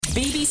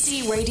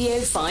BBC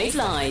Radio 5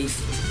 Live.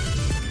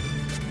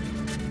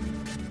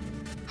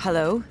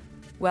 Hello,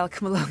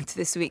 welcome along to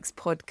this week's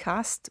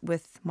podcast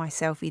with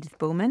myself, Edith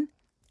Bowman.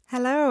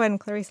 Hello, and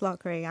Clarice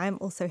Lockery. I'm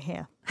also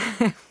here.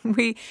 Can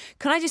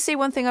I just say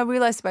one thing I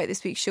realised about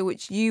this week's show,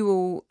 which you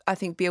will, I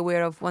think, be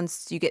aware of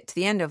once you get to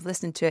the end of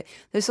listening to it.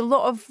 There's a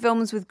lot of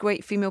films with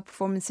great female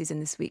performances in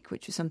this week,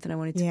 which was something I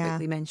wanted to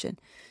quickly mention.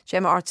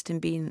 Gemma Arterton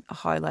being a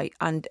highlight,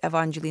 and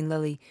Evangeline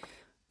Lilly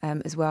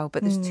as well.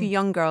 But there's two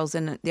young girls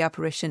in The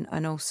Apparition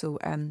and also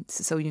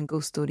Sicilian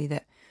Ghost Story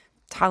that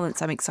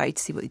talents I'm excited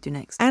to see what they do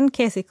next. And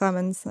Casey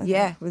Clemens. I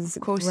think, was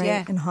of course,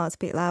 great in Hearts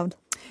Beat Loud.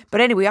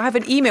 But anyway, I have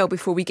an email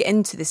before we get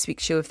into this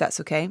week's show, if that's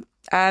okay.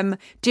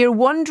 Dear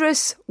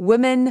wondrous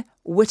women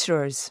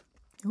witterers.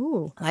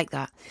 Ooh. I like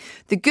that.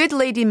 The good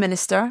lady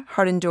minister,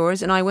 her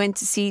indoors, and I went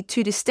to see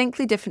two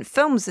distinctly different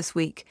films this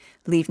week,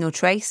 Leave No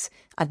Trace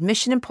and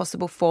Mission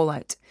Impossible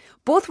Fallout.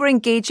 Both were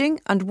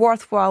engaging and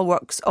worthwhile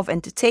works of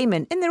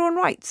entertainment in their own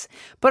rights.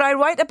 But I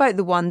write about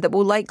the one that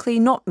will likely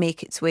not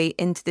make its way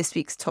into this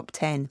week's top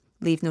 10,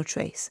 Leave No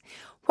Trace.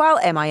 While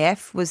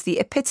MIF was the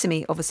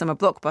epitome of a summer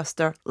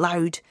blockbuster,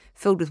 loud,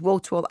 filled with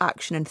wall-to-wall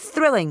action and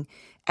thrilling,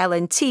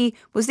 LNT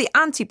was the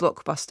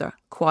anti-blockbuster,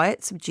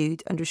 quiet,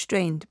 subdued and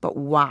restrained. But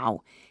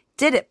wow,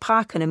 did it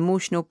pack an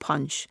emotional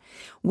punch.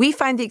 We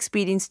found the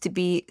experience to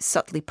be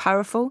subtly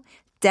powerful,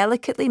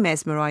 delicately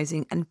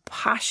mesmerising and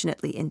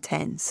passionately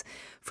intense.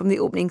 From the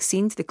opening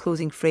scene to the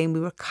closing frame, we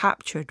were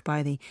captured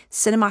by the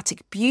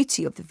cinematic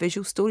beauty of the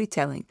visual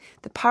storytelling,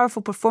 the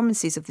powerful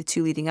performances of the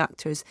two leading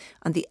actors,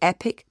 and the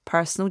epic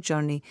personal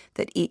journey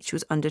that each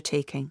was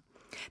undertaking.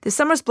 The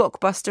summer's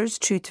blockbusters,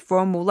 true to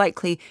form, will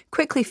likely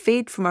quickly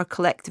fade from our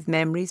collective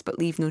memories, but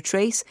Leave No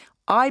Trace,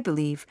 I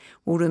believe,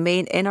 will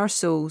remain in our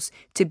souls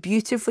to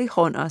beautifully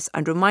haunt us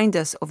and remind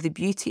us of the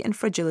beauty and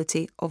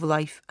fragility of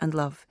life and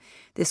love.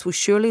 This will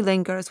surely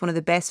linger as one of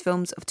the best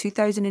films of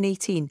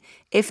 2018,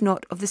 if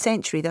not of the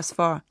century thus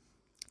far.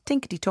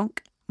 Tinkety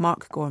tonk,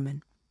 Mark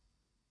Gorman.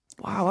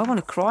 Wow, I want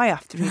to cry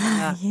after reading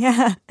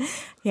that.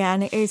 Yeah,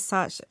 and it is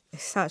such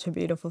a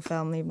beautiful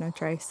film, Leave No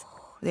Trace.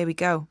 There we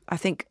go. I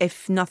think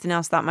if nothing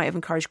else, that might have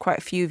encouraged quite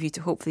a few of you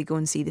to hopefully go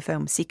and see the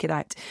film, seek it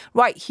out.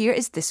 Right, here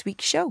is this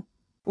week's show.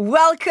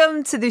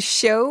 Welcome to the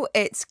show.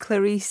 It's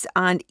Clarice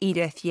and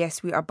Edith.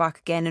 Yes, we are back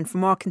again. And for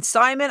Mark and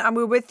Simon, and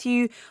we're with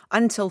you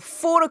until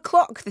 4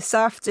 o'clock this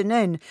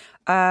afternoon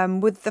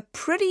with the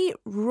pretty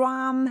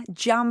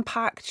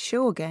jam-packed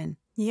show again.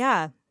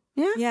 Yeah,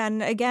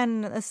 and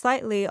again, a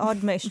slightly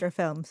odd mixture of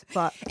films,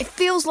 but it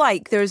feels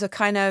like there's a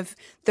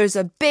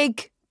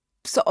big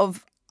sort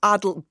of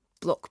adult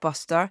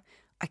blockbuster,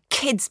 a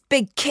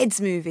big kids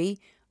movie,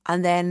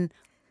 and then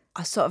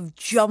a sort of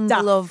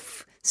jumble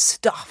of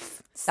stuff.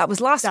 That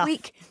was last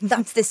week.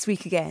 That's this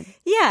week again.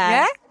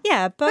 Yeah,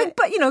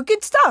 but you know,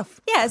 good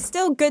stuff. Yeah, it's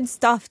still good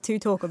stuff to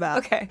talk about.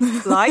 Okay,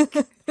 like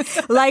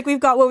we've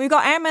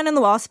got Ant-Man and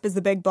the Wasp is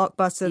the big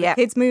blockbuster. The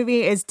kids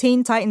movie is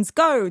Teen Titans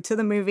Go to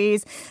the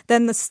movies.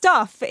 Then the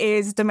stuff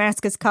is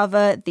Damascus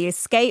Cover, The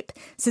Escape,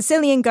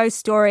 Sicilian Ghost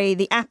Story,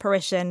 The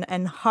Apparition,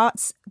 and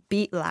Hearts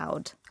Beat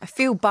Loud. I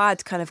feel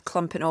bad kind of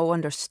clumping all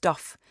under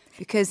stuff,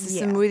 because there's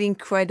some really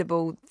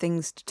incredible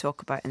things to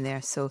talk about in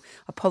there. So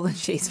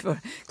apologies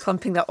for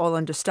clumping that all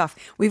under stuff.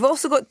 We've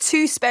also got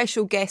two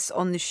special guests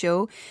on the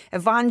show,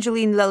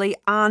 Evangeline Lilly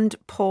and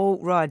Paul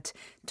Rudd,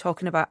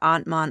 talking about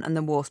Ant-Man and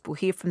the Wasp. We'll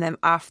hear from them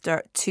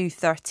after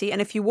 2:30.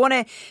 And if you want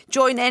to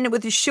join in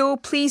with the show,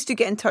 please do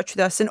get in touch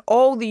with us in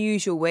all the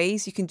usual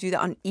ways. You can do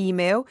that on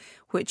email,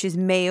 which is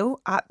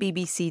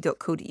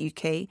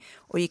mail@bbc.co.uk,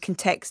 or you can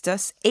text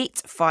us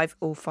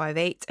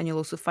 85058, and you'll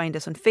also find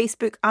us on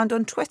Facebook and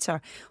on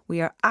Twitter.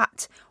 We are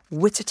at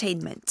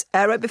Wittertainment.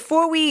 Right,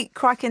 before we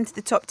crack into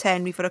the top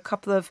 10, we've got a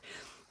couple of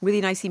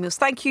really nice emails.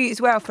 Thank you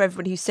as well for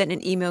everybody who's sent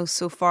in emails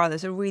so far.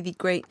 There's a really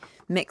great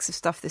mix of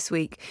stuff this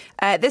week.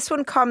 This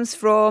one comes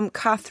from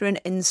Catherine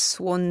in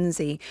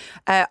Swansea.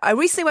 I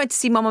recently went to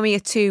see Mamma Mia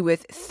 2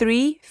 with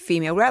 3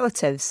 female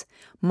relatives,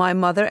 my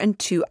mother and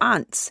 2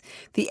 aunts,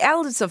 the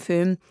eldest of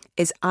whom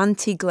is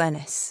Auntie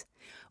Glenys.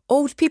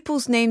 Old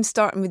people's names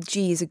starting with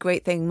G is a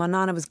great thing. My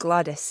nana was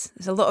Gladys.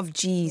 There's a lot of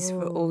G's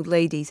for old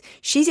ladies.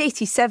 She's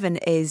 87,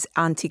 is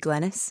Auntie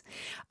Glenys.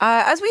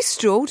 As we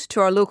strolled to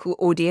our local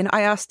Odeon,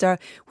 I asked her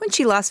when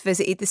she last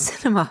visited the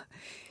cinema.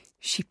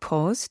 She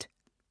paused,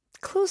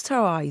 closed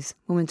her eyes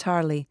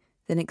momentarily,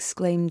 then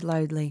exclaimed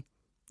loudly,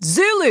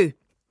 Zulu!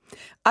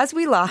 As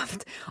we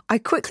laughed, I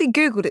quickly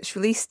Googled its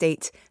release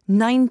date,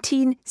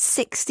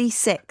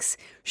 1966.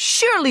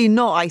 Surely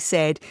not, I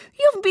said.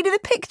 You haven't been in the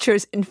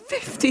pictures in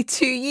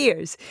 52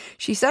 years.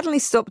 She suddenly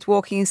stopped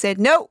walking and said,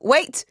 no,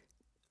 wait,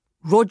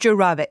 Roger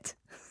Rabbit.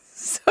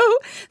 So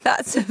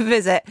that's a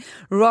visit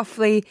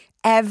roughly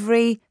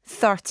every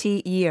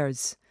 30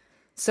 years.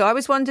 So I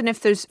was wondering if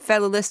there's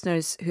fellow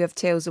listeners who have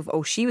tales of,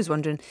 she was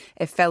wondering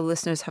if fellow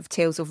listeners have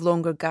tales of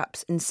longer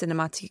gaps in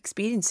cinematic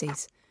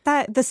experiences.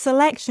 The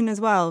selection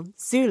as well,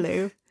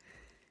 Zulu,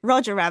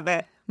 Roger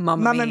Rabbit.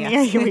 Mamma Mia.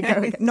 Mia, here we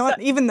go.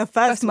 Not even the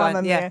first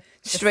Mamma Mia. Yeah.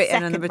 Straight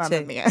in on number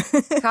 2.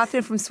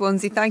 Catherine from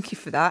Swansea, thank you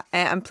for that.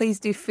 And please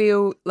do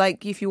feel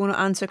like if you want to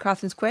answer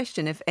Catherine's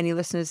question, if any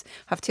listeners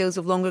have tales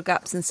of longer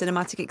gaps in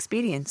cinematic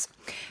experience.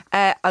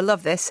 I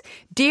love this.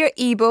 Dear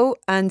Ebo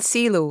and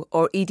Silo,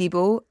 or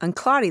Edibo and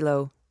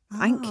Clarilo.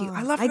 Thank you.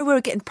 I love how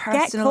we're getting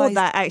personalised. Get called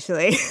that,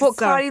 actually. What,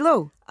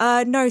 Clarilo?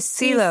 No,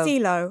 Silo.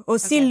 Silo. Or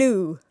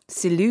Silu.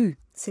 Silu.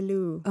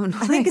 Silu. Oh,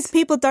 nice. I think it's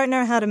people don't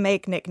know how to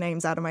make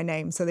nicknames out of my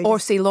name. So they Or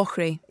just, say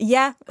Lochry.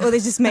 yeah, or they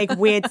just make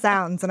weird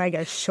sounds and I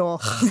go, sure.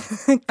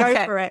 Go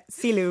for it.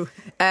 Silu.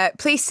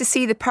 Pleased to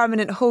see the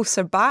permanent hosts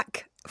are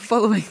back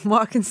following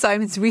Mark and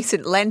Simon's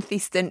recent lengthy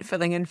stint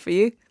filling in for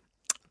you.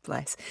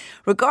 Bless.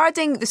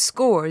 Regarding the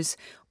scores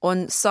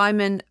on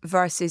Simon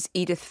versus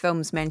Edith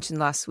films mentioned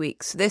last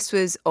week. So this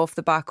was off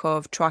the back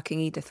of Tracking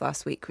Edith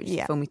last week, which is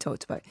the film we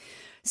talked about.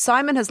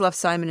 Simon has Love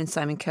Simon and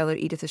Simon Killer.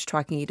 Edith is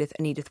Tracking Edith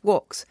and Edith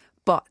Walks.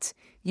 But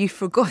you've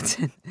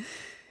forgotten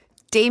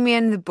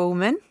Damien the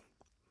Bowman,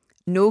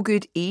 No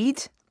Good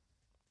Eid,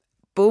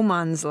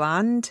 Bowman's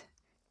Land.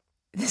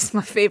 This is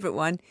my favourite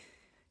one.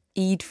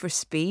 Eid for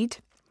Speed,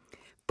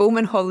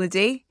 Bowman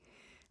Holiday,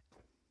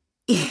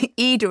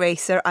 Eid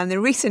Racer, and the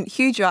recent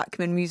Hugh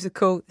Jackman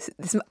musical.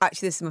 This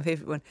is my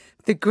favourite one.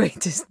 The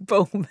Greatest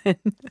Bowman.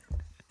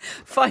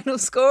 Final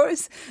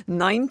scores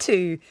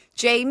 9-2.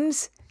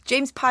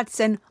 James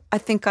Padson, I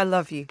Think I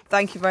Love You.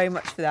 Thank you very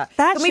much for that.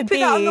 Can we put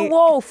that on the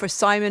wall for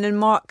Simon and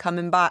Mark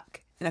coming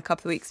back in a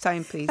couple of weeks'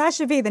 time, please? That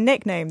should be the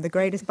nickname, The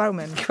Greatest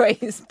Bowman.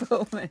 Greatest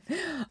Bowman.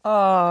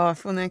 Oh,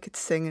 if only I could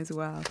sing as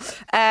well.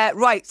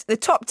 Right, the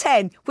top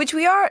 10, which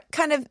we are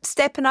kind of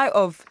stepping out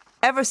of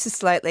ever so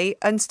slightly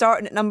and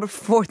starting at number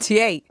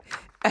 48.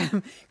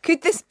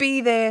 Could this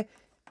be the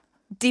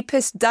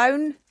deepest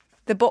down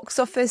the box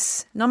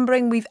office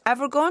numbering we've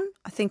ever gone?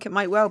 I think it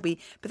might well be.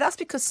 But that's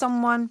because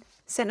someone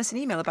sent us an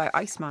email about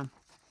Iceman.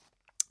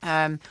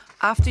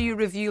 After your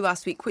review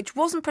last week, which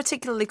wasn't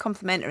particularly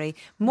complimentary,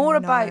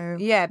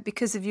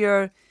 because of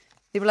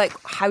they were like,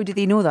 how do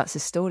they know that's a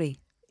story?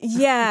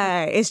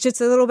 Yeah, it's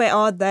just a little bit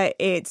odd that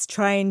it's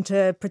trying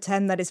to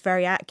pretend that it's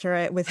very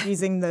accurate with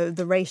using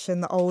the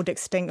Ratian, the old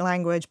extinct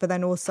language, but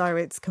then also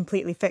it's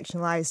completely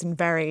fictionalized and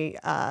very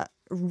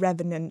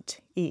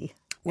Revenant-y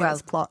in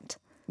its plot.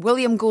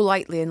 William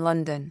Golightly in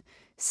London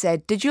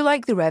said, did you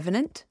like The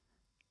Revenant?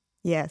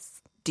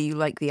 Yes. Do you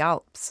like the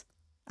Alps?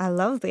 I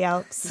love the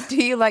Alps. Do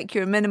you like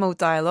your minimal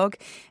dialogue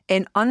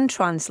in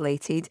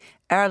untranslated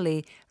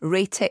early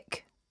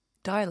Raetic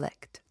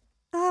dialect?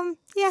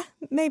 Yeah,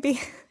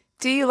 maybe.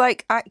 Do you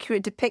like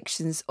accurate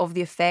depictions of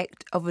the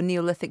effect of a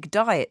Neolithic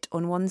diet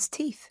on one's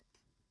teeth?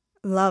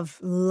 Love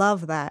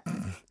that.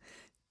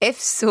 If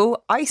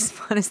so,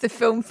 Iceman is the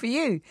film for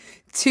you.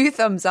 2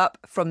 thumbs up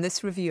from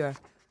this reviewer.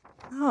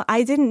 Oh,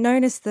 I didn't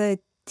notice the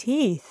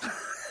teeth.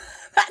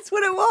 That's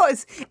what it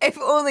was. If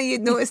only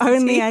you'd noticed the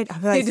only teeth,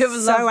 you'd have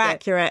so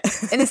accurate.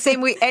 In the same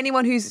way,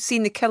 anyone who's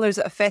seen The Killers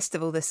at a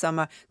festival this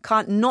summer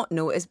can't not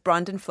notice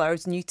Brandon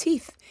Flowers' new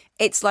teeth.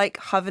 It's like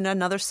having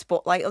another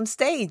spotlight on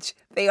stage.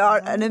 They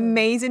are an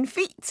amazing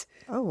feat.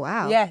 Oh,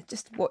 wow. Yeah,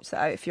 just watch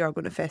that out if you are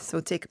going to a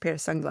festival. Take a pair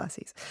of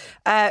sunglasses.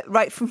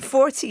 Right, from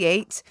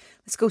 48,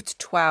 let's go to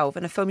 12,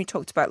 and a film you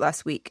talked about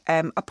last week,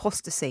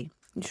 Apostasy.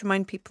 Can you just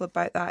remind people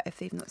about that if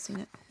they've not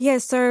seen it? Yeah,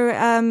 so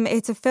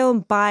it's a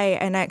film by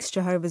an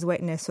ex-Jehovah's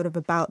Witness, sort of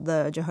about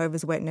the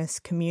Jehovah's Witness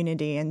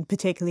community, and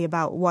particularly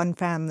about one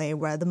family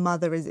where the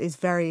mother is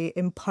very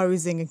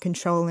imposing and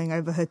controlling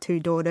over her 2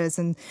 daughters,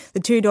 and the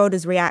 2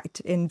 daughters react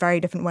in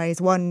very different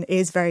ways. One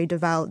is very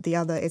devout, the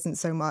other isn't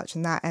so much,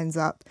 and that ends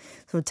up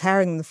sort of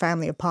tearing the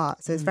family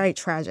apart. So it's very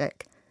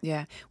tragic.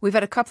 Yeah, we've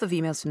had a couple of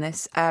emails from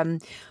this.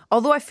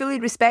 Although I fully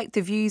respect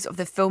the views of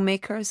the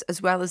filmmakers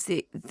as well as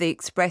the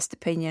expressed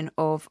opinion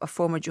of a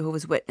former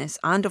Jehovah's Witness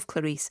and of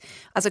Clarice,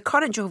 as a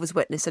current Jehovah's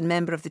Witness and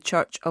member of the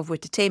Church of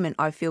Wittertainment,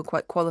 I feel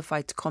quite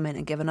qualified to comment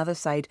and give another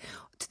side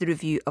to the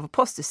review of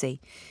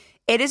Apostasy.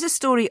 It is a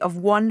story of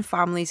one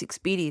family's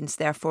experience,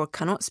 therefore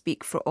cannot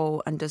speak for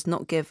all and does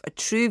not give a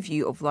true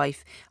view of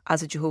life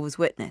as a Jehovah's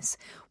Witness.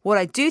 What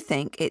I do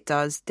think it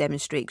does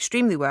demonstrate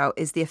extremely well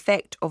is the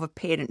effect of a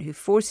parent who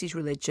forces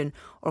religion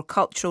or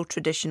cultural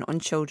tradition on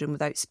children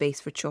without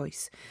space for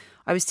choice.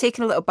 I was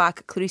taken a little back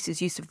at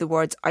Clarice's use of the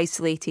words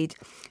isolated,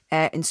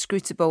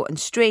 inscrutable and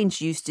strange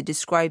used to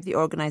describe the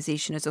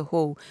organisation as a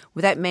whole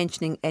without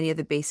mentioning any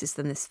other basis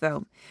than this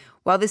film.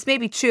 While this may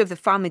be true of the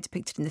family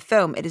depicted in the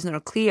film, it is not a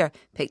clear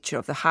picture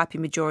of the happy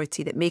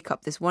majority that make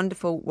up this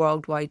wonderful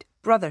worldwide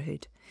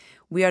brotherhood.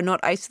 We are not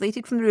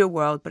isolated from the real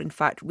world, but in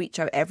fact reach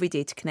out every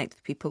day to connect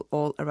with people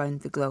all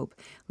around the globe.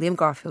 Liam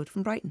Garfield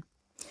from Brighton.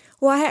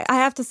 Well, I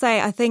have to say,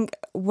 I think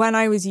when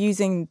I was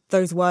using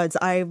those words,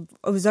 I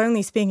was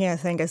only speaking, I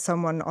think, as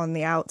someone on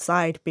the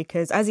outside,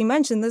 because as you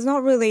mentioned, there's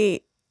not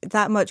really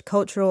that much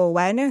cultural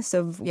awareness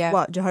of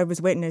what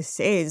Jehovah's Witness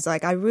is.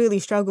 Like, I really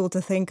struggle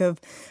to think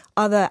of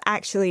other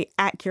actually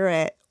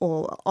accurate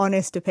or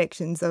honest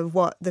depictions of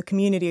what the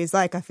community is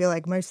like. I feel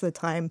like most of the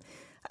time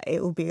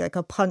it will be like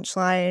a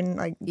punchline,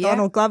 like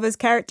Donald Glover's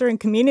character in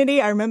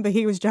Community. I remember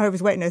he was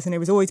Jehovah's Witness and it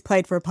was always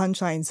played for a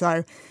punchline.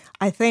 So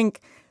I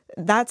think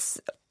that's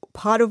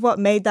part of what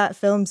made that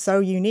film so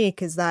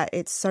unique, is that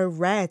it's so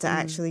rare to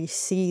actually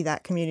see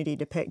that community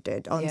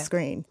depicted on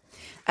screen.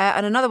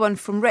 And another one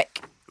from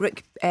Rick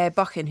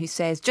Buchan, who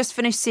says, just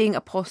finished seeing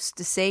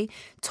Apostasy,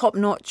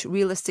 top-notch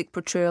realistic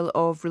portrayal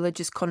of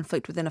religious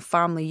conflict within a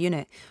family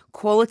unit.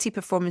 Quality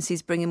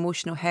performances bring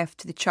emotional heft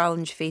to the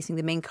challenge facing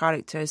the main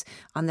characters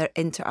and their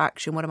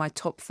interaction. One of my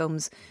top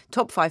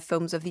 5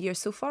 films of the year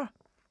so far.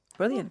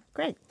 Brilliant.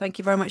 Great. Thank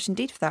you very much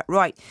indeed for that.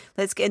 Right,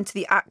 let's get into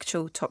the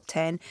actual top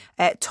 10.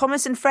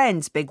 Thomas and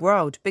Friends, Big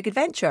World, Big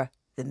Adventure,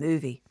 the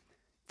movie.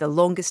 The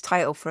longest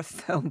title for a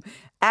film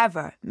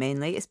ever,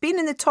 mainly. It's been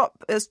in the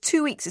top, it was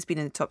 2 weeks it's been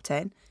in the top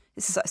 10.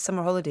 This is like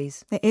summer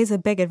holidays. It is a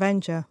big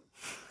adventure.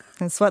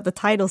 That's what the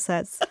title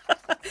says.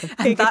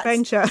 A big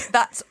adventure.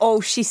 That's all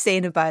she's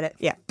saying about it.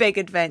 Yeah. Big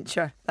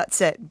adventure.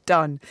 That's it.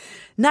 Done.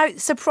 Now,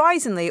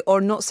 surprisingly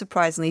or not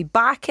surprisingly,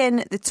 back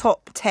in the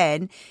top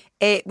 10,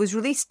 it was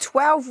released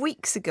 12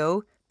 weeks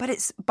ago, but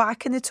it's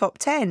back in the top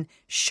 10.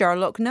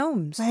 Sherlock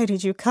Gnomes. Where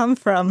did you come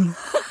from?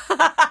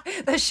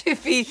 That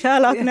should be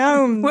Sherlock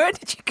Gnomes. Where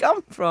did you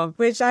come from?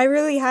 Which I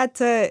really had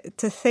to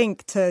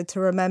think to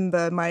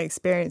remember my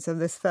experience of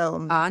this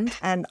film.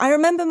 And I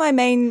remember my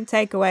main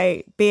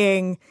takeaway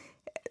being,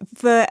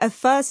 for a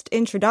first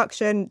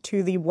introduction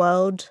to the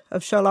world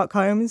of Sherlock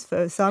Holmes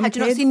for some Had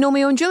you kids. not seen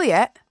Romeo and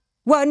Juliet?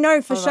 Well,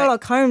 no, for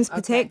Sherlock Holmes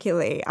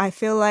particularly, I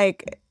feel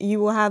like you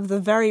will have a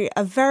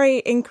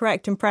very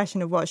incorrect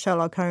impression of what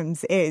Sherlock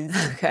Holmes is.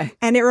 Okay.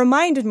 And it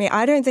reminded me,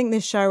 I don't think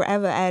this show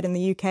ever aired in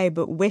the UK,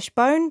 but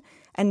Wishbone,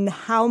 and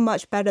how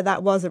much better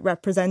that was at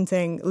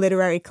representing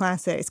literary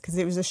classics, because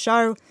it was a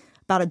show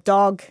about a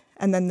dog,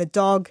 and then the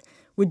dog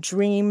would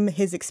dream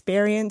his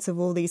experience of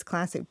all these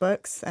classic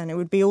books, and it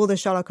would be all the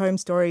Sherlock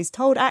Holmes stories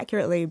told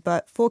accurately,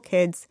 but for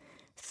kids,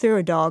 through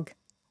a dog.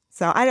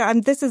 So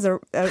this is a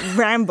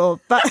ramble,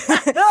 but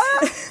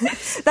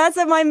that's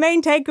my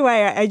main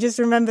takeaway. I just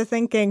remember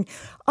thinking,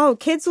 oh,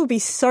 kids will be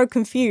so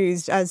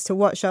confused as to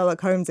what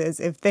Sherlock Holmes is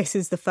if this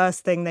is the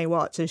first thing they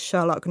watch is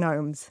Sherlock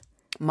Gnomes.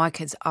 My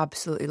kids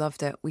absolutely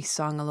loved it. We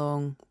sang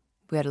along.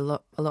 We had a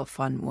lot of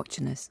fun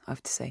watching this, I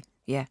have to say.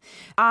 Yeah.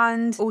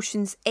 And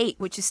Ocean's 8,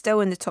 which is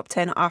still in the top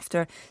 10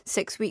 after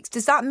 6 weeks.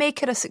 Does that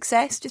make it a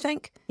success, do you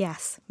think?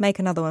 Yes. Make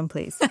another one,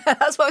 please.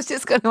 That's what I was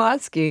just going to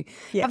ask you.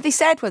 Yeah. Have they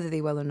said whether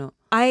they will or not?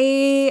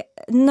 I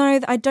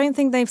don't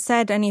think they've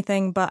said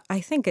anything, but I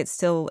think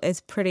it's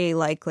pretty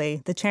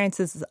likely. The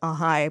chances are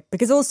high,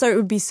 because also it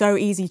would be so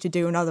easy to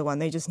do another one.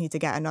 They just need to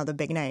get another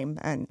big name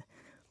and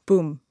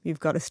boom, you've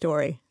got a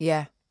story.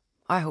 Yeah.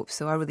 I hope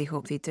so. I really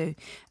hope they do.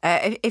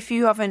 If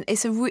you haven't,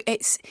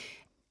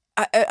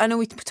 I know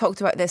we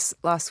talked about this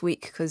last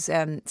week because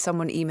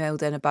someone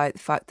emailed in about the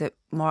fact that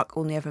Mark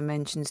only ever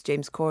mentions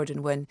James Corden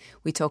when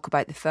we talk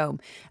about the film.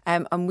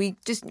 And we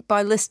just,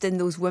 by listing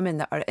those women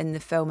that are in the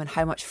film and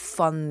how much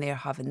fun they're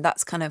having,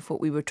 that's kind of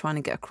what we were trying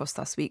to get across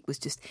last week, was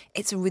just,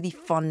 it's a really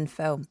fun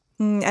film.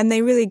 And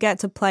they really get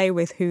to play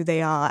with who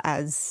they are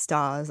as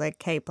stars. Like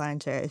Cate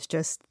Blanchett is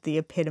just the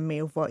epitome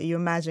of what you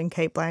imagine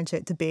Cate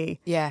Blanchett to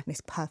be. Yeah. And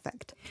it's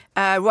perfect.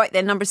 Right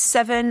then, number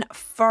 7,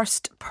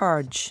 First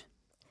Purge,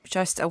 which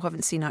I still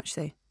haven't seen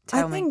actually.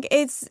 Tell me.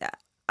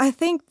 I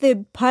think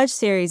the Purge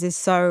series is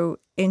so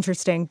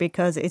interesting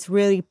because it's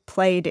really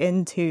played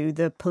into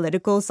the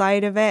political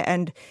side of it,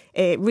 and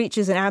it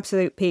reaches an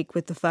absolute peak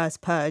with the first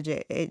Purge.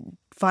 It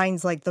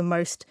finds like the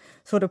most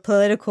sort of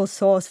political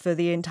source for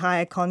the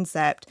entire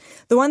concept.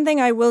 The one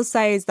thing I will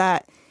say is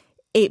that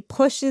it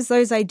pushes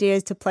those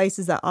ideas to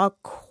places that are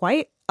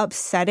quite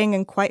upsetting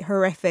and quite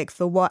horrific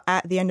for what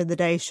at the end of the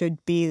day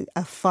should be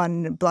a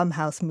fun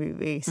Blumhouse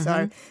movie.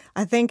 So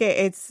I think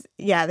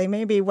they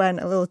maybe went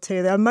a little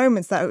too, there are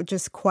moments that are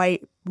just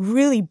quite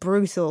really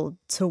brutal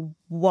to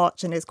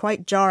watch, and it's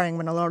quite jarring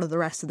when a lot of the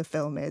rest of the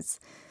film is,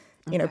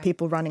 you know,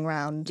 people running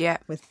around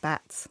with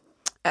bats.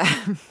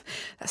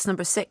 That's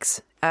number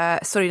 6.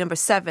 Number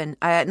 7.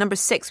 Number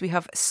 6, we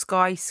have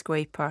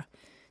Skyscraper,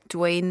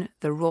 Dwayne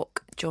 "The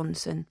Rock"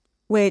 Johnson.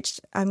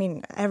 Which, I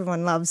mean,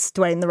 everyone loves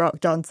Dwayne "The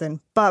Rock" Johnson.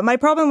 But my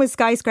problem with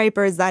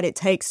Skyscraper is that it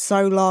takes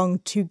so long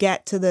to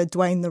get to the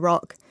Dwayne "The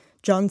Rock"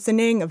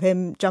 Johnsoning of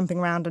him jumping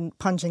around and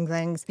punching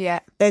things. Yeah.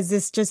 There's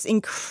this just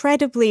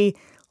incredibly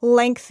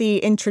lengthy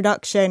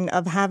introduction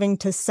of having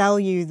to sell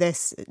you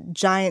this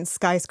giant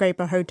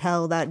skyscraper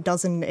hotel that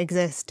doesn't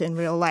exist in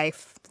real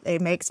life. It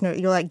makes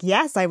you're like,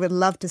 yes, I would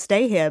love to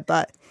stay here,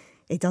 but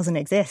it doesn't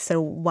exist. So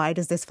why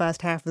does this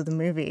first half of the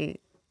movie,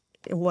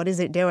 what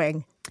is it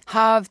doing?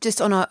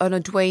 Just on a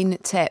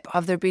Dwayne tip,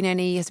 has there been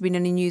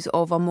any news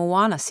of a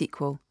Moana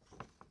sequel?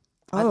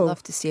 I'd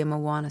love to see a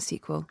Moana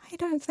sequel. I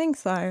don't think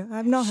so.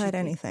 I've not heard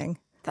anything.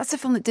 That's a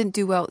film that didn't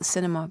do well at the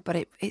cinema,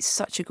 but it's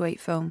such a great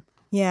film.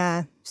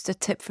 Yeah, Just a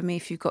tip for me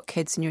if you've got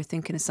kids and you're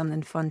thinking of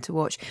something fun to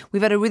watch.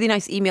 We've had a really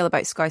nice email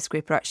about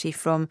Skyscraper actually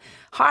from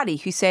Harry,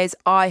 who says,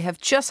 I have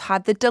just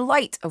had the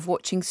delight of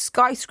watching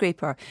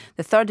Skyscraper,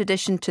 the third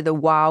edition to the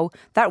Wow.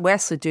 That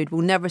Wesley dude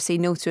will never say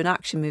no to an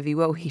action movie,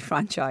 will he,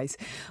 franchise?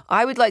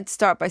 I would like to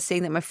start by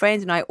saying that my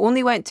friend and I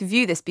only went to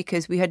view this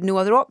because we had no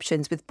other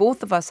options, with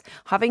both of us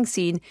having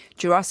seen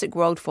Jurassic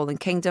World Fallen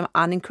Kingdom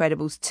and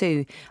Incredibles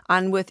 2.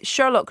 And with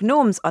Sherlock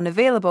Gnomes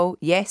unavailable,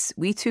 yes,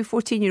 we two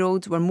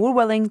 14-year-olds were more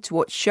willing to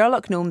watch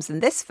Sherlock Gnomes than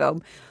this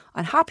film.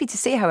 I'm happy to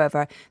say,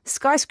 however,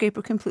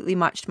 Skyscraper completely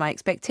matched my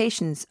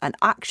expectations, an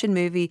action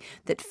movie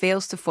that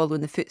fails to follow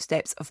in the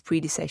footsteps of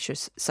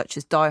predecessors such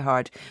as Die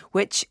Hard,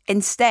 which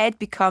instead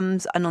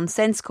becomes a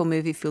nonsensical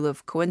movie full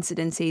of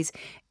coincidences,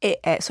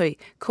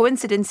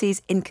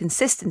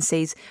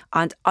 inconsistencies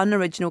and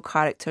unoriginal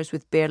characters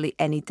with barely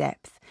any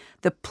depth.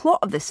 The plot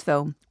of this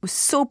film was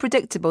so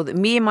predictable that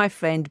me and my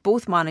friend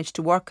both managed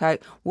to work out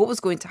what was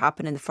going to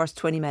happen in the first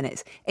 20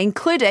 minutes,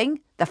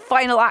 including the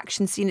final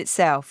action scene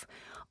itself.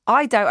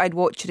 I doubt I'd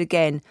watch it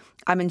again.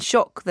 I'm in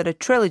shock that a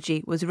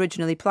trilogy was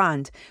originally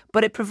planned,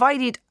 but it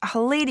provided a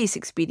hilarious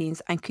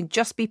experience and could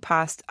just be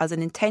passed as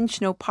an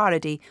intentional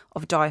parody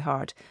of Die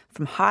Hard.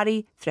 From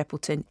Harry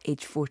Threppleton,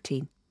 age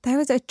 14. There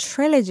was a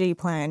trilogy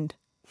planned.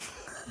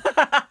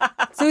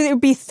 So it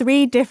would be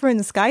 3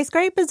 different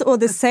skyscrapers or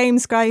the same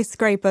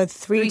skyscraper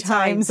three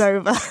times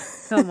over?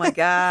 Oh my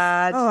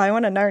God. Oh, I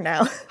want to know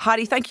now.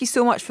 Harry, thank you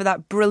so much for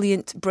that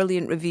brilliant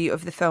review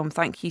of the film.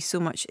 Thank you so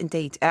much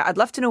indeed. I'd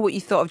love to know what you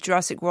thought of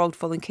Jurassic World,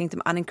 Fallen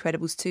Kingdom and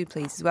Incredibles 2,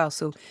 please, as well.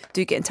 So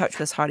do get in touch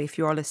with us, Harry, if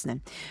you are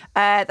listening.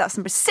 That's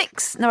number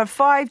 6. Number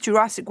 5,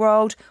 Jurassic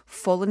World,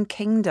 Fallen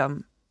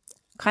Kingdom.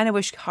 Kind of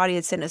wish Harry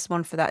had sent us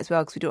one for that as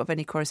well, because we don't have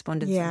any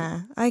correspondence.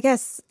 Yeah, I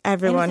guess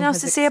everyone Anything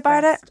else to say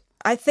about it?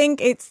 I think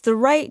it's the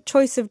right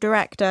choice of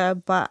director,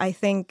 but I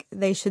think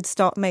they should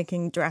stop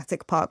making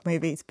Jurassic Park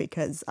movies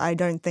because I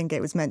don't think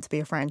it was meant to be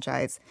a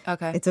franchise.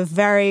 Okay. It's a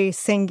very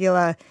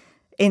singular,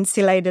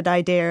 insulated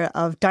idea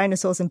of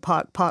dinosaurs in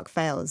park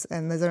fails,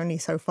 and there's only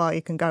so far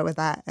you can go with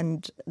that.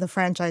 And the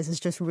franchise is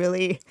just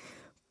really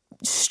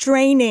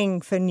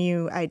straining for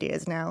new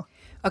ideas now.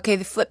 Okay,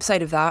 the flip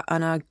side of that,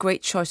 and a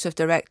great choice of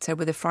director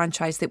with a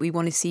franchise that we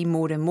want to see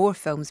more and more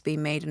films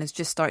being made and has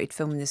just started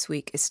filming this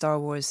week, is Star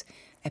Wars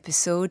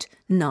Episode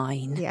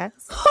 9. Yes.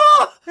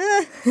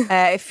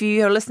 If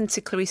you are listening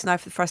to Clarice and I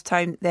for the first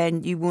time,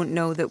 then you won't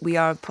know that we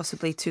are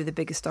possibly 2 of the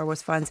biggest Star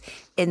Wars fans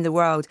in the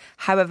world.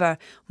 However,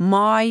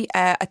 my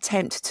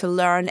attempt to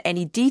learn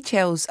any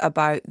details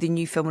about the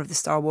new film of the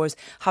Star Wars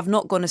have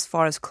not gone as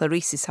far as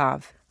Clarice's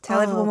have. Tell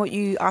everyone what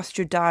you asked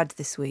your dad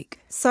this week.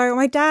 So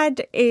my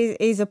dad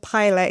is a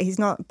pilot. He's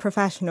not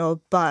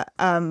professional, but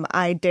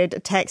I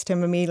did text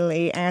him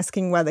immediately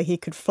asking whether he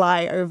could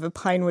fly over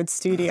Pinewood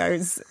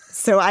Studios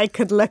so I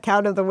could look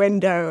out of the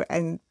window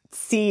and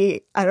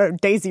see, I don't know,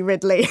 Daisy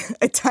Ridley,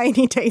 a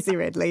tiny Daisy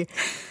Ridley.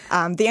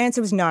 The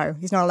answer was no.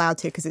 He's not allowed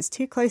to because it's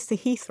too close to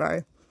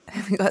Heathrow.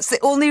 That's the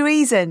only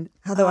reason.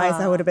 Otherwise,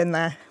 I would have been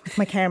there with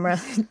my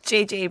camera.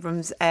 J.J.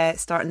 Abrams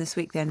starting this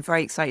week then.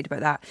 Very excited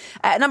about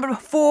that. Number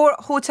 4,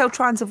 Hotel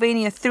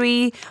Transylvania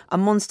 3, A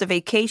Monster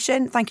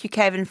Vacation. Thank you,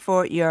 Kevin,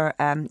 for your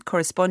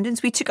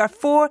correspondence. We took our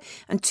 4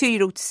 and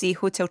 2-year-old to see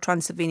Hotel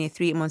Transylvania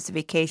 3, A Monster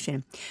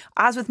Vacation.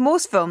 As with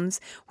most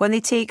films, when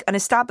they take an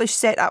established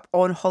setup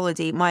on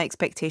holiday, my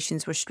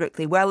expectations were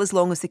strictly, well, as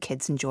long as the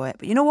kids enjoy it.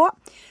 But you know what?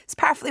 It's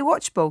perfectly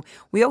watchable.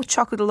 We all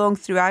chuckled along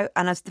throughout,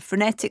 and as the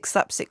frenetic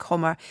slapstick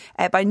Homer,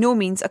 by no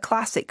means a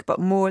classic, but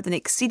more than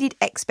exceeded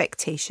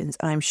expectations,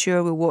 and I'm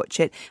sure we'll watch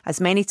it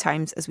as many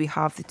times as we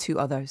have the 2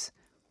 others.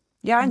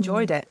 Yeah, I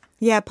enjoyed it.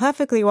 Yeah,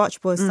 perfectly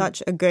watchable is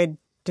such a good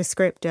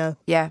descriptor.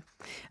 Yeah.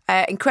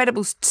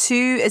 Incredibles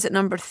 2 is at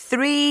number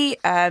 3,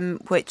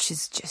 which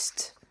is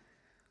just,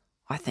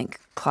 I think,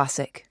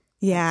 classic.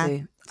 Yeah.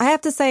 I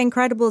have to say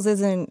Incredibles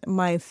isn't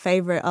my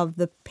favourite of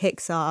the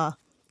Pixar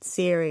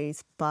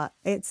series, but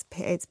it's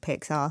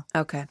Pixar.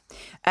 Okay.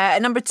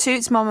 Number 2,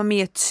 it's Mamma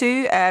Mia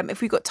 2. If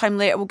we've got time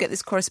later, we'll get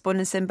this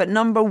correspondence in. But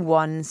number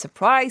 1,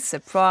 surprise,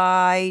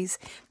 surprise,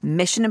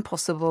 Mission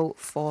Impossible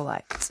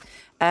Fallout.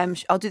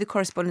 I'll do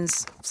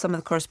some of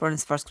the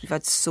correspondence first because we've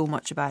had so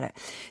much about it.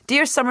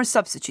 Dear summer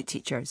substitute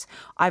teachers,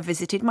 I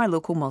visited my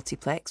local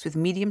multiplex with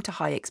medium to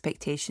high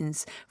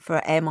expectations for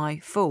MI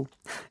Full.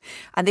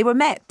 And they were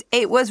met.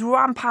 It was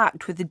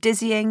ram-packed with the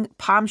dizzying,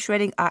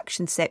 palm-shredding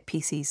action set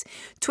pieces,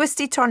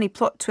 twisty-turny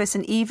plot twists,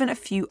 and even a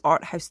few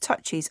art house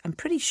touches. I'm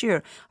pretty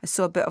sure I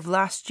saw a bit of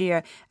last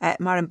year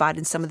at Marienbad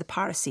in some of the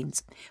Paris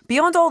scenes.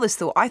 Beyond all this,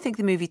 though, I think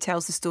the movie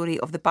tells the story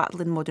of the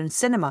battle in modern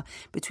cinema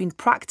between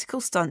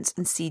practical stunts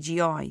and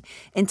CGI.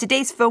 In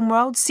today's film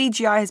world,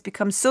 CGI has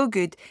become so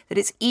good that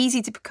it's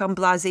easy to become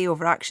blasé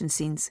over action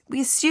scenes.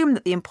 We assume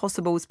that the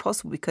impossible is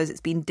possible because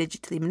it's been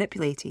digitally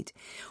manipulated.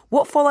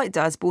 What Fallout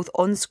does, both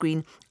on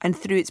screen and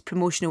through its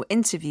promotional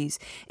interviews,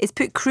 is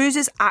put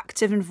Cruise's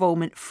active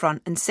involvement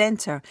front and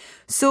centre.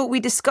 So we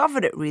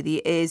discover it really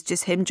is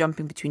just him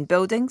jumping between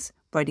buildings,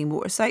 riding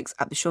motorcycles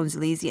at the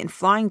Champs-Elysees and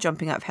flying,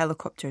 jumping out of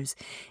helicopters.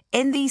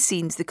 In these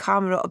scenes, the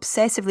camera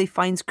obsessively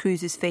finds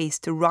Cruise's face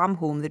to ram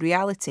home the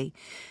reality.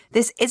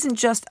 This isn't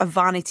just a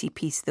vanity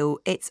piece, though.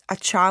 It's a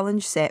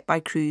challenge set by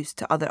Cruise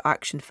to other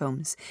action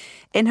films.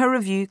 In her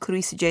review,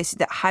 Clarice suggested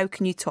that how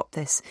can you top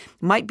this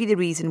might be the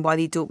reason why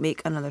they don't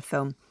make another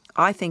film.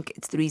 I think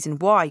it's the reason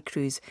why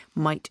Cruise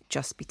might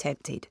just be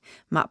tempted.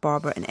 Matt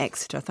Barber in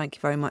Exeter, thank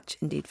you very much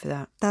indeed for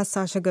that. That's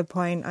such a good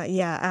point.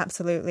 Yeah,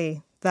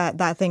 absolutely.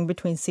 That thing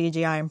between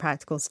CGI and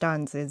practical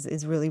stunts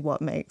is really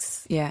what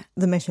makes the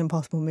Mission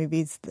Impossible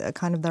movies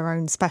kind of their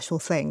own special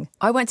thing.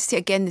 I went to see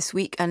it again this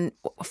week, and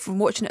from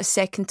watching it a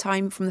second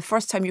time, from the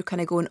first time you're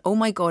kind of going, oh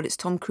my God, it's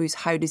Tom Cruise,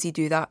 how does he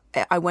do that?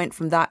 I went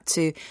from that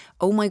to,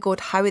 oh my God,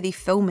 how are they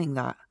filming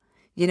that?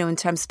 You know, in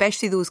terms,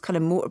 especially those kind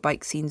of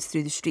motorbike scenes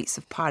through the streets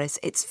of Paris.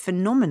 It's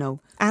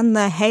phenomenal. And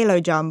the halo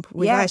jump.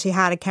 We've actually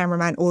had a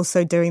cameraman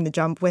also doing the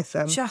jump with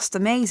them. Just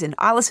amazing.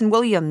 Alison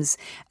Williams,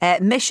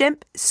 Mish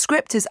Imp,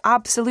 script is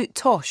absolute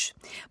tosh.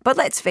 But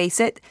let's face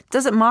it,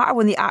 doesn't matter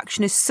when the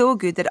action is so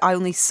good that I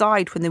only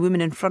sighed when the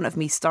woman in front of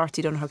me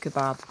started on her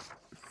kebab.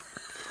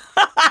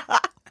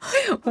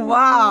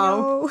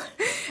 Wow.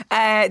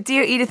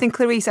 Dear Edith and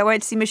Clarice, I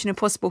went to see Mission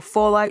Impossible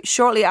Fallout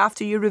shortly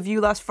after your review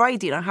last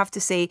Friday, and I have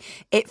to say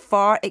it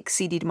far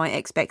exceeded my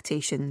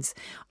expectations.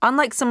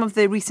 Unlike some of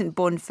the recent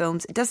Bond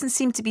films, it doesn't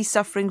seem to be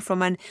suffering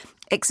from an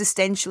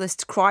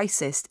existentialist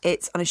crisis.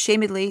 It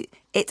unashamedly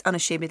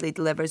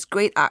delivers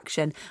great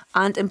action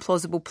and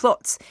implausible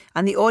plots,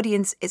 and the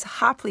audience is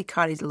happily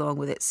carried along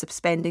with it,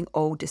 suspending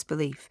all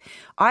disbelief.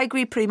 I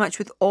agree pretty much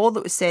with all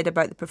that was said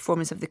about the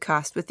performance of the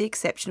cast, with the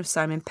exception of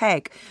Simon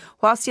Pegg.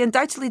 Whilst he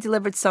undoubtedly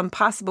delivered some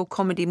passable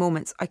comedy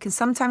moments, I can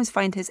sometimes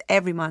find his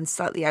everyman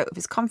slightly out of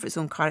his comfort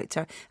zone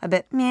character a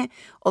bit meh,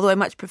 although I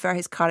much prefer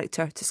his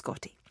character to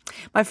Scotty.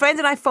 My friend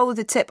and I followed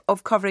the tip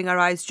of covering our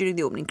eyes during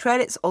the opening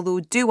credits, although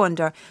do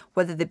wonder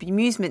whether the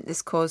bemusement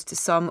this caused to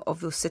some of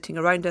those sitting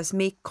around us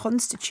may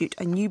constitute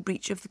a new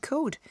breach of the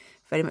code.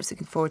 Very much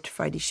looking forward to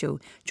Friday's show.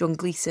 John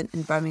Gleeson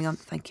in Birmingham,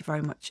 thank you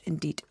very much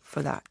indeed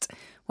for that.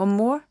 One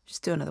more?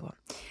 Just do another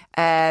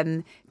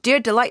one. Dear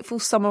delightful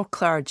summer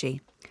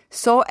clergy,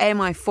 saw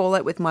MI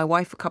Fallout with my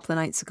wife a couple of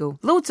nights ago.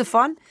 Loads of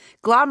fun.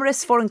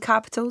 Glamorous foreign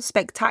capital,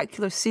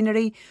 spectacular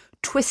scenery,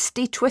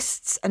 twisty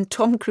twists, and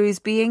Tom Cruise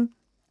being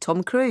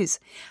Tom Cruise.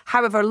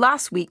 However,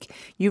 last week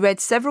you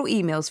read several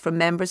emails from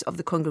members of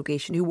the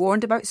congregation who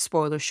warned about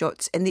spoiler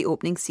shots in the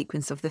opening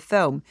sequence of the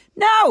film.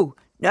 No!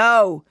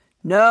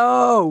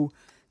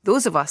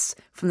 Those of us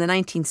from the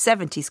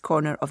 1970s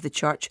corner of the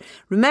church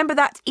remember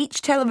that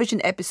each television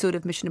episode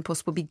of Mission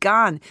Impossible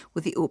began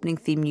with the opening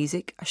theme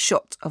music, a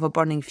shot of a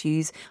burning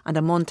fuse, and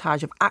a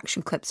montage of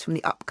action clips from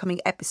the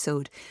upcoming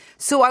episode.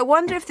 So I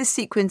wonder if this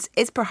sequence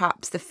is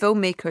perhaps the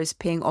filmmakers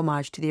paying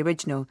homage to the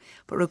original.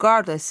 But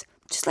regardless,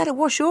 just let it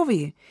wash over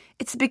you.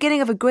 It's the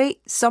beginning of a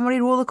great summery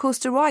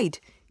rollercoaster ride.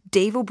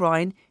 Dave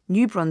O'Brien,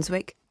 New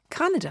Brunswick,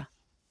 Canada.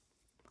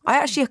 I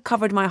actually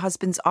covered my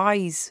husband's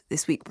eyes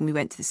this week when we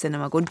went to the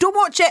cinema going, don't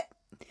watch it!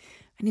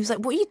 And he was like,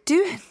 what are you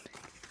doing?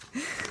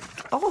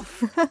 Get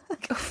off.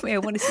 Get off me, I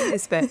want to see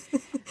this bit.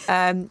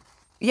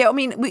 Yeah, I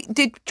mean,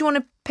 do you want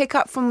to pick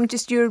up from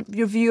just your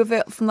view of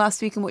it from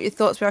last week and what your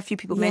thoughts were? A few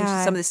people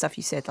mentioned some of the stuff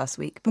you said last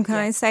week. Can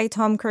I say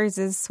Tom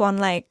Cruise's Swan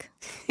Lake?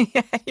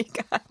 Yeah, you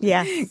can.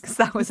 Yeah. Because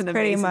that was an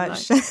amazing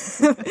much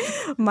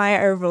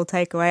my overall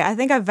takeaway. I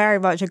think I very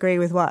much agree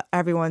with what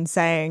everyone's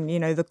saying, you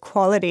know, the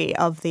quality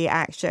of the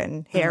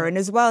action here and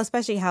as well,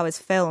 especially how it's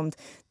filmed.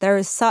 There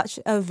is such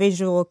a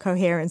visual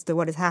coherence to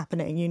what is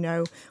happening, you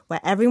know, where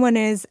everyone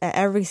is at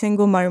every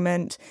single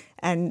moment.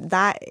 And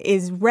that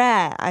is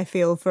rare, I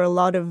feel, for a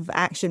lot of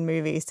action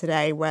movies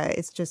today, where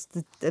it's just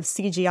the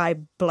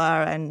CGI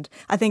blur. And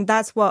I think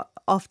that's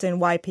often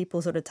why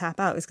people sort of tap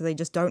out, is because they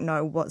just don't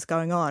know what's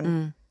going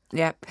on.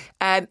 Yep.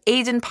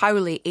 Aidan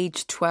Powley,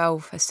 age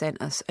 12, has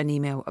sent us an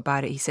email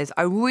about it. He says,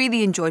 I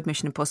really enjoyed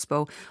Mission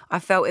Impossible. I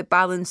felt it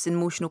balanced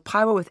emotional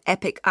power with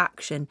epic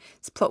action.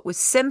 Its plot was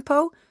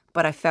simple,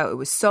 but I felt it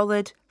was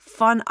solid,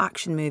 fun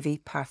action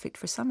movie, perfect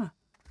for summer.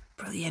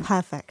 Brilliant.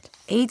 Perfect.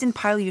 Aidan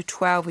Powley, you're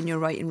 12 and you're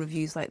writing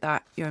reviews like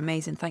that. You're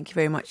amazing. Thank you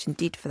very much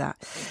indeed for that.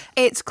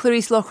 It's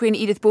Clarice Lockery and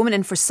Edith Bowman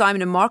in for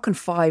Simon and Mark on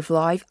 5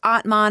 Live.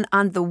 Ant-Man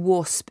and the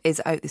Wasp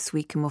is out this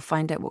week, and we'll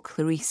find out what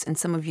Clarice and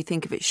some of you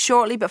think of it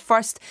shortly. But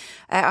first,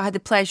 I had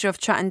the pleasure of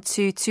chatting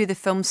to two of the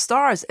film's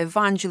stars,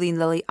 Evangeline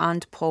Lilly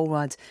and Paul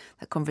Rudd.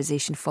 That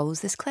conversation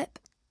follows this clip.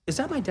 Is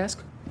that my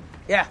desk?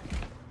 Yeah.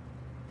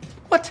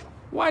 What?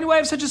 Why do I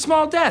have such a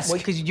small desk? Well,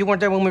 because you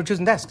weren't there when we were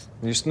choosing desks.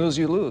 You snooze,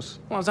 you lose.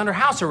 Well, I was under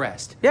house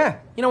arrest. Yeah.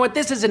 You know what?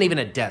 This isn't even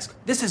a desk.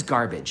 This is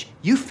garbage.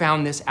 You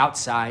found this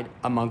outside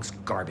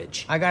amongst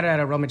garbage. I got it at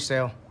a rummage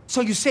sale.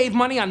 So you save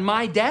money on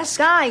my desk?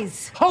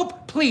 Guys!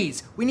 Hope,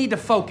 please. We need to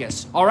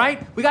focus, all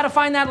right? We got to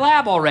find that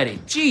lab already.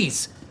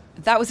 Jeez.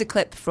 That was a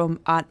clip from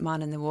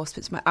Ant-Man and the Wasp.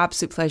 It's my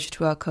absolute pleasure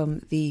to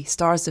welcome the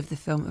stars of the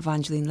film,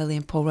 Evangeline, Lilly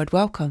and Paul Rudd.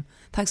 Welcome.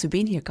 Thanks for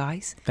being here,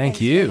 guys.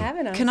 Thank you. For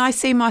having us. Can I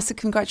say massive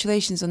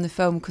congratulations on the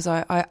film, because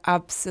I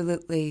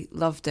absolutely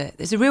loved it.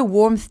 There's a real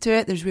warmth to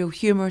it, there's real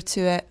humour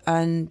to it,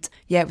 and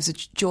yeah, it was a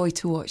joy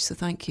to watch, so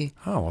thank you.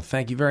 Oh, well,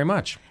 thank you very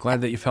much.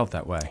 Glad that you felt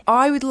that way.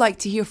 I would like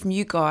to hear from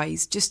you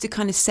guys, just to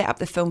kind of set up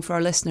the film for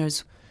our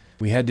listeners.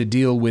 We had to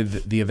deal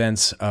with the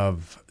events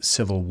of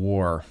Civil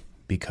War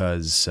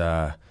because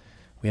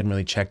we hadn't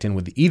really checked in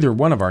with either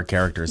one of our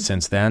characters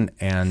since then.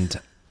 And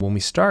when we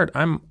start,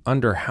 I'm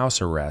under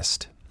house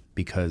arrest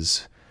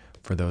because,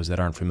 for those that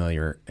aren't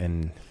familiar,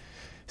 in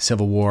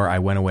Civil War, I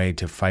went away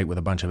to fight with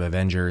a bunch of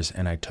Avengers,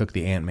 and I took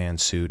the Ant-Man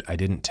suit. I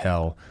didn't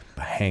tell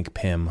Hank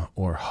Pym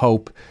or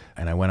Hope,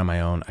 and I went on my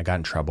own. I got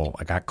in trouble.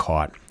 I got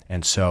caught.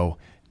 And so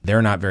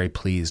they're not very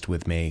pleased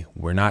with me.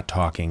 We're not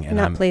talking. And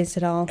Not pleased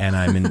at all.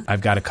 And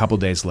I've got a couple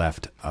days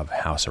left of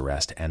house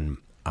arrest, and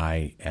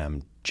I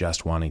am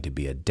just wanting to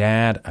be a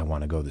dad. I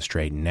want to go the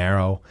straight and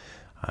narrow.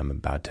 I'm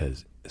about to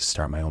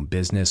start my own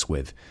business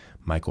with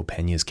Michael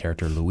Peña's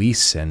character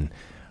Luis and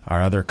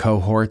our other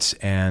cohorts,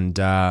 and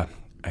I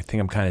think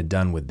I'm kind of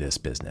done with this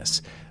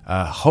business.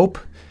 Hope,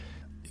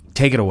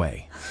 take it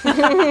away.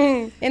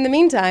 In the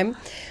meantime,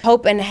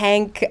 Hope and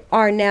Hank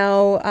are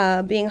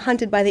now being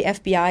hunted by the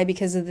FBI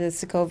because of the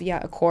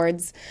Sokovia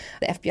Accords.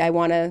 The FBI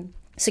want to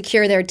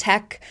secure their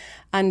tech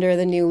under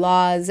the new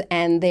laws,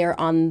 and they're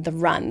on the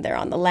run. They're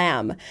on the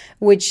lam,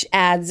 which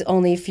adds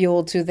only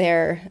fuel to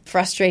their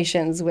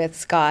frustrations with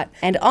Scott.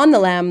 And on the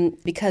lam,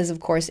 because,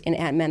 of course, in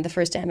Ant-Man, the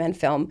first Ant-Man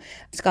film,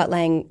 Scott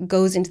Lang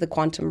goes into the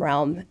quantum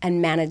realm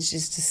and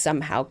manages to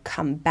somehow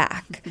come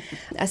back.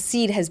 A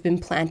seed has been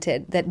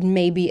planted that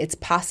maybe it's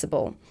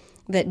possible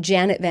that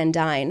Janet Van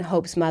Dyne,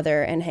 Hope's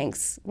mother and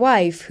Hank's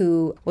wife,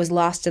 who was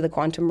lost to the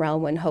quantum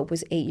realm when Hope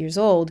was 8 years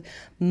old,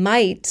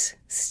 might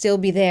still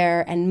be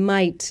there and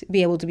might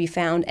be able to be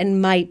found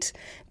and might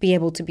be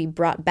able to be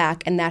brought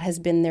back. And that has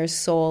been their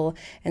sole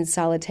and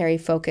solitary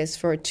focus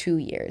for 2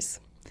 years.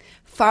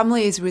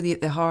 Family is really at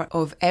the heart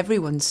of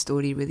everyone's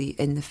story, really,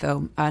 in the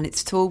film. And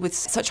it's told with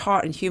such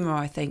heart and humour,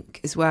 I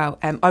think, as well.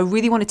 I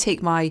really want to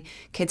take my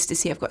kids to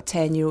see it. I've got a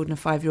 10-year-old and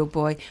a 5-year-old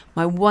boy.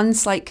 My one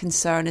slight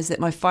concern is that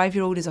my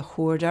 5-year-old is a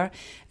hoarder.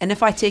 And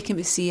if I take him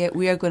to see it,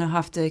 we are going to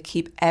have to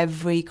keep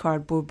every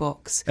cardboard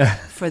box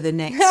for the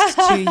next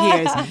 2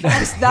 years.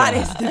 Because that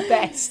is the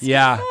best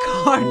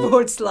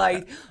cardboard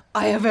slide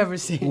I have ever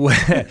seen.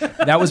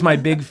 That was my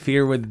big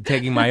fear with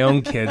taking my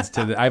own kids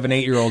I have an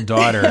 8-year-old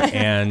daughter,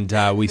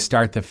 and we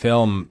start the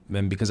film,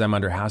 and because I'm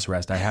under house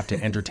arrest, I have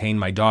to entertain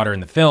my daughter in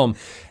the film,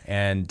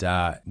 and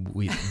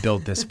we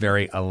built this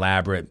very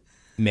elaborate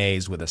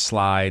maze with a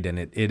slide, and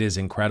it is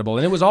incredible.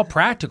 And it was all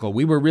practical.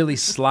 We were really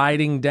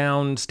sliding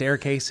down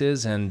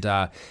staircases, and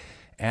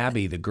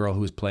Abby, the girl who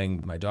was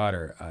playing my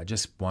daughter,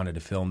 just wanted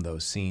to film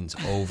those scenes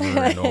over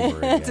and over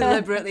again.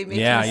 Deliberately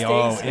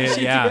making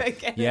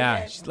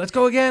mistakes. Let's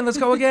go again.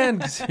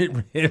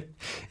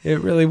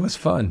 It really was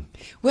fun.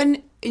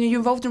 When you're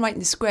involved in writing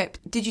the script,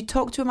 did you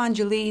talk to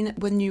Evangeline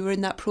when you were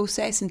in that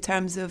process in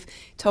terms of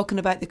talking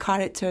about the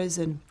characters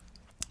and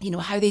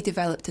how they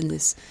developed in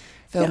this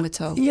film at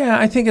all? Yeah,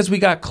 I think as we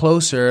got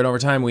closer and over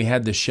time, we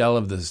had the shell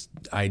of this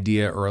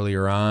idea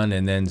earlier on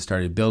and then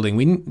started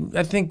building.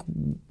 I think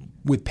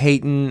with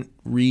Peyton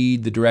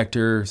Reed, the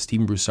director,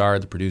 Stephen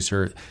Broussard, the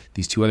producer,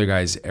 these two other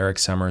guys, Eric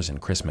Summers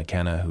and Chris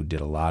McKenna, who did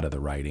a lot of the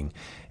writing,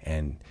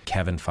 and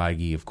Kevin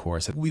Feige, of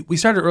course. We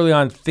started early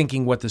on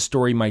thinking what the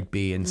story might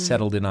be and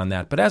settled in on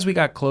that. But as we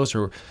got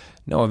closer,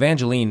 no,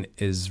 Evangeline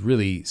is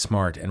really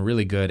smart and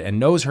really good and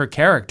knows her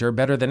character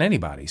better than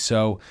anybody.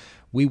 So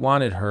we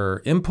wanted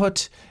her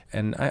input.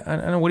 And I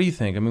don't know, what do you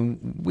think? I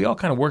mean, we all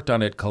kind of worked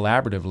on it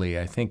collaboratively,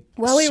 I think.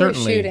 While we were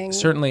shooting.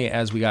 Certainly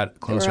as we got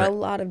closer. There were a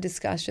lot of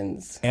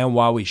discussions. And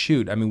while we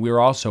shoot, I mean, we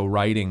were also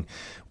writing.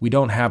 We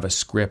don't have a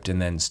script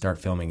and then start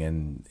filming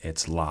and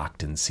it's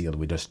locked and sealed.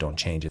 We just don't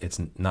change it.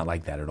 It's not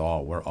like that at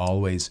all. We're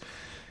always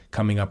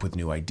coming up with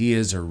new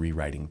ideas or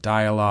rewriting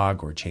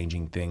dialogue or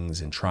changing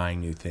things and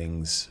trying new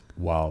things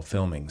while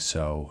filming.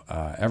 So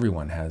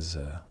everyone has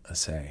a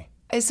say.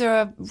 Is there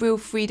a real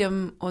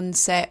freedom on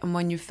set and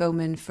when you're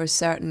filming for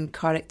certain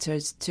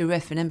characters to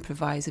riff and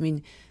improvise? I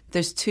mean,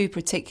 there's two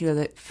particular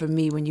that for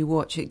me, when you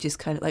watch it, just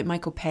kind of like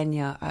Michael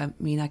Peña. I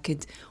mean, I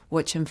could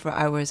watch him for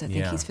hours. I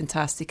think he's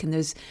fantastic. And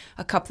there's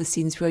a couple of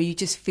scenes where you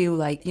just feel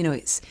like,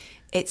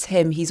 it's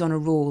him. He's on a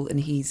roll and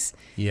he's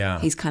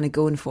kind of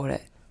going for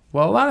it.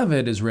 Well, a lot of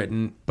it is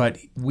written, but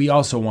we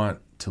also want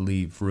to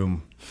leave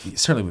room.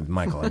 Certainly with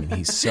Michael. I mean,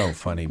 he's so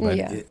funny. But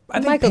I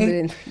think Michael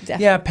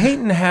didn't.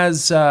 Peyton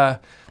has, I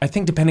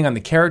think depending on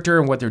the character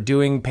and what they're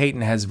doing,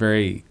 Peyton has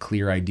very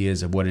clear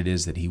ideas of what it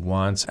is that he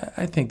wants.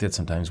 I think that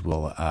sometimes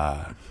we'll,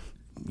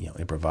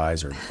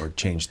 improvise or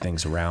change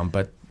things around.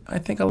 But I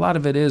think a lot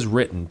of it is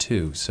written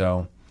too.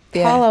 So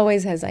Paul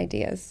always has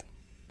ideas.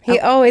 He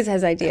always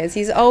has ideas.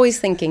 He's always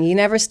thinking. He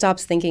never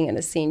stops thinking in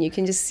a scene. You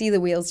can just see the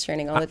wheels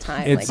turning all the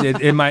time.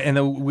 And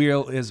the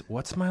wheel is,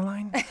 what's my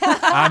line?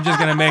 I'm just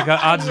gonna make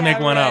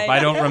one up. I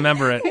don't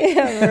remember it.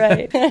 Yeah,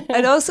 right.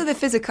 And also the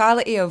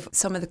physicality of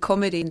some of the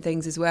comedy and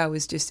things as well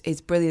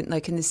is brilliant.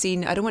 Like in the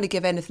scene, I don't want to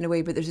give anything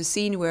away, but there's a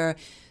scene where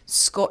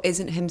Scott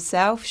isn't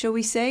himself, shall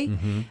we say?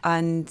 Mm-hmm.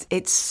 And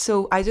it's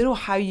so, I don't know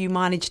how you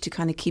managed to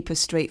kind of keep a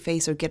straight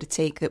face or get a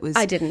take that was...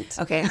 I didn't.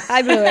 Okay.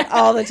 I blew it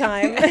all the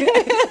time.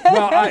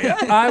 Well,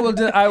 I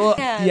will.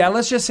 Yeah,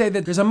 let's just say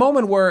that there's a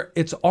moment where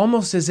it's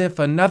almost as if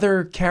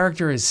another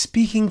character is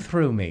speaking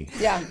through me.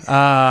 Yeah.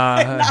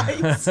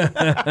 Nice.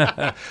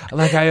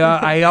 Like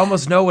I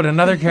almost know what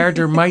another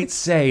character might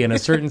say in a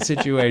certain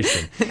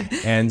situation.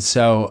 And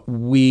so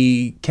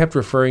we kept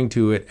referring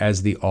to it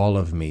as the all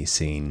of me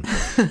scene.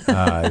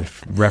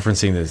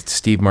 Referencing the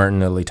Steve Martin,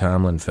 Lily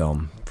Tomlin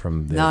film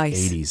from the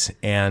 80s.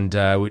 And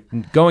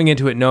going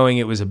into it knowing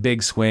it was a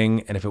big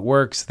swing, and if it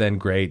works, then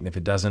great. And if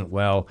it doesn't,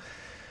 well,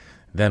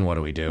 then what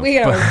do we do?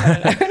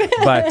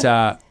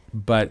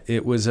 But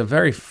it was a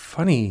very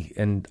funny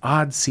and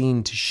odd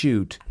scene to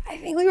shoot. I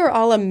think we were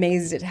all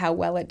amazed at how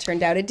well it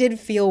turned out. It did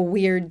feel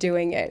weird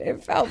doing it.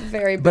 It felt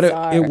very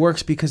bizarre. But it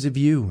works because of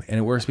you, and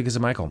it works because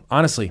of Michael.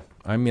 Honestly,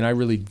 I mean, I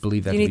really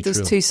believe that to be true. You need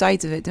those two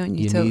sides of it, don't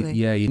you? Totally.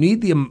 You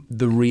need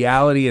the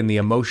reality and the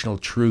emotional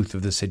truth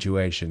of the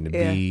situation to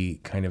be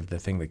kind of the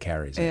thing that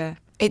carries it. Yeah.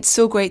 It's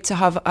so great to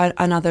have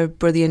another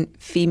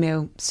brilliant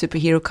female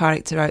superhero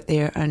character out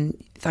there,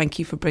 and thank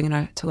you for bringing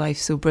her to life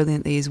so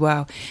brilliantly as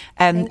well.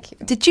 Thank you.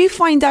 Did you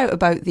find out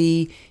about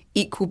the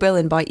equal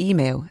billing by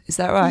email? Is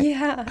that right?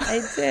 Yeah,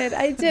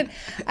 I did.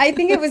 I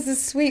think it was a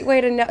sweet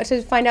way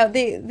to find out.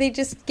 They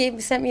just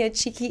sent me a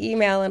cheeky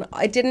email, and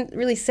I didn't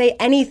really say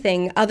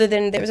anything other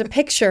than there was a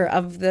picture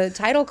of the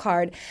title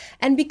card.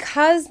 And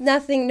because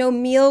no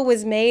meal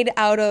was made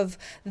out of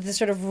the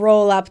sort of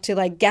roll up to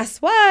like,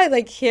 guess what?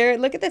 Like, here,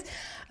 look at this.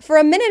 For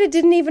a minute, it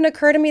didn't even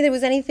occur to me there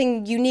was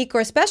anything unique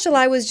or special.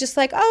 I was just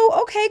like, oh,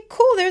 okay,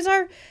 cool. There's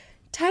our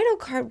title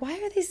card. Why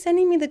are they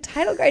sending me the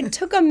title card? It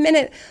took a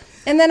minute.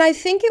 And then I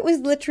think it was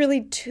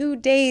literally 2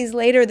 days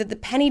later that the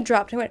penny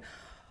dropped. I went,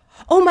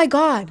 oh my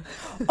God.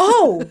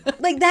 Oh,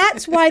 like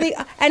that's why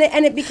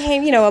and it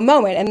became, a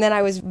moment. And then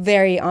I was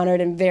very honored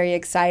and very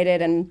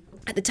excited. And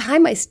at the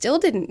time, I still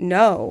didn't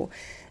know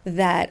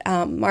that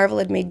Marvel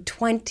had made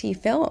 20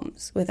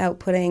 films without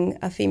putting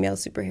a female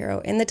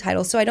superhero in the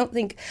title. So I don't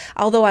think,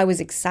 although I was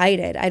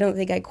excited, I don't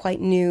think I quite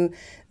knew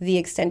the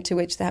extent to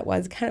which that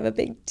was kind of a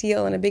big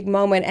deal and a big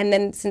moment. And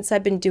then since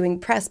I've been doing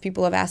press,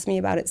 people have asked me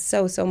about it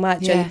so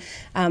much. Yeah.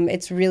 And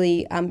it's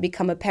really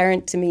become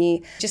apparent to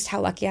me just how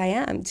lucky I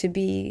am to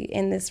be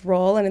in this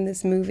role and in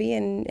this movie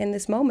and in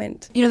this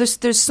moment.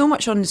 There's so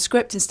much on the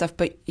script and stuff,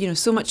 but,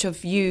 so much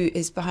of you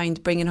is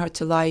behind bringing her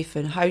to life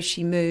and how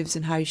she moves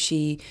and how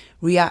she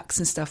reacts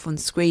and stuff on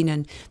screen.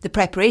 And the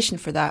preparation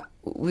for that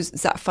was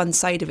that fun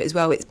side of it as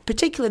well. It's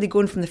particularly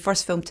going from the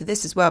first film to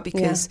this as well,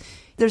 because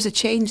there's a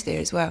change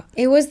there as well.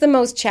 It was the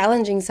most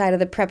challenging side of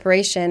the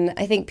preparation.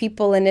 I think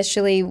people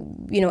initially,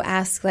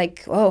 ask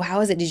like, oh,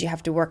 how is it? Did you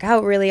have to work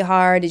out really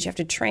hard? Did you have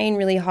to train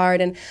really hard?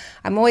 And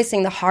I'm always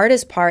saying the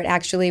hardest part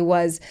actually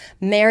was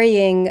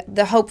marrying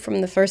the hope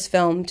from the first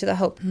film to the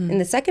hope in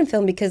the second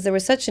film, because there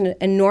was such an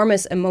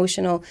enormous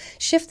emotional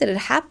shift that had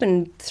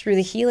happened through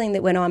the healing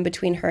that went on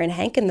between her and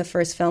Hank in the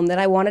first film, that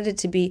I wanted it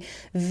to be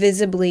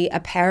visibly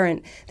apparent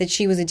that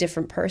she was a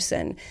different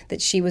person,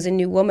 that she was a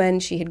new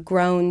woman, she had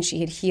grown, she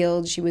had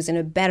healed, she was in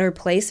a better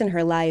place in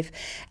her life.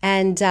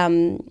 And,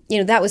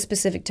 that was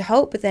specific to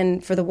Hope. But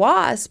then for the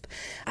Wasp,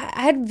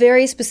 I had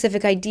very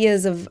specific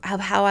ideas of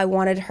how I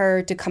wanted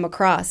her to come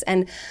across.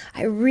 And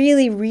I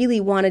really, really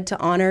wanted to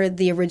honor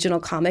the original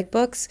comic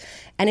books.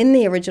 And in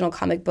the original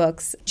comic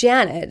books,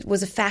 Janet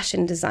was a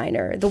fashion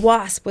designer. The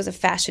Wasp was a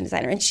fashion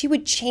designer. And she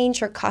would change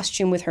her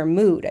costume with her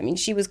mood. I mean,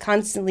 she was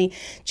constantly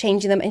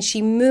changing them. And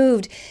she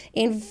moved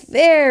in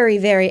very,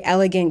 very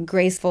elegant,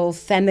 graceful,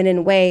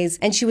 feminine ways.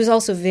 And she was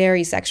also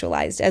very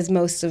sexualized, as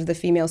most of the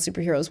female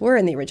superheroes were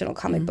in the original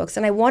comic books.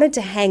 And I wanted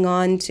to hang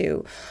on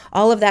to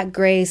all of that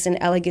grace and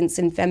elegance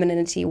and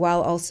femininity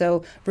while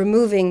also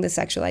removing the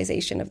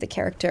sexualization of the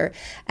character.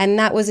 And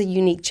that was a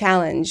unique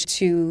challenge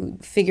to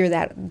figure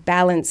that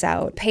balance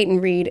out. Peyton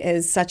Reed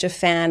is such a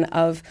fan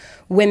of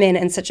women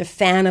and such a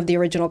fan of the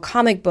original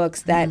comic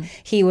books that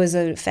he was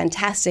a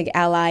fantastic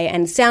ally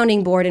and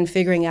sounding board in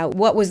figuring out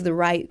what was the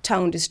right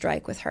tone to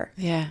strike with her.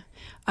 Yeah.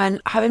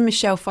 And having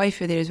Michelle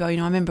Pfeiffer there as well, I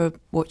remember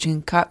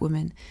watching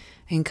Catwoman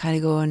and kind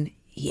of going,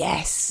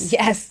 yes.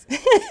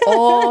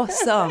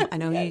 Awesome. I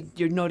know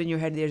you're nodding your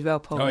head there as well,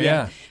 Paul. Oh,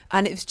 yeah.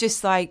 And it was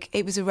just like,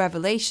 it was a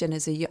revelation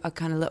as a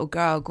kind of little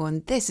girl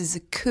going, this is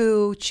a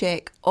cool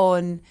chick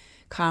on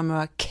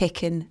camera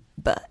kicking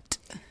butt.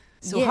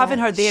 So having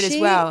her there as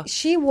well.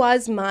 She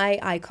was my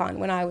icon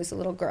when I was a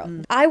little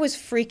girl. I was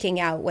freaking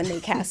out when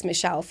they cast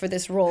Michelle for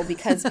this role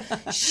because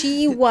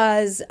she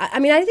was, I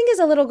mean, I think as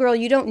a little girl,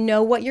 you don't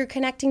know what you're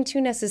connecting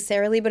to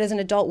necessarily, but as an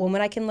adult woman,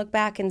 I can look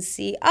back and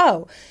see,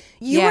 oh,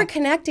 you were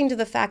connecting to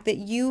the fact that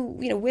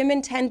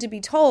women tend to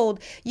be told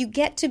you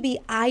get to be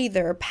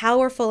either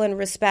powerful and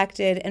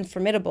respected and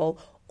formidable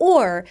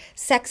or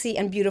sexy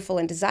and beautiful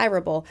and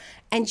desirable.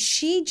 And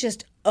she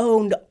just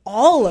owned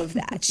all of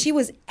that. She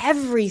was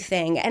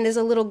everything. And as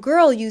a little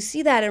girl, you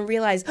see that and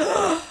realize,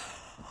 oh,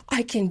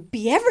 I can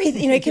be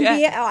everything. I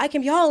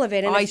can be all of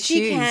it. And if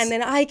she can,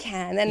 then I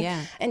can.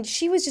 And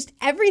she was just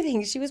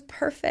everything. She was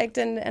perfect.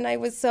 And I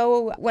was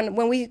so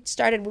when we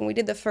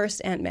did the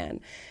first Ant-Man,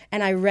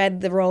 and I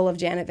read the role of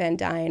Janet Van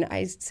Dyne,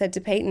 I said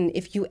to Peyton,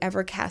 if you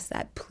ever cast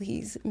that,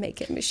 please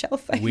make it Michelle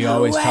Pfeiffer. We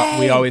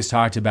always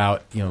talked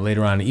about,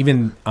 later on,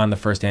 even on the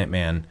first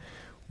Ant-Man,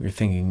 we were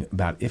thinking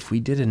about if we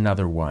did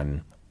another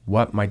one,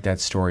 what might that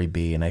story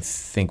be? And I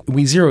think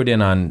we zeroed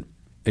in on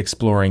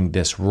exploring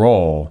this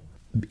role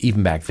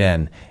even back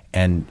then,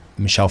 and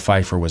Michelle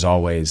Pfeiffer was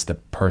always the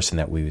person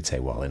that we would say,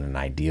 well, in an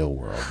ideal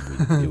world,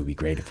 it would be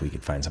great if we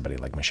could find somebody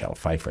like Michelle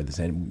Pfeiffer.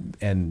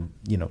 And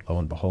lo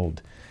and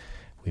behold,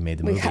 we made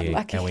the movie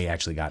and we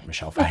actually got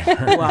Michelle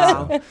Pfeiffer.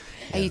 Wow. So,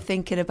 Are you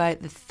thinking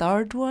about the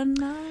third one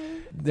now?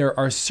 There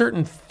are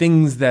certain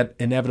things that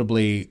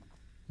inevitably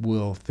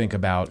we'll think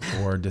about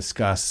or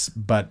discuss,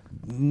 but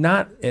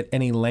not at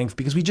any length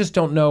because we just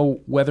don't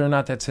know whether or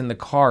not that's in the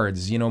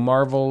cards.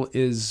 Marvel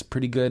is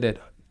pretty good at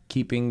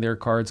keeping their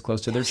cards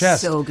close to their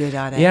chest. So good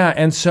at it. Yeah,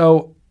 and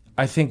so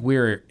I think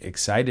we're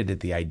excited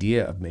at the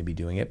idea of maybe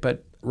doing it,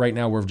 but right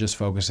now we're just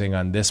focusing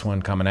on this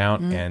one coming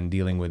out and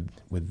dealing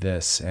with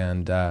this,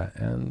 and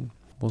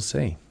we'll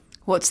see.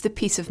 What's the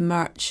piece of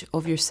merch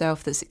of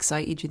yourself that's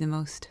excited you the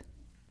most?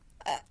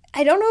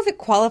 I don't know if it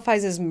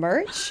qualifies as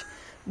merch,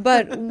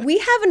 but we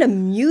have an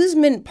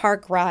amusement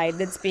park ride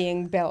that's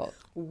being built.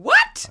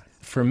 What?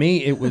 For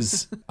me, it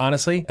was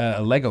honestly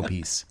a Lego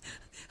piece.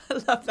 I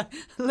love that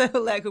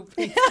little Lego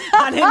piece.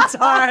 An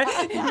entire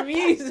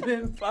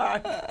amusement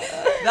park.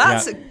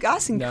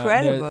 That's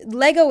incredible.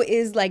 Lego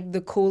is like the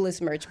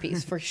coolest merch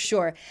piece for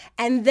sure.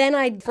 And then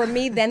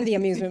the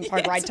amusement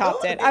park ride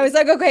topped it. I was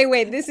like, okay,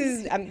 wait, this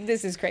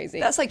is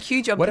crazy. That's like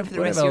huge up for the rest of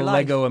your life. What about a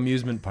Lego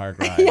amusement park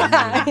ride?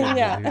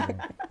 Yeah.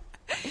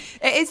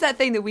 It is that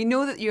thing that we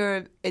know that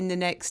you're in the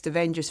next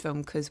Avengers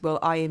film because, well,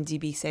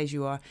 IMDb says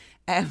you are.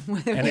 And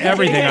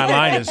everything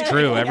online is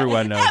true.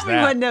 Everyone knows that.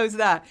 Everyone knows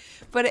that.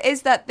 But it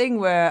is that thing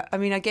where, I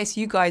mean, I guess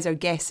you guys are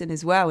guessing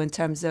as well in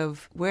terms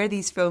of where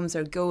these films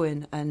are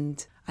going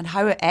and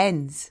how it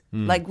ends.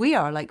 Like we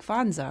are, like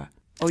fans are.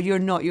 Or you're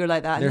not, you're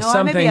like that. There's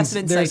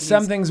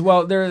some things,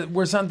 well, there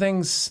were some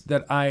things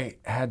that I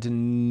had to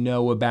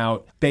know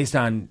about based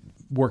on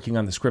working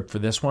on the script for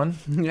this one,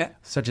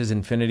 such as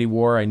Infinity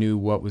War. I knew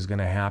what was going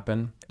to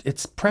happen.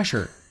 It's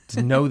pressure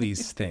to know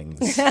these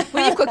things.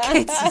 Well, you've got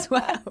kids as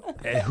well.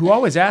 Who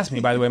always ask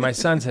me, by the way, my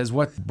son says,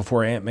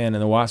 before Ant-Man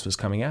and the Wasp was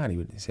coming out, he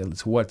would say,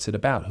 so what's it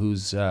about?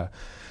 Who's,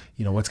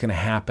 what's going to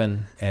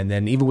happen? And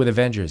then even with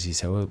Avengers, he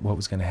said, well, what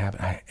was going to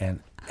happen? And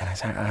I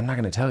said, I'm not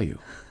going to tell you.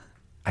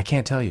 I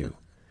can't tell you.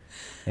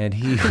 And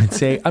he would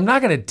say, I'm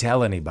not going to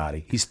tell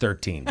anybody. He's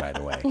 13, by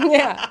the way.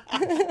 Yeah.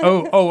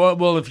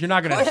 Well, if you're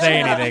not going to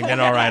say anything, then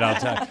all right, I'll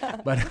tell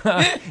you. But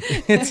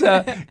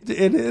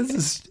it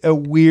is a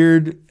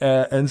weird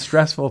and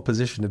stressful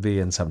position to be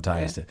in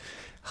sometimes to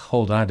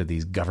hold on to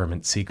these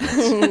government secrets.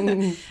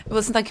 Well,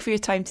 listen, thank you for your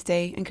time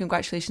today and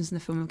congratulations on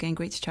the film. Again,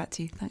 great to chat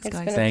to you. Thanks,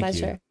 guys. It's been a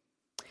pleasure.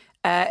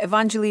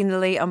 Evangeline,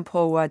 Lilly and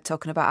Paul Rudd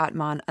talking about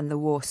Ant-Man and the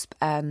Wasp.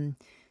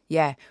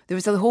 Yeah, there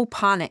was a whole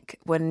panic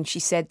when she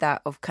said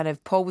that of kind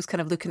of, Paul was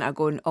kind of looking at her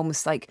going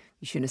almost like,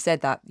 you shouldn't have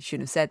said that. You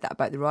shouldn't have said that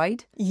about the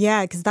ride.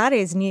 Yeah, because that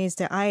is news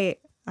to,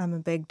 I'm a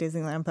big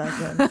Disneyland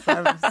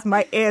person.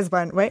 My ears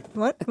went, wait,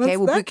 what? Okay,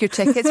 we'll book your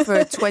tickets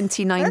for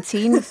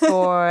 2019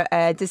 for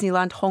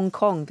Disneyland Hong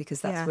Kong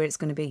because that's where it's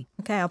going to be.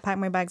 Okay, I'll pack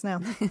my bags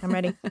now. I'm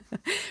ready.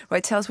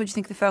 Right, tell us what you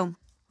think of the film.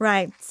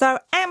 Right, so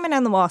Ant-Man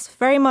and the Wasp,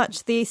 very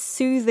much the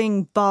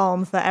soothing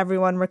balm for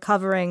everyone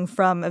recovering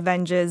from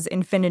Avengers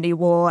Infinity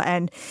War,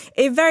 and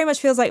it very much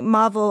feels like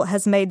Marvel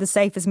has made the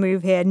safest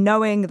move here,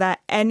 knowing that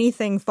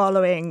anything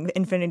following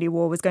Infinity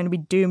War was going to be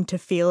doomed to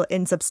feel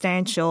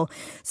insubstantial.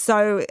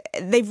 So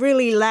they've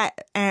really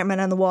let Ant-Man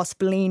and the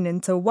Wasp lean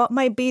into what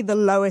might be the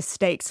lowest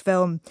stakes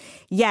film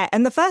yet.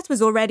 And the first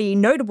was already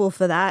notable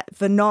for that,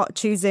 for not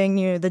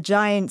choosing, the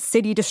giant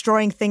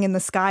city-destroying thing in the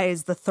sky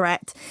as the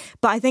threat.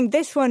 But I think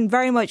this one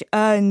very much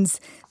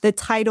earns the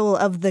title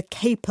of the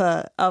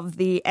caper of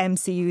the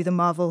MCU, the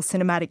Marvel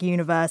Cinematic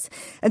Universe.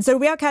 And so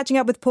we are catching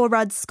up with Paul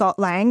Rudd's Scott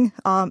Lang,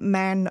 our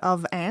man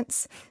of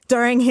ants,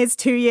 during his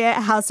 2-year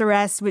house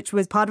arrest, which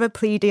was part of a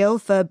plea deal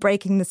for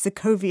breaking the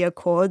Sokovia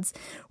Accords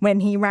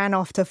when he ran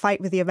off to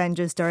fight with the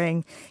Avengers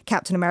during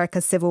Captain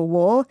America's Civil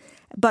War.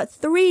 But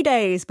 3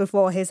 days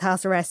before his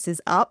house arrest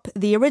is up,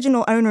 the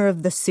original owner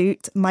of the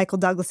suit, Michael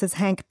Douglas's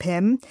Hank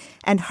Pym,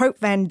 and Hope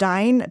Van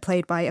Dyne,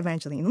 played by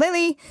Evangeline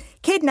Lilly,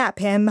 kidnap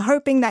him,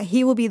 hoping that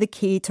he will be be the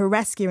key to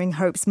rescuing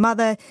Hope's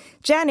mother,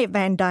 Janet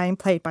Van Dyne,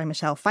 played by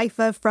Michelle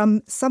Pfeiffer,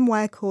 from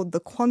somewhere called the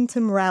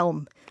Quantum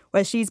Realm,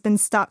 where she's been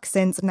stuck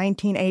since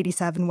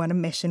 1987 when a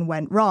mission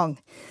went wrong.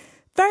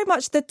 Very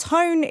much the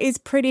tone is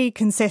pretty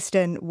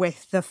consistent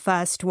with the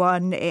first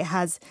one. It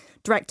has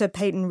director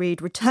Peyton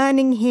Reed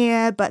returning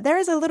here, but there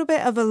is a little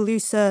bit of a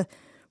looser,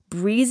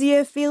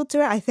 breezier feel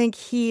to it. I think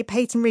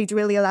Peyton Reed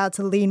really allowed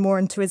to lean more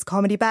into his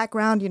comedy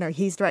background. You know,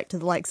 he's directed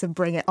the likes of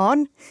Bring It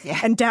On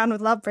and Down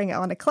with Love, Bring It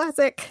On, a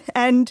classic.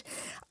 And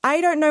I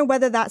don't know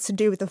whether that's to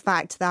do with the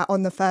fact that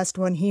on the first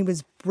one he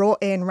was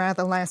brought in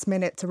rather last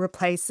minute to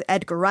replace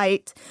Edgar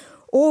Wright,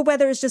 or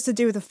whether it's just to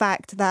do with the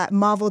fact that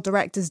Marvel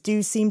directors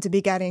do seem to be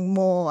getting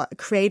more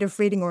creative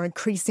freedom or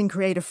increasing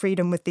creative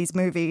freedom with these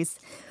movies.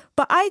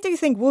 But I do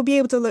think we'll be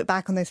able to look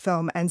back on this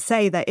film and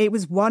say that it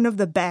was one of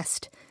the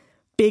best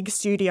big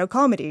studio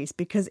comedies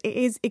because it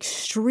is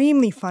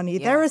extremely funny.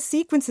 Yeah. There are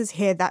sequences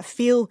here that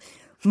feel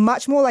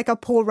much more like a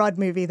Paul Rudd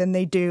movie than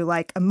they do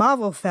like a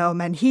Marvel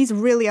film, and he's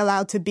really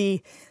allowed to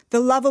be the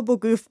lovable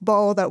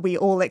goofball that we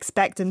all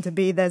expect him to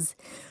be. There's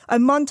a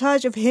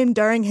montage of him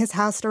during his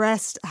house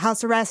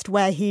arrest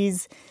where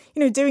he's, you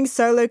know, doing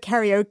solo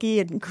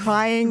karaoke and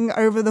crying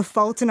over The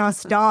Fault in Our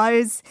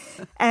Stars.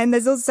 And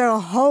there's also a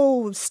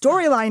whole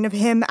storyline of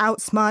him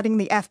outsmarting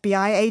the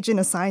FBI agent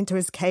assigned to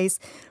his case,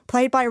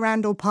 played by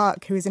Randall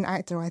Park, who is an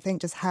actor who I think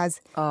just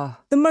has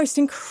the most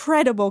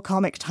incredible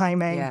comic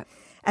timing. Yeah.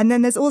 And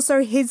then there's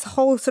also his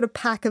whole sort of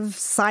pack of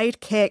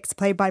sidekicks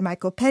played by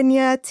Michael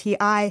Pena,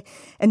 T.I.,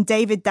 and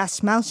David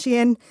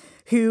Dastmalchian,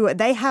 who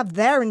they have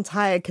their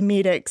entire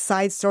comedic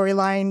side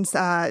storylines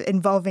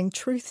involving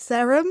truth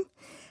serum.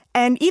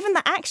 And even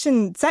the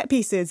action set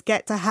pieces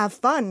get to have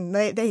fun.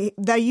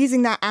 They're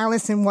using that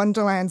Alice in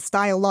Wonderland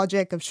style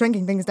logic of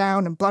shrinking things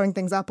down and blowing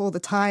things up all the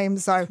time.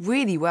 So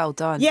really well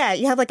done. Yeah,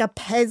 you have like a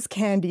Pez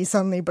candy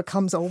suddenly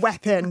becomes a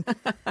weapon.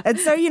 And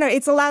so, you know,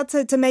 it's allowed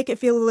to make it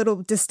feel a little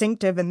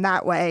distinctive in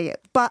that way.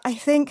 But I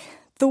think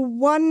the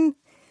one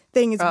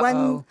thing is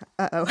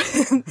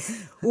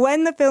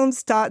when the film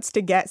starts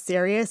to get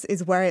serious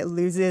is where it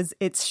loses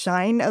its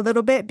shine a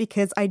little bit,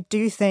 because I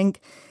do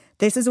think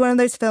this is one of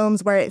those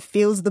films where it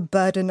feels the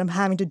burden of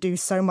having to do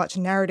so much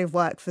narrative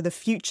work for the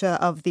future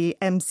of the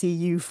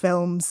MCU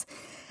films.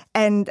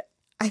 And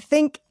I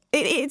think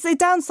it's a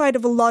downside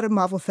of a lot of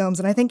Marvel films.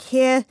 And I think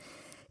here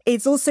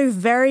it's also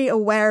very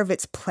aware of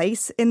its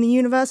place in the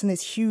universe, in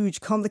this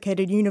huge,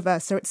 complicated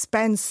universe. So it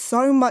spends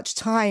so much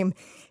time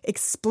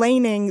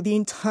explaining the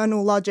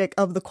internal logic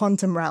of the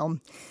quantum realm.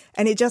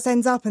 And it just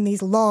ends up in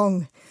these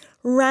long,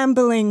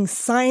 rambling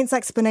science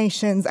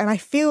explanations. And I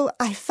felt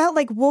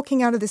like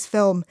walking out of this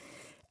film,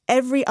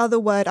 every other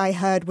word I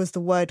heard was the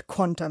word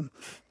quantum.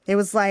 It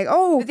was like,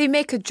 But they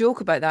make a joke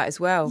about that as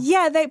well.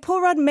 Yeah,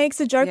 Paul Rudd makes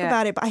a joke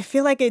about it, but I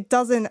feel like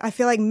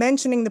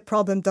mentioning the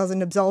problem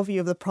doesn't absolve you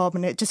of the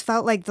problem. It just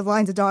felt like the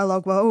lines of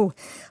dialogue were,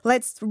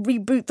 let's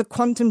reboot the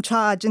quantum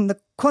charge in the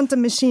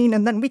quantum machine,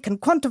 and then we can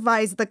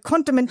quantize the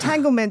quantum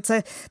entanglement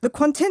to the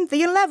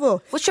quantinthian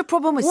level. What's your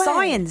problem with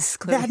science,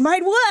 Claire? That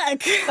might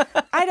work.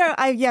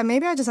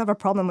 Maybe I just have a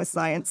problem with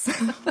science.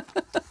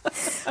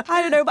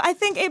 I don't know, but I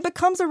think it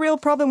becomes a real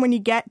problem when you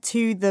get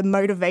to the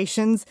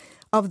motivations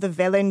of the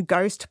villain,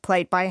 Ghost,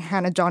 played by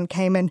Hannah John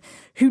Kamen,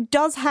 who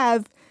does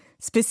have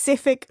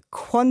specific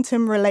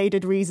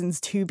quantum-related reasons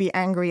to be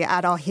angry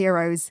at our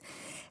heroes.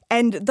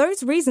 And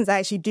those reasons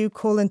actually do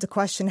call into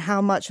question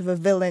how much of a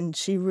villain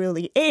she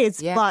really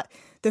is. Yeah. But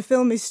the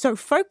film is so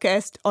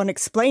focused on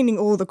explaining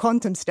all the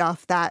quantum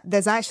stuff that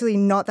there's actually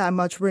not that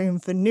much room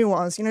for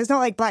nuance. You know, it's not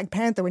like Black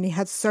Panther when he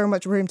had so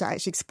much room to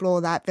actually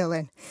explore that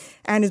villain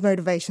and his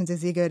motivations.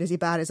 Is he good? Is he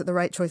bad? Is it the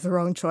right choice, the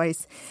wrong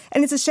choice?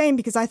 And it's a shame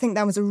because I think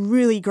that was a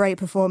really great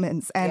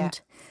performance.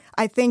 And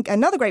I think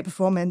another great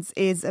performance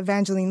is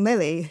Evangeline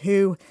Lilly,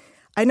 who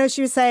I know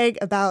she was saying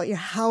about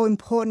how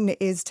important it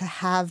is to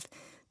have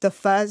the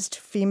first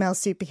female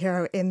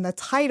superhero in the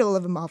title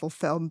of a Marvel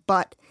film,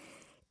 but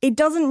it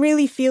doesn't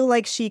really feel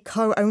like she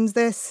co-owns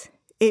this.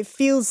 It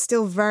feels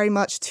still very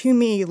much to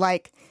me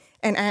like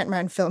an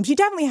Ant-Man film. She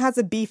definitely has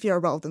a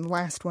beefier role than the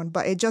last one,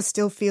 but it just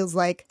still feels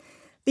like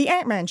the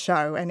Ant-Man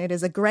show. And it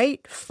is a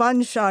great,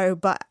 fun show,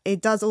 but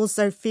it does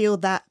also feel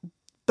that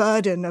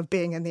burden of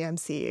being in the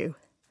MCU.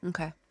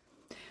 Okay.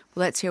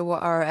 Well, let's hear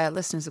what our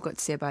listeners have got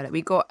to say about it.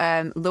 We got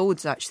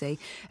loads, actually.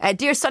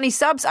 Dear Sunny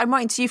Subs, I'm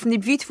writing to you from the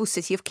beautiful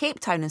city of Cape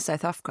Town in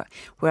South Africa,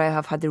 where I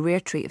have had the rare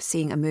treat of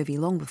seeing a movie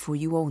long before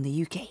you all in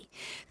the UK.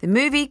 The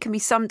movie can be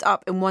summed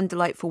up in one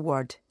delightful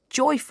word: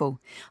 joyful.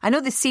 I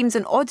know this seems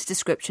an odd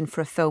description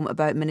for a film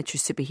about miniature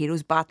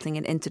superheroes battling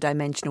in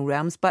interdimensional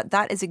realms, but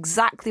that is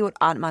exactly what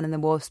Ant-Man and the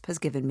Wasp has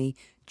given me.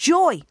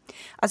 Joy!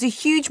 As a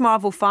huge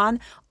Marvel fan,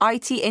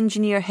 IT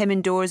engineer him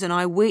indoors and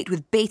I wait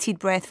with bated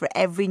breath for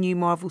every new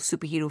Marvel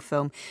superhero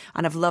film,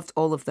 and I've loved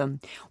all of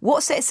them.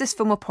 What sets this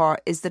film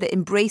apart is that it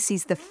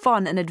embraces the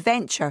fun and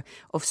adventure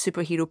of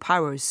superhero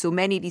powers. So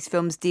many of these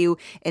films deal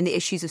in the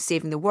issues of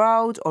saving the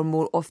world, or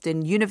more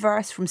often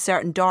universe from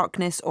certain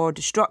darkness or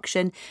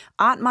destruction.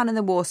 Ant-Man and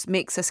the Wasp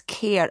makes us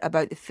care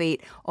about the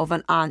fate of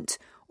an ant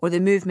or the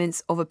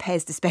movements of a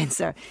Pez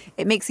dispenser.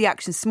 It makes the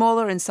action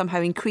smaller and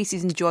somehow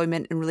increases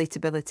enjoyment and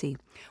relatability.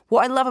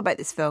 What I love about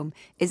this film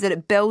is that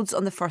it builds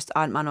on the first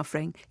Ant-Man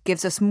offering,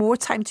 gives us more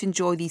time to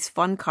enjoy these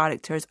fun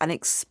characters and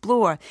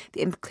explore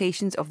the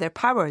implications of their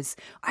powers.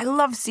 I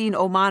love seeing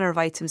all manner of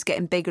items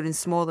getting bigger and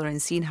smaller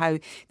and seeing how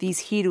these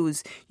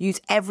heroes use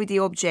everyday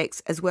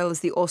objects as well as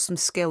the awesome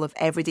skill of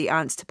everyday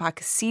ants to pack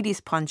a serious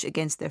punch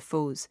against their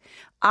foes.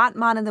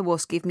 Ant-Man and the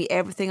Wasp gave me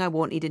everything I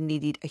wanted and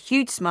needed, a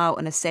huge smile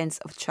and a sense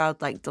of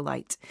childlike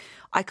delight.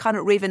 I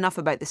cannot rave enough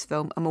about this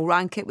film and will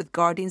rank it with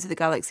Guardians of the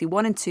Galaxy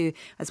 1 and 2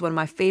 as one of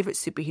my favourite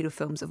superhero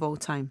films of all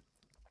time.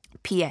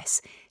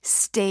 P.S.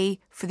 Stay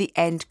for the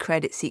end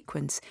credit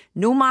sequence.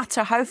 No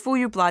matter how full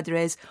your bladder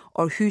is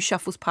or who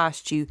shuffles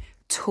past you,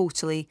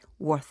 totally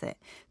worth it.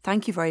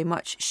 Thank you very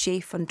much, Shay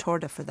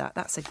Funtorda, for that.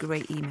 That's a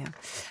great email.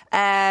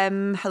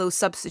 Hello,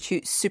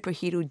 substitute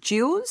superhero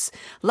duos.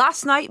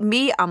 Last night,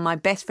 me and my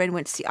best friend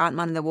went to see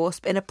Ant-Man and the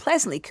Wasp in a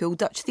pleasantly cool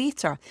Dutch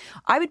theatre.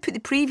 I would put the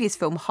previous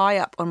film high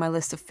up on my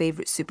list of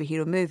favourite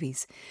superhero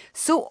movies.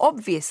 So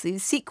obviously, the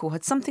sequel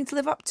had something to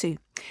live up to.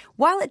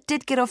 While it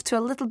did get off to a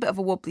little bit of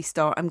a wobbly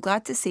start, I'm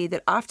glad to say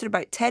that after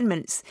about 10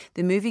 minutes,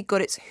 the movie got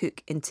its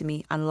hook into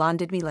me and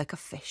landed me like a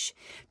fish.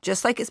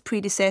 Just like its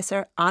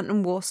predecessor, Ant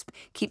and Wasp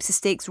keeps the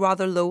stakes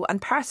rather low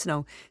and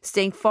personal,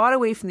 staying far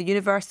away from the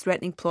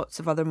universe-threatening plots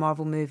of other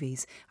Marvel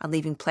movies and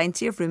leaving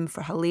plenty of room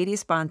for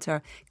hilarious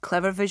banter,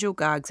 clever visual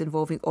gags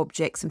involving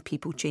objects and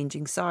people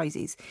changing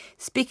sizes.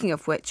 Speaking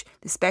of which,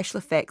 the special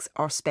effects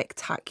are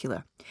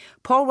spectacular.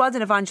 Paul Rudd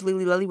and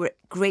Evangeline Lilly were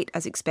great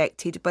as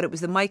expected, but it was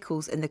the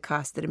Michaels in the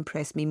cast that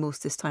impressed me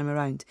most this time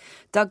around.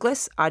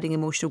 Douglas adding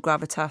emotional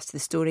gravitas to the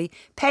story,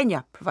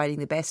 Pena providing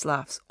the best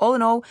laughs. All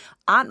in all,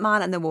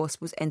 Ant-Man and the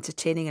Wasp was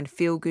entertaining and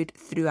feel-good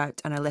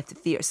throughout, and I left the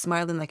theatre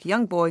smiling like a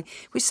young boy,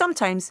 which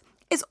sometimes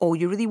is all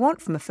you really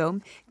want from a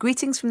film.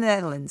 Greetings from the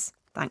Netherlands.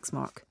 Thanks,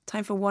 Mark.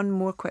 Time for one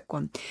more quick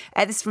one.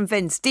 This is from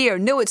Vince. Dear,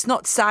 no, it's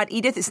not sad,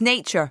 Edith, it's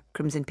nature,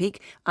 Crimson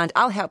Peak, and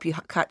I'll help you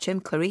catch him,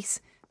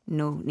 Clarice.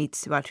 No need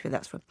to add where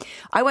that's from.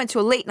 I went to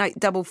a late night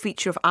double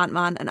feature of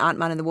Ant-Man and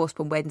Ant-Man and the Wasp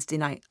on Wednesday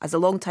night. As a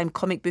long-time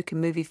comic book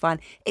and movie fan,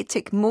 it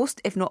ticked most,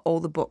 if not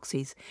all, the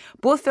boxes.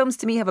 Both films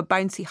to me have a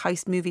bouncy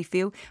heist movie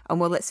feel, and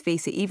well, let's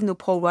face it, even though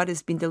Paul Rudd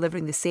has been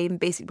delivering the same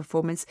basic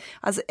performance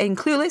as in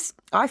Clueless,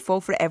 I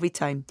fall for it every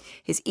time.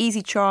 His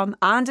easy charm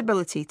and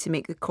ability to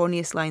make the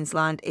corniest lines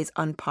land is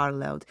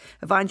unparalleled.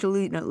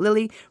 Evangeline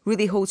Lilly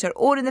really holds her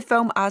own in the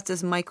film, as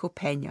does Michael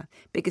Pena.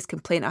 Biggest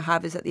complaint I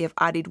have is that they have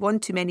added one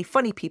too many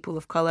funny people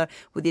of colour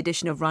with the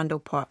addition of Randall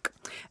Park.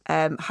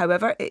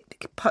 However, it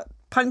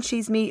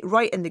punches me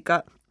right in the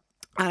gut,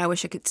 and I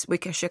wish I could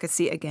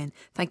see it again.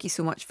 Thank you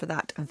so much for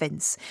that,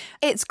 Vince.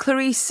 It's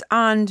Clarice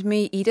and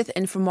me, Edith,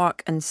 in for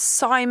Mark and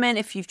Simon.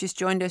 If you've just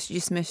joined us, you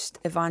just missed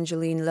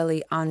Evangeline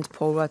Lilly and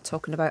Paul Rudd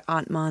talking about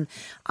Ant-Man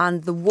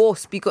and the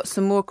Wasp. You got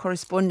some more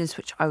correspondence,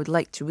 which I would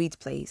like to read,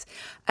 please.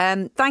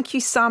 Thank you,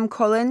 Sam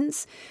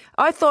Collins.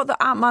 I thought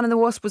that Ant-Man and the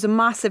Wasp was a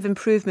massive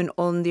improvement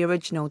on the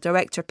original.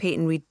 Director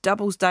Peyton Reed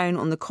doubles down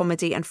on the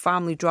comedy and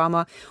family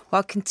drama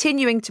while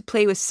continuing to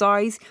play with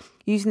size,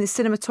 using the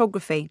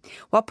cinematography.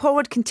 While Paul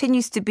Rudd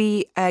continues to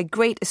be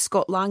great as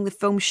Scott Lang, the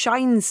film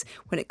shines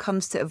when it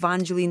comes to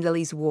Evangeline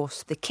Lilly's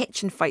Wasp. The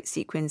kitchen fight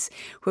sequence,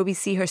 where we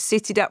see her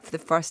suited up for the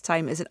first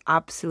time, is an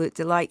absolute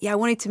delight. Yeah, I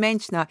wanted to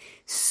mention that.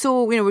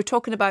 So, we're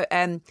talking about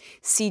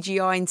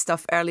CGI and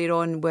stuff earlier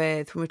on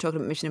when we were talking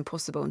about Mission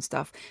Impossible and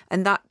stuff.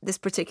 And this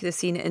particular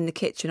scene in the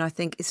kitchen, I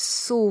think, is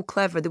so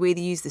clever. The way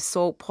they use the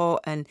salt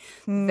pot and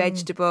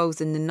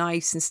vegetables and the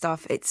knives and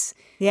stuff.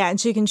 Yeah,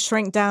 and she can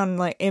shrink down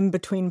like in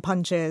between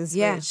punches.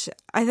 Yeah. Which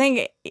I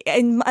think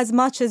as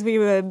much as we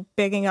were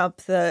bigging up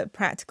the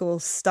practical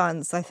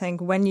stunts, I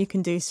think when you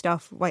can do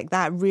stuff like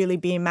that, really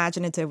be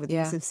imaginative with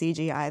use of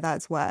CGI,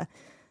 that's where...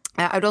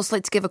 I'd also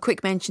like to give a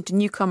quick mention to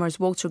newcomers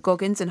Walter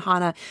Goggins and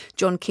Hannah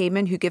John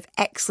Kamen, who give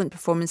excellent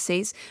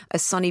performances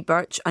as Sonny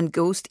Birch and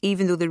Ghost,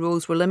 even though the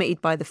roles were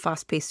limited by the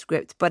fast-paced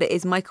script. But it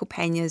is Michael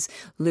Pena's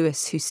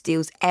Lewis who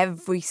steals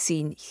every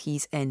scene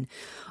he's in.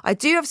 I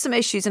do have some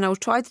issues, and I will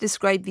try to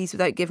describe these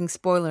without giving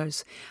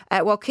spoilers.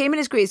 While Kamen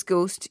is great as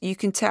Ghost, you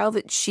can tell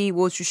that she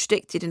was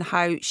restricted in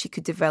how she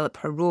could develop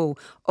her role.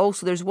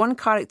 Also, there's one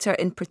character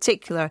in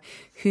particular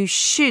who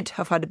should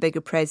have had a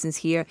bigger presence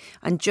here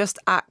and just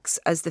acts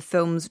as the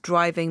film's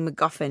driving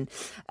MacGuffin.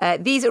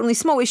 These are only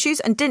small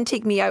issues and didn't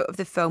take me out of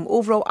the film.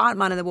 Overall,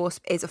 Ant-Man and the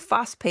Wasp is a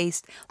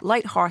fast-paced,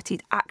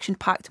 light-hearted,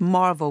 action-packed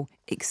marvel,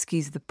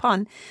 excuse the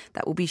pun,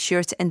 that will be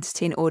sure to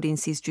entertain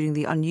audiences during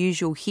the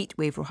unusual heat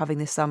wave we're having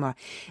this summer.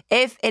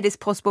 If it is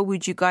possible,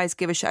 would you guys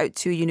give a shout out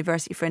to a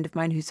university friend of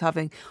mine who's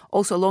having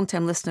also a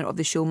long-time listener of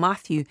the show,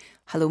 Matthew.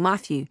 Hello,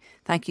 Matthew.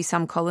 Thank you,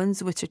 Sam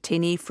Collins,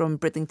 Wittertaney from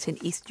Bridlington,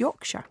 East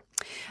Yorkshire.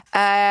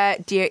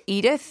 Dear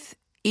Edith,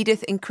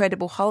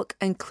 Incredible Hulk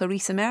and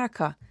Clarice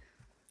America.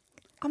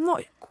 I'm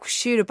not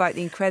sure about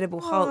the Incredible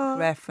Hulk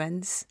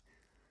reference.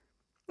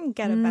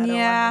 Get a better one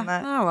than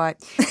that. All right.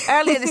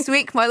 Earlier this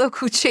week, my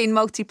local chain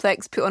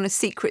multiplex put on a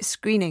secret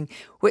screening.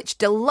 which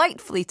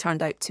delightfully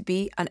turned out to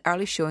be an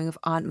early showing of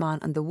Ant-Man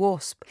and the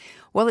Wasp.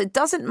 While it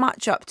doesn't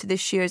match up to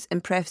this year's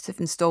impressive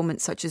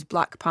instalments such as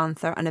Black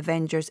Panther and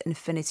Avengers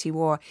Infinity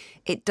War,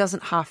 it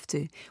doesn't have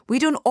to. We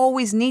don't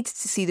always need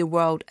to see the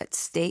world at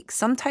stake.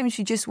 Sometimes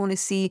you just want to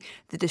see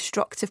the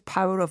destructive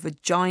power of a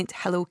giant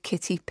Hello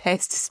Kitty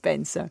pest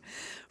dispenser.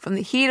 From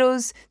the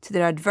heroes to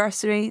their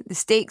adversary, the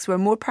stakes were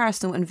more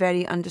personal and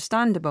very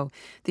understandable.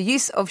 The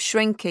use of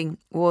shrinking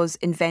was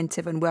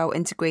inventive and well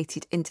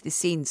integrated into the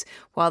scenes,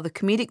 while the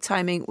comedic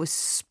timing was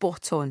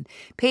spot on.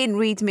 Peyton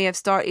Reed may have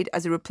started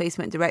as a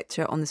replacement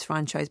director on this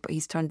franchise, but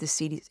he's turned this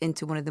series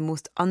into one of the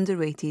most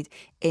underrated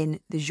in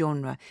the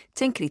genre.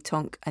 Tinkery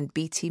Tonk and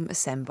B-Team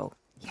Assemble.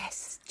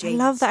 Yes,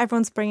 James. I love that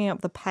everyone's bringing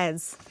up the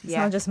Pez. It's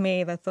Yeah. not just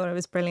me. They thought it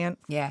was brilliant.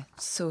 Yeah,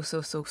 so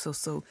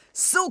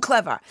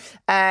clever.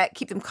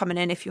 Keep them coming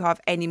in if you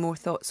have any more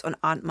thoughts on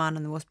Ant-Man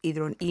and the Wasp,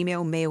 either on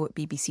email,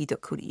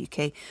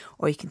 mail@bbc.co.uk,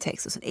 or you can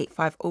text us on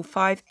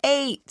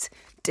 85058.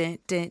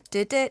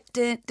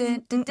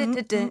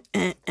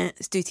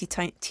 Let's do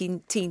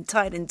Teen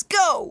Titans.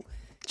 Go!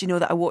 Do you know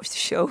that I watched the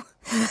show?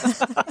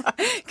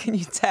 Can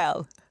you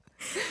tell?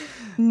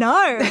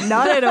 No,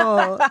 not at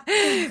all.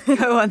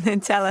 Go on then,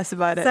 tell us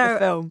about it, the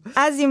film.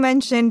 As you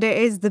mentioned, it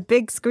is the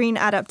big screen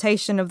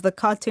adaptation of the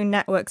Cartoon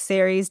Network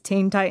series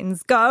Teen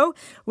Titans Go,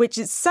 which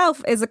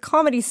itself is a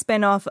comedy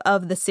spin-off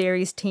of the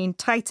series Teen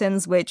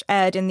Titans, which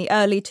aired in the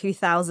early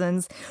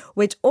 2000s,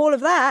 which all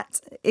of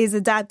that is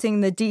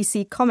adapting the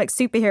DC comic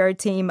superhero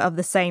team of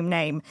the same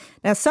name.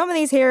 Now, some of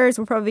these heroes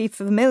will probably be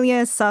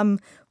familiar, some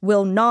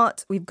will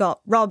not. We've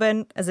got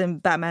Robin, as in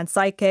Batman's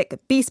sidekick,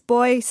 Beast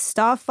Boy,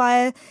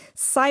 Starfire,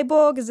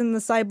 Cyborg, as in the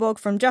Cyborg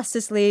from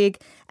Justice League,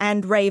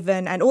 and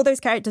Raven, and all those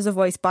characters are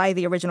voiced by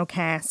the original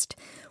cast.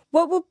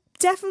 What will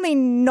definitely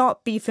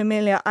not be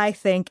familiar, I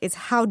think, is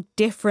how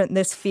different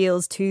this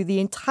feels to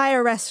the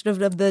entire rest of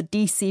the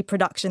DC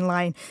production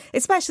line,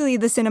 especially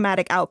the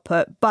cinematic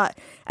output. But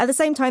at the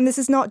same time, this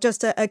is not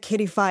just a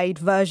kiddified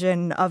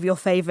version of your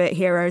favorite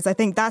heroes. I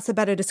think that's a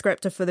better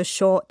descriptor for the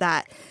short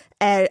that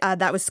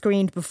was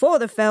screened before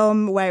the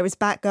film, where it was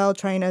Batgirl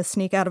trying to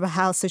sneak out of a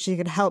house so she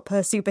could help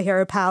her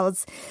superhero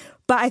pals.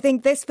 But I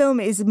think this film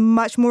is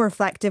much more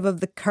reflective of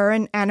the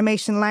current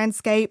animation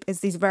landscape. It's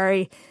these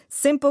very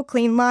simple,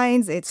 clean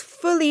lines. It's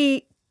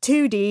fully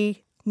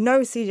 2D,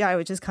 no CGI,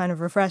 which is kind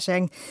of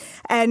refreshing.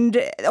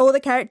 And all the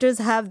characters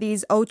have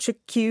these ultra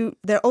cute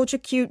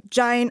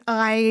giant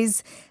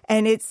eyes.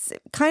 And it's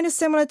kind of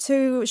similar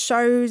to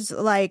shows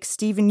like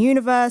Steven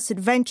Universe,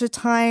 Adventure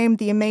Time,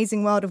 The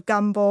Amazing World of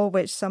Gumball,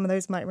 which some of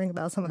those might ring a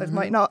bell, some of those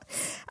might not.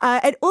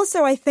 And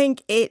also, I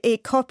think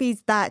it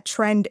copies that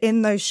trend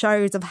in those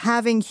shows of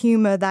having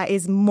humor that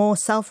is more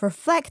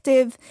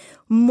self-reflective,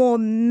 more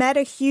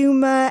meta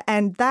humor,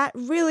 and that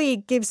really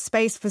gives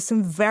space for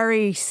some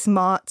very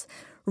smart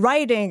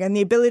writing and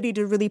the ability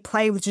to really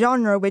play with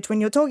genre, which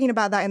when you're talking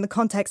about that in the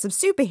context of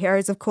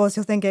superheroes, of course,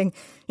 you're thinking,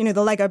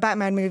 the Lego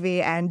Batman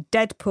movie and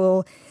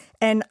Deadpool.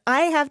 And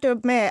I have to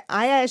admit,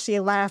 I actually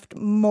laughed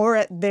more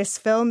at this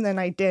film than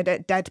I did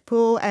at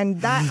Deadpool.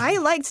 And that I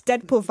liked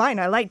Deadpool fine.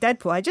 I liked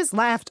Deadpool. I just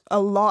laughed a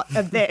lot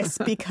at this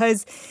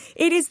because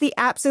it is the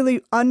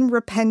absolute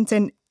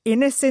unrepentant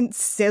innocent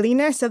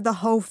silliness of the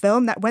whole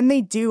film that when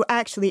they do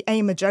actually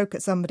aim a joke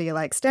at somebody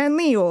like Stan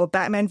Lee or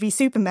Batman v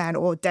Superman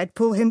or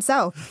Deadpool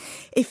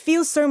himself, it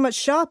feels so much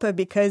sharper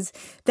because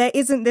there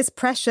isn't this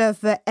pressure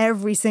for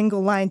every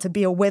single line to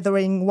be a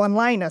withering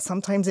one-liner.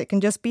 Sometimes it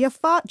can just be a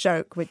fart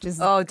joke, which is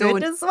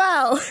good as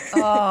well.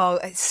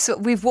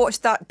 We've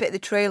watched that bit of the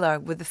trailer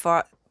with the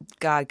fart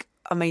gag.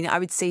 I mean, I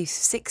would say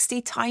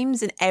 60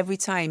 times, and every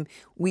time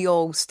we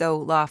all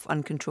still laugh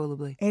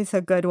uncontrollably. It's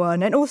a good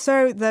one. And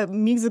also the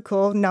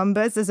musical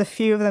numbers, there's a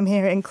few of them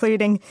here,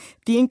 including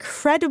the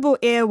incredible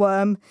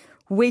Earworm,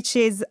 which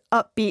is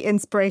upbeat,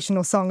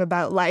 inspirational song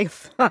about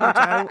life, which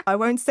I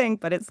won't sing,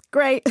 but it's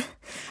great.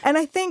 And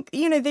I think,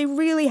 they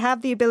really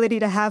have the ability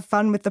to have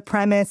fun with the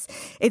premise.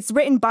 It's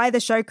written by the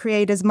show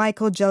creators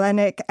Michael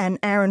Jelenic and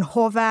Aaron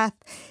Horvath.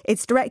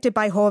 It's directed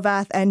by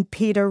Horvath and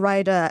Peter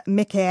Ryder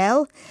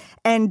Michael.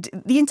 And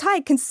the entire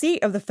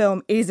conceit of the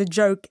film is a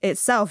joke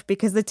itself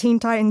because the Teen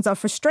Titans are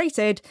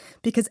frustrated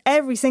because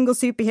every single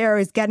superhero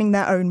is getting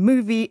their own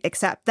movie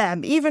except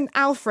them. Even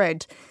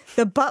Alfred,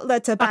 the butler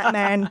to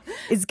Batman,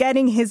 is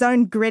getting his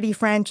own gritty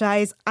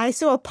franchise. I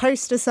saw a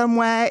poster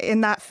somewhere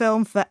in that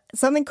film for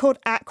something called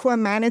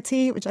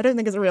Aquamanatee, which I don't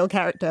think is a real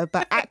character,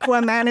 but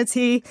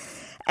Aquamanatee.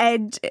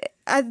 And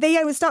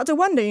they would start to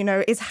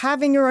wonder, is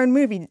having your own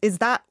movie, is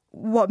that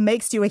what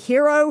makes you a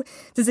hero?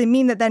 Does it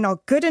mean that they're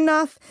not good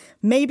enough?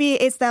 Maybe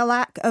it's their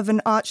lack of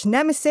an arch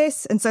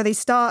nemesis, and so they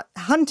start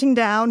hunting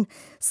down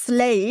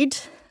Slade,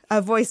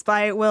 voiced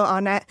by Will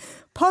Arnett,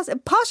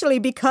 partially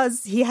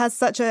because he has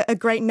such a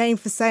great name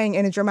for saying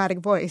in a dramatic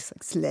voice,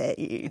 like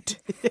Slade.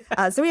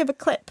 So we have a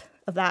clip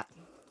of that.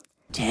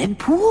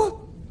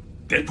 Deadpool?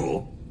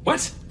 Deadpool?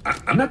 What?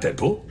 I'm not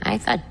Deadpool. I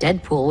thought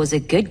Deadpool was a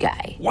good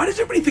guy. Why does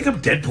everybody think I'm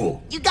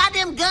Deadpool? You got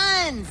them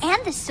guns.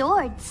 And the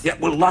swords. Yeah,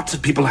 well, lots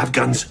of people have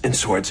guns and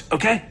swords,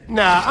 okay?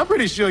 Nah, I'm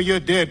pretty sure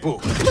you're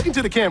Deadpool. Look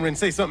into the camera and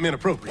say something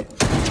inappropriate.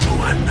 Oh,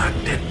 I'm not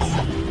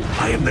Deadpool.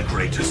 I am the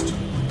greatest,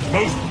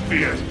 most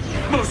feared,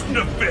 most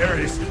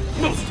nefarious,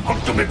 most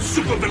ultimate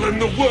supervillain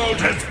the world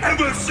has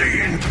ever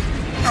seen.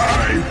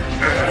 I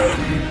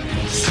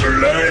am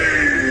Slade.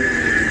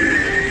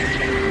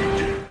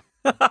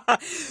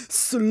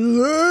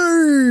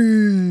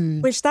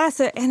 Which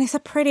and it's a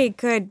pretty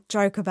good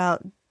joke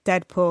about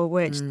Deadpool,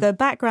 which the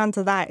background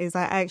to that is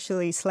that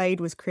actually Slade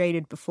was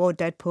created before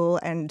Deadpool,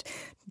 and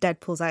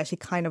Deadpool's actually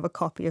kind of a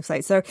copy of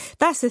Slade. So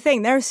that's the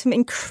thing. There are some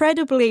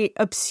incredibly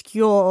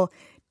obscure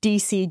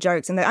DC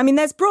jokes in there. I mean,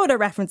 there's broader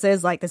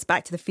references like this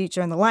Back to the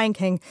Future and The Lion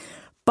King,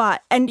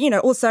 but, and you know,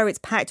 also it's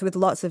packed with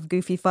lots of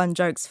goofy, fun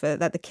jokes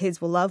that the kids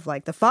will love,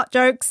 like the fart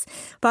jokes.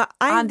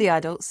 And the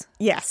adults.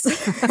 Yes.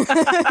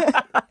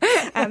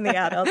 and the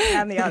adults.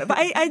 But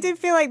I do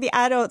feel like the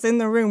adults in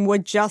the room were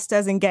just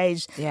as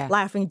engaged,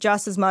 laughing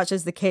just as much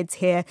as the kids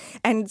here.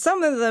 And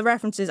some of the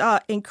references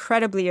are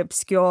incredibly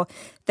obscure.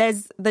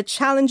 There's the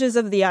challenges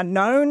of the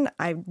unknown.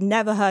 I've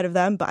never heard of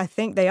them, but I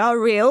think they are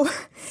real.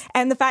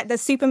 And the fact that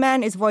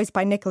Superman is voiced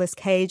by Nicolas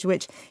Cage,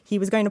 which he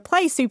was going to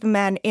play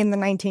Superman in the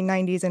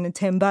 1990s in a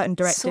Tim Burton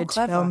directed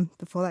film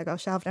before that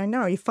got shelved. I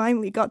know, he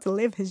finally got to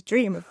live his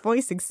dream of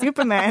voicing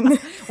Superman. I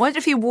wonder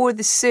if he wore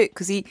the suit,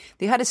 because they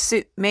had a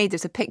suit made.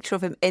 There's a picture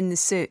of him in the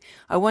suit.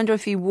 I wonder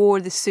if he wore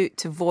the suit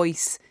to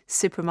voice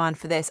Superman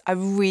for this. I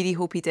really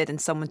hope he did,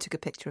 and someone took a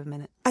picture of him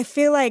in it. I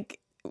feel like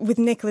with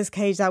Nicolas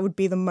Cage, that would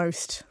be the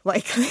most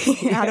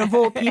likely out of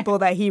all people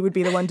that he would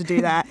be the one to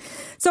do that.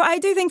 So I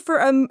do think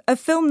for a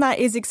film that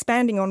is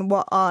expanding on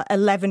what are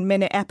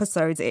 11-minute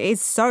episodes, it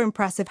is so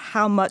impressive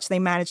how much they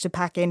managed to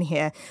pack in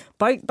here,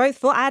 both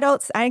for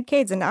adults and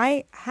kids, and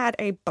I had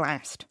a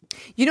blast.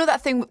 You know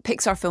that thing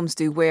Pixar films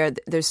do where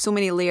there's so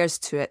many layers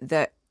to it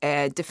that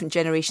different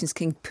generations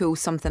can pull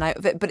something out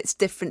of it, but it's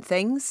different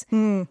things.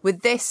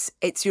 With this,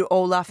 you're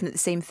all laughing at the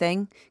same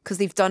thing because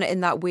they've done it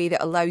in that way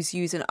that allows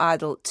you as an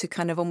adult to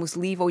kind of almost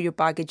leave all your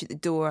baggage at the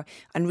door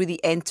and really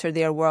enter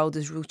their world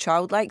as real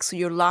childlike. So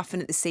you're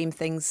laughing at the same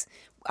things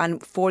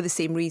and for the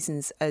same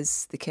reasons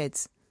as the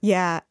kids.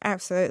 Yeah,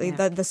 absolutely.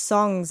 Yeah. The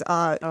songs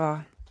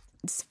are...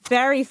 It's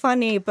very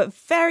funny, but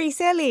very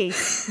silly.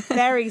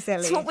 Very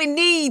silly. It's what we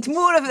need.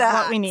 More of that.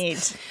 What we need.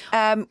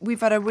 We've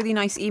had a really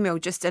nice email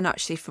just in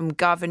actually from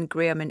Gavin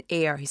Graham in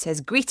Ayr. He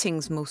says,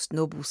 "Greetings, most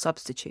noble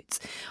substitutes.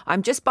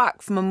 I'm just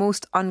back from a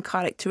most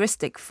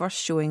uncharacteristic first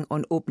showing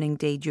on opening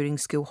day during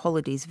school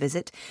holidays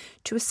visit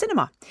to a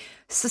cinema.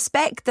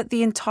 Suspect that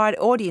the entire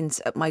audience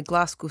at my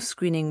Glasgow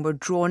screening were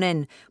drawn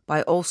in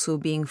by also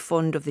being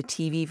fond of the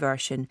TV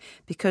version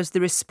because the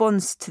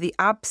response to the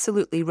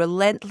absolutely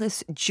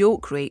relentless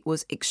joke rate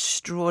was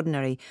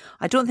extraordinary.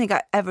 I don't think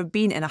I've ever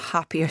been in a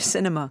happier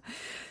cinema.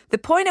 The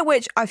point at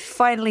which I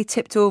finally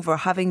tipped over,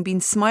 having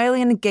been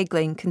smiling and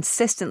giggling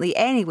consistently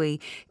anyway,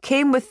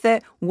 came with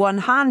the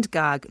one-hand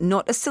gag,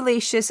 not as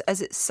salacious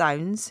as it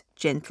sounds,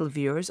 gentle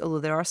viewers, although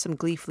there are some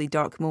gleefully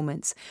dark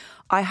moments.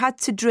 I had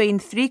to drain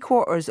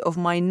 3/4 of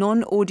my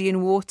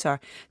non-Odeon water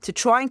to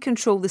try and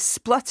control the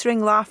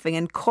spluttering laughing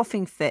and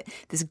coughing fit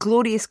this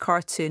glorious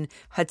cartoon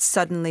had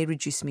suddenly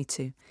reduced me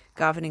to."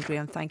 Gavin and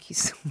Graham, thank you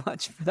so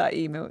much for that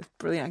email. It's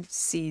brilliant. I can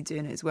see you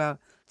doing it as well.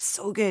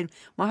 So good.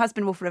 My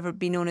husband will forever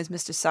be known as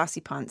Mr.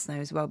 Sassy Pants now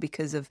as well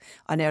because of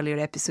an earlier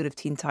episode of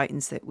Teen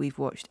Titans that we've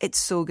watched. It's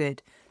so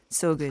good.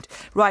 So good.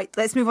 Right,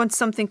 let's move on to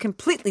something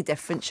completely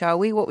different, shall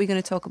we? What are we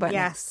going to talk about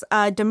next?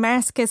 Yes,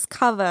 Damascus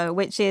Cover,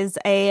 which is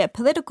a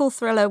political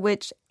thriller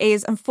which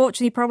is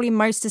unfortunately probably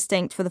most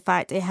distinct for the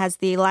fact it has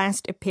the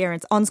last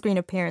on-screen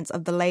appearance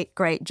of the late,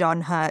 great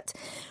John Hurt.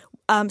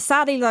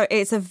 Sadly, though,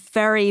 it's a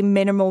very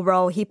minimal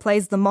role. He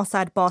plays the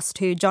Mossad boss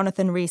to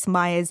Jonathan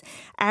Rhys-Meyers,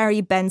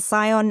 Ari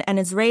Ben-Sion, an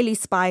Israeli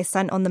spy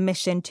sent on the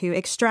mission to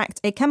extract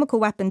a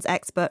chemical weapons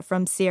expert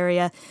from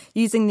Syria,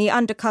 using the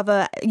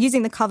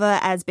cover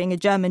as being a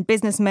German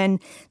businessman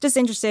just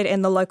interested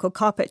in the local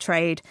carpet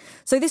trade.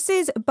 So this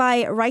is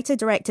by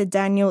writer-director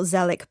Daniel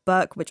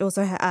Zellick-Burke, which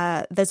also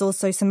there's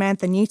also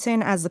Samantha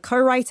Newton as the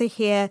co-writer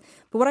here.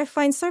 But what I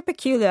find so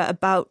peculiar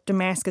about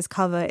Damascus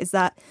Cover is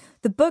that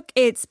the book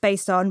it's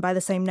based on, by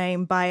the same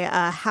name, by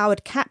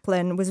Howard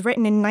Kaplan, was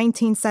written in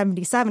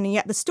 1977, and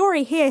yet the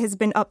story here has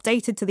been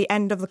updated to the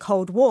end of the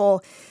Cold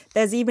War.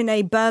 There's even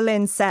a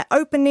Berlin set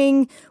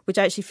opening, which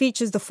actually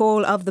features the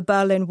fall of the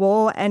Berlin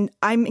Wall, and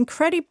I'm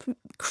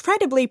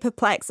incredibly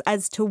perplexed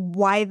as to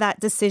why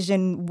that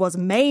decision was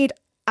made,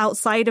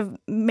 outside of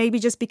maybe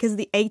just because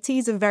the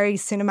 80s are very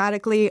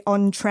cinematically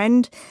on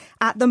trend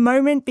at the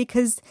moment,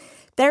 because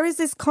there is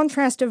this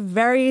contrast of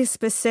very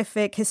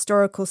specific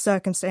historical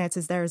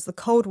circumstances. There is the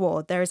Cold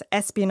War, there is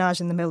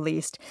espionage in the Middle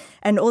East,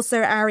 and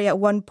also Ari at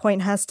one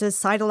point has to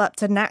sidle up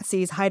to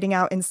Nazis hiding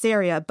out in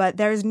Syria, but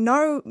there is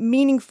no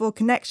meaningful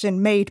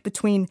connection made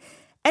between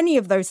any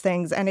of those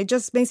things, and it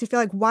just makes me feel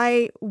like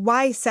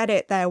why set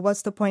it there?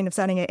 What's the point of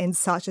setting it in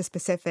such a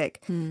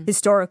specific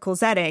historical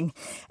setting?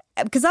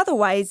 Because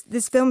otherwise,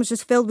 this film is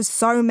just filled with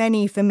so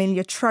many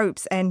familiar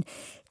tropes, and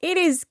It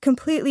is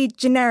completely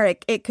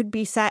generic. It could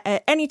be set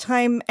at any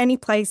time, any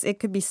place. It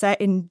could be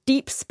set in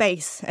deep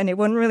space, and it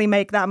wouldn't really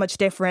make that much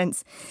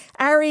difference.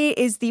 Ari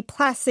is the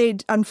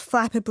placid,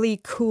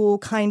 unflappably cool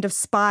kind of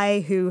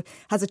spy who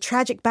has a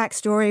tragic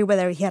backstory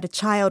where he had a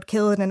child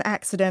killed in an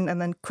accident and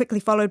then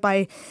quickly followed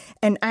by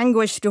an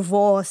anguished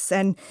divorce.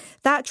 And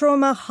that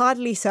trauma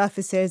hardly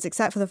surfaces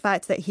except for the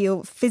fact that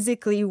he'll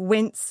physically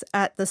wince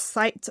at the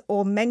sight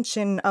or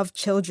mention of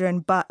children.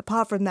 But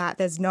apart from that,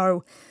 there's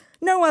no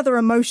other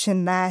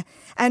emotion there.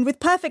 And with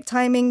perfect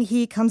timing,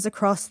 he comes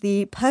across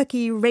the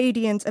perky,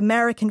 radiant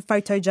American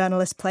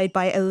photojournalist played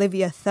by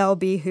Olivia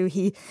Thirlby, who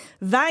he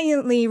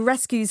valiantly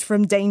rescues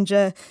from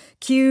danger.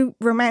 Cue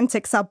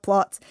romantic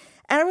subplot.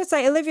 And I would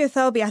say Olivia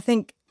Thirlby, I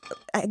think,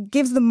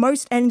 gives the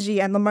most energy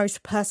and the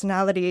most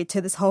personality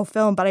to this whole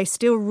film, but I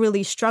still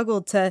really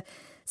struggled to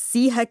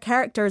see her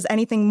character as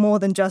anything more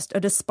than just a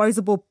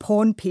disposable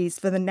pawn piece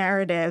for the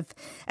narrative.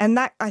 And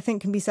that, I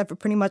think, can be said for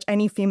pretty much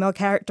any female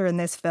character in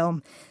this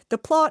film. The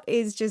plot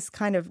is just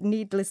kind of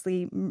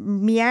needlessly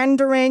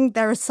meandering.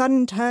 There are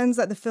sudden turns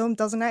that the film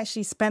doesn't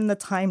actually spend the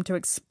time to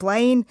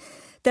explain.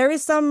 There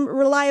is some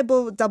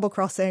reliable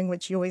double-crossing,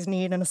 which you always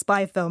need in a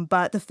spy film,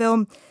 but the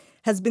film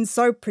has been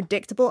so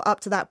predictable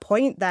up to that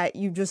point that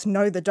you just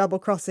know the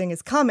double-crossing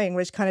is coming,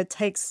 which kind of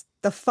takes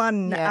the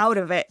fun out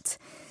of it.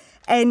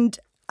 And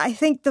I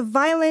think the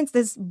violence,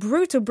 there's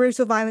brutal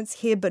violence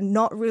here, but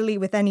not really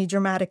with any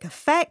dramatic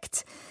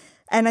effect.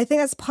 And I think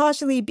that's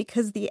partially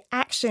because the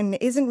action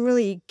isn't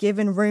really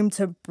given room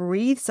to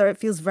breathe, so it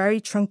feels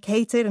very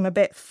truncated and a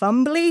bit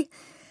fumbly.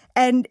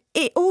 And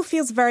it all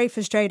feels very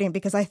frustrating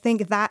because I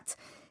think that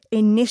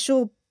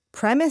initial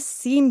premise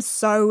seems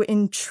so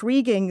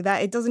intriguing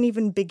that it doesn't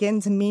even begin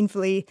to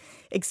meaningfully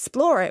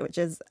explore it, which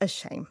is a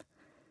shame.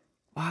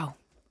 Wow.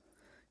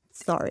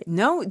 Sorry.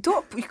 No,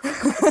 don't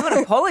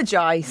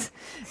apologise.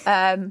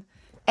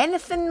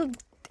 Anything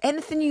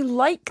you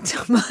liked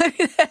about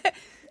it?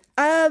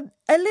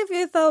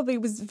 Olivia Thirlby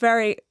was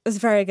very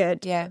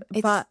good. Yeah,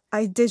 but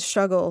I did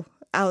struggle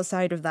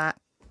outside of that.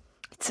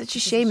 It's such a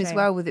shame as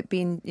well, with it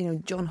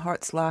being, John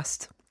Hart's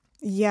last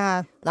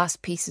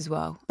piece as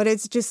well. But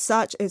it's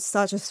such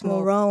a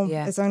small role.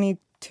 Yeah. It's only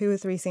 2 or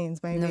 3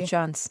 scenes, maybe. No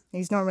chance.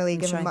 He's not really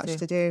given much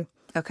to do.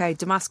 Okay,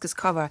 Damascus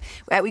cover.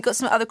 We got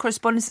some other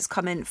correspondence that's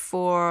come in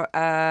for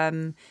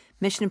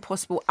Mission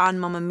Impossible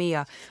and Mamma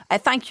Mia.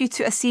 Thank you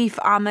to Asif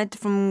Ahmed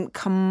from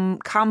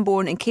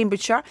Camborne in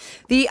Cambridgeshire.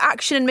 The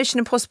action in Mission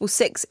Impossible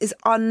 6 is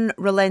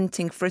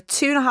unrelenting. For a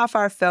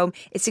 2.5-hour film,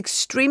 it's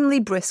extremely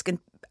brisk and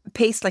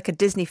paced like a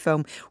Disney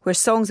film where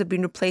songs have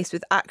been replaced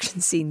with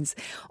action scenes.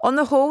 On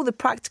the whole, the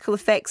practical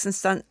effects and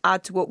stunt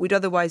add to what would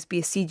otherwise be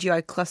a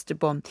CGI cluster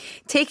bomb,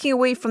 taking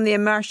away from the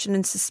immersion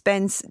and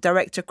suspense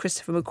director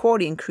Christopher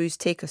McQuarrie and crews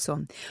take us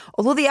on.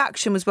 Although the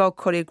action was well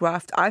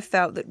choreographed, I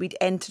felt that we'd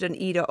entered an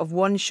era of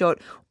one-shot,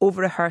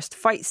 over-rehearsed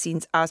fight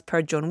scenes as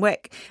per John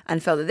Wick,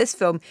 and felt that this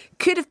film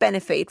could have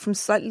benefited from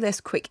slightly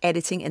less quick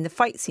editing in the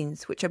fight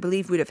scenes, which I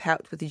believe would have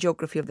helped with the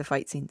geography of the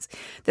fight scenes.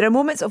 There are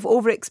moments of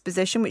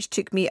over-exposition which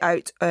took me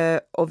out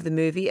of the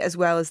movie, as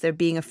well as there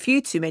being a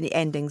few too many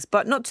endings,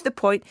 but not to the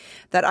point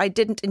that I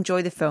didn't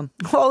enjoy the film.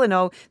 All in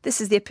all,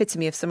 this is the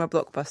epitome of summer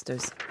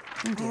blockbusters.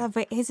 Yeah,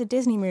 but it's a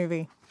Disney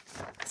movie.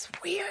 That's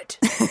weird.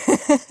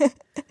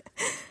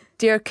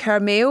 Dear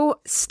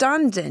Carmel,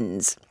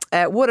 stand-ins.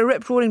 What a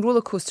rip-roaring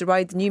rollercoaster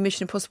ride the new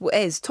Mission Impossible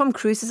is. Tom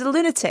Cruise is a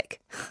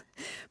lunatic.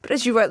 But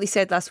as you rightly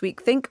said last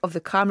week, think of the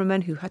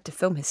cameraman who had to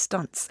film his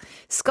stunts.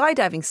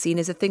 Skydiving scene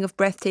is a thing of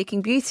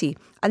breathtaking beauty,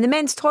 and the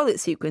men's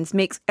toilet sequence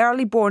makes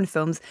early Bourne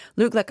films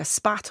look like a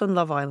spat on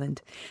Love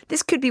Island.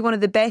 This could be one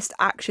of the best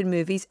action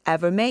movies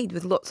ever made,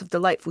 with lots of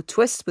delightful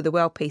twists with a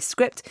well-paced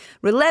script,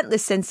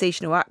 relentless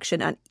sensational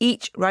action, and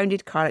each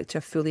rounded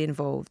character fully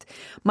involved.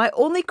 My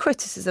only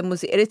criticism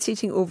was the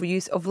irritating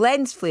overuse of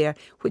lens flare,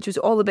 which was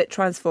all a bit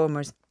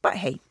Transformers. But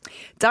hey,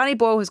 Danny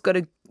Boyle has got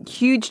a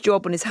huge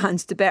job on his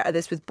hands to better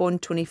this with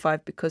Bond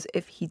 25, because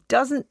if he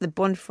doesn't, the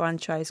Bond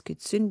franchise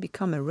could soon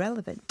become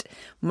irrelevant.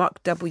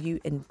 Mark W.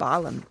 in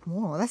Balham.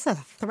 Whoa, that's a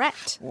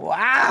threat.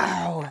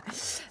 Wow.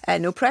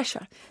 No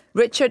pressure.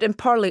 Richard in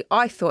Purley,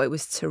 I thought it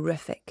was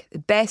terrific. The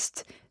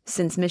best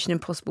since Mission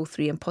Impossible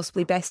 3 and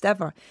possibly best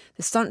ever.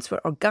 The stunts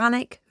were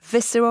organic,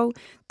 visceral.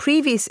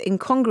 Previous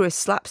incongruous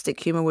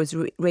slapstick humour was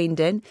reined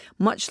in,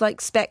 much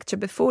like Spectre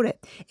before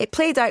it. It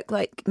played out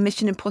like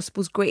Mission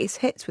Impossible's greatest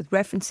hits, with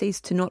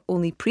references to not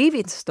only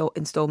previous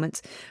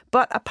instalments,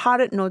 but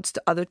apparent nods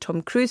to other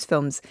Tom Cruise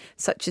films,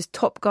 such as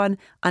Top Gun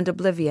and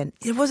Oblivion.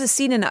 There was a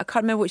scene in it, I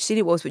can't remember which scene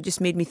it was, but it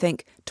just made me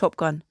think, Top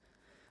Gun.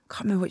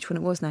 Can't remember which one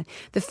it was now.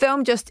 The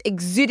film just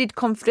exuded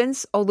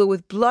confidence, although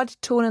with blood,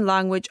 tone and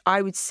language,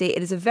 I would say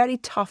it is a very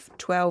tough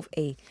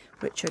 12A.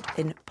 Richard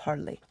in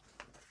Purley.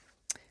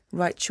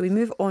 Right, shall we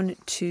move on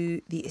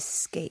to The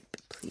Escape,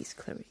 please? please,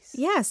 Clarice.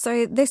 Yeah,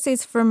 so this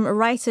is from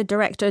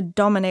writer-director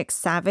Dominic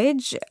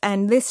Savage,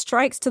 and this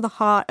strikes to the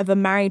heart of a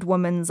married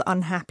woman's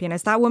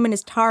unhappiness. That woman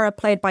is Tara,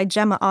 played by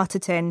Gemma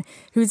Arterton,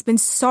 who's been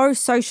so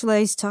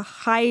socialized to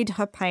hide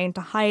her pain,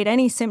 to hide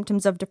any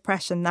symptoms of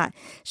depression, that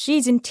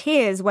she's in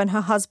tears when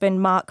her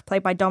husband, Mark,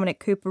 played by Dominic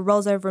Cooper,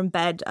 rolls over in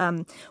bed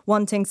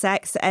wanting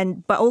sex,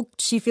 but all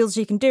she feels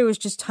she can do is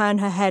just turn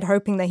her head,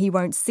 hoping that he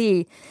won't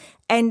see.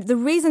 And the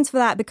reasons for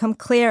that become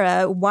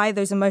clearer, why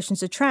those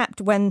emotions are trapped,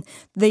 when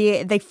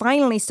they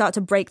finally start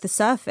to break the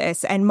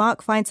surface and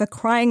Mark finds her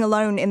crying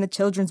alone in the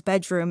children's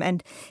bedroom.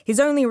 And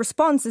his only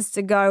response is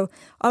to go,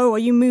 "Oh, are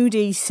you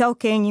moody,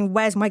 sulking?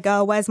 Where's my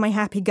girl? Where's my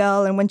happy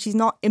girl?" And when she's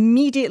not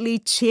immediately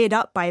cheered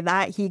up by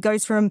that, he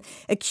goes from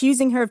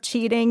accusing her of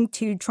cheating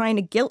to trying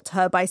to guilt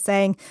her by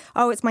saying,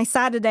 "Oh, it's my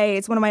Saturday.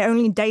 It's one of my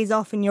only days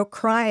off and you're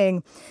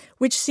crying,"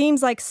 which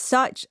seems like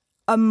such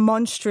a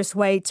monstrous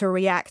way to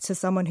react to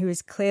someone who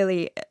is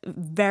clearly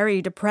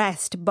very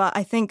depressed. But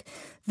I think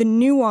the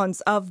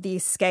nuance of the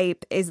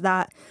escape is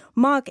that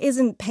Mark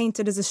isn't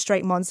painted as a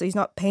straight monster. He's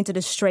not painted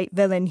as a straight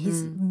villain.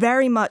 He's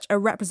very much a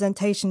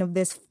representation of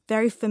this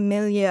very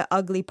familiar,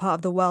 ugly part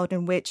of the world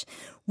in which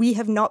we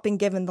have not been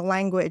given the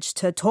language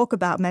to talk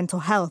about mental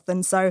health.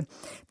 And so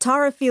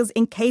Tara feels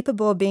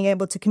incapable of being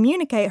able to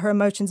communicate her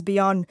emotions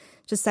beyond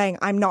just saying,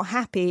 "I'm not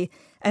happy."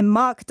 And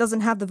Mark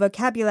doesn't have the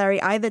vocabulary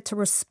either to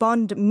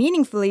respond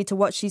meaningfully to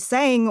what she's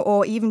saying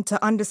or even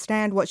to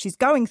understand what she's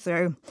going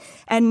through.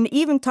 And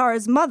even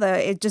Tara's mother,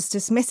 it just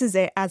dismisses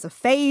it as a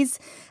phase.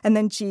 And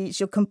then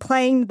she'll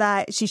complain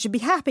that she should be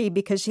happy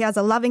because she has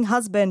a loving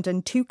husband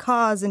and 2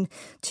 cars and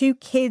 2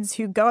 kids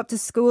who go up to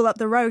school up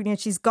the road, and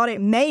she's got it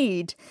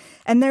made.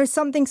 And there's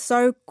something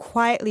so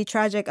quietly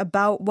tragic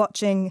about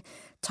watching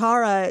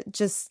Tara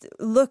just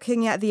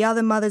looking at the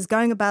other mothers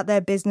going about their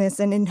business,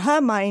 and in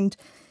her mind,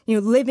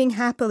 living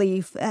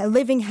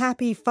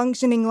happy,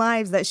 functioning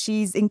lives that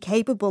she's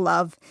incapable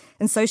of.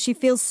 And so she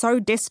feels so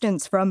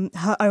distant from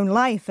her own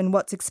life and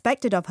what's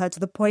expected of her, to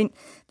the point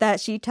that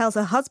she tells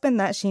her husband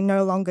that she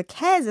no longer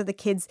cares if the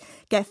kids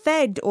get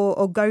fed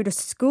or go to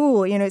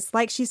school. It's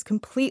like she's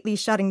completely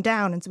shutting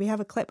down. And so we have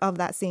a clip of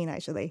that scene,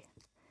 actually.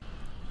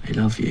 I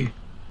love you.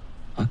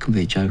 I can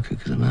be a joker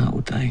because I'm out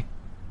all day.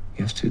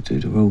 You have to do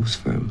the rules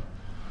for him.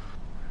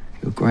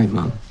 You're a great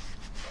mum.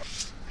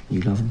 You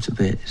love him to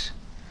bits.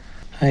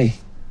 Hey,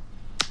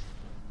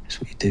 that's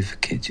what you do for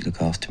kids. You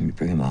look after them, you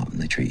bring them up, and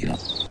they treat you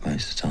like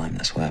most of the time.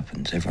 That's what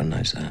happens. Everyone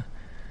knows that.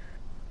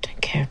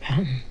 Don't care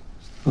about them.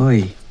 Oi,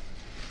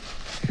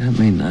 you don't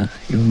mean that.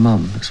 You're a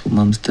mum. That's what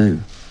mums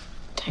do.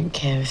 Don't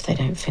care if they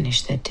don't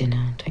finish their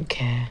dinner. Don't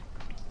care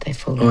if they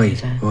fall Oi,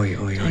 over.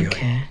 oi. Don't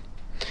care.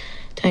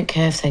 Don't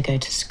care if they go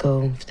to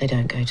school, if they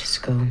don't go to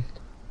school.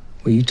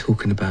 What are you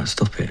talking about?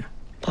 Stop it.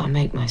 But I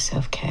make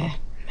myself care,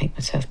 make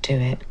myself do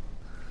it,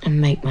 and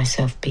make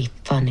myself be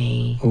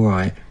funny. All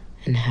right.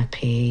 And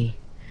happy,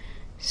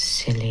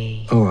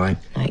 silly. All right.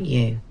 Like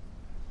you.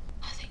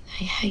 I think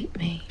they hate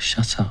me.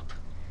 Shut up.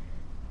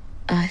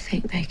 I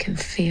think they can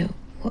feel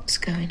what's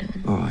going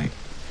on. All right.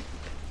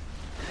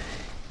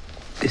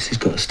 This has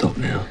got to stop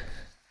now.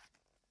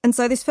 And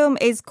so this film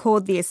is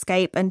called The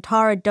Escape, and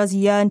Tara does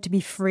yearn to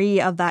be free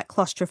of that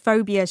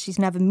claustrophobia. She's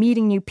never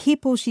meeting new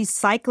people. She's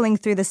cycling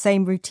through the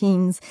same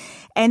routines.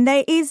 And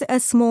there is a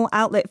small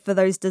outlet for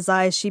those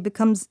desires. She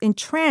becomes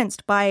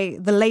entranced by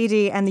The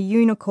Lady and the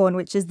Unicorn,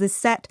 which is this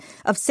set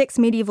of 6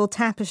 medieval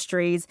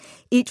tapestries,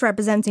 each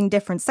representing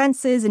different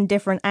senses and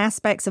different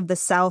aspects of the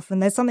self.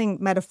 And there's something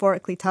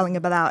metaphorically telling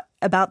about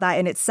that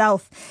in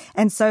itself.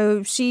 And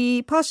so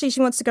she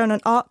wants to go on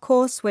an art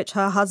course, which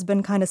her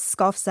husband kind of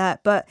scoffs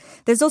at. But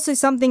there's also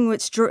something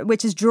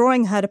which is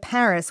drawing her to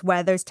Paris,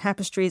 where those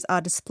tapestries are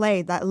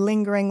displayed, that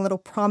lingering little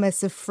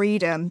promise of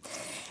freedom.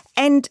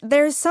 And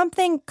there's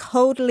something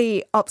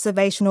coldly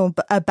observational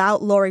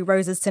about Laurie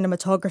Rose's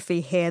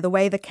cinematography here, the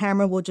way the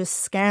camera will just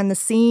scan the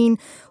scene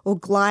or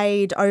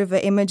glide over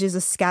images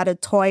of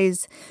scattered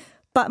toys.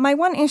 But my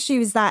one issue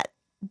is that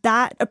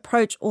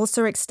approach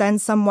also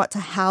extends somewhat to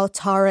how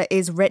Tara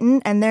is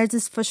written, and there's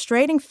this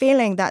frustrating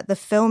feeling that the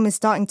film is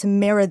starting to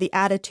mirror the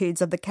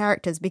attitudes of the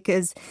characters,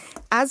 because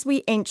as we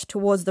inch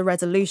towards the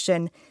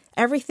resolution,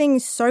 everything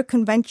is so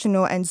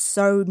conventional and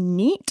so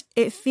neat,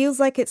 it feels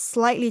like it's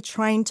slightly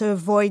trying to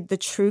avoid the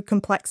true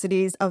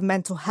complexities of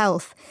mental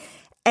health.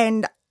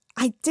 And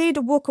I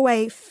did walk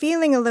away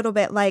feeling a little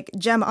bit like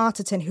Gemma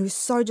Arterton, who's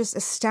so just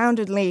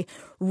astoundingly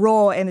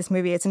raw in this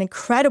movie. It's an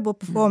incredible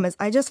performance.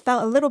 I just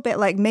felt a little bit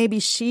like maybe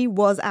she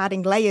was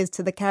adding layers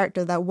to the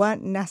character that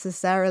weren't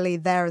necessarily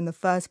there in the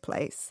first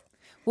place.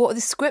 Well,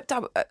 the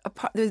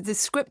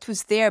script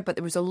was there, but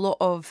there was a lot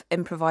of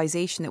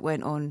improvisation that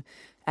went on,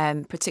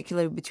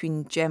 particularly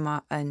between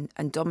Gemma and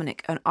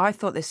Dominic. And I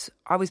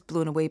was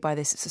blown away by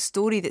this. It's a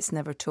story that's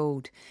never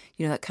told,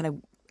 that kind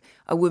of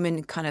a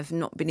woman kind of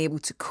not being able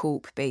to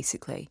cope,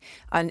 basically.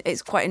 And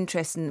it's quite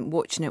interesting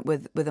watching it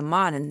with a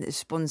man, and the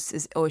response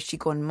is, "Oh, has she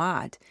gone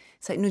mad?"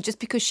 It's like, no, just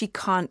because she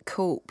can't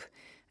cope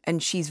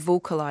and she's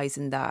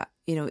vocalising that,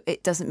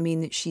 it doesn't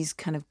mean that she's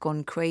kind of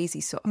gone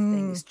crazy sort of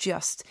thing. It's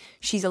just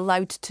she's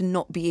allowed to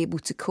not be able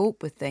to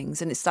cope with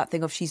things. And it's that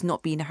thing of she's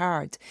not being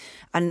heard.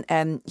 And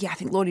I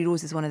think Laurie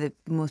Rose is one of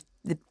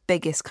the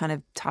biggest kind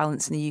of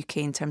talents in the UK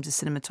in terms of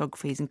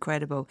cinematography. Is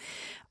incredible.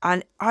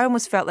 And I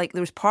almost felt like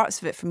there was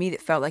parts of it for me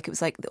that felt like it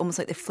was like almost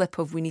like the flip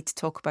of we need to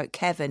talk about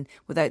Kevin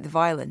without the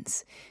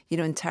violence,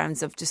 in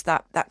terms of just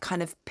that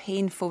kind of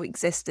painful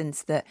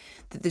existence that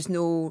there's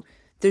no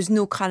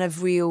kind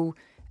of real,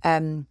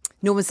 no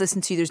one's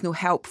listening to you, there's no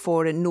help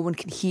for it, and no one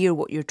can hear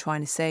what you're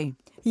trying to say.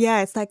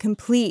 Yeah, it's that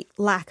complete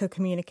lack of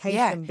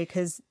communication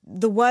because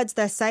the words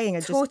they're saying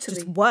are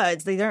just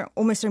words. They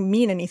almost don't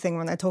mean anything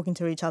when they're talking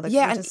to each other.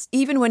 Yeah, and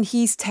even when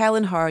he's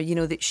telling her,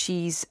 that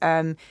she's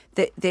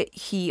that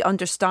he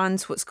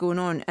understands what's going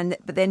on,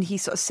 but then he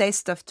sort of says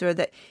stuff to her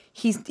that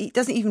he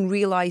doesn't even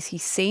realise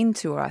he's saying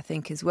to her. I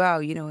think as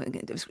well.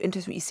 It was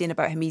interesting what you're saying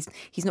about him.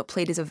 He's not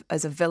played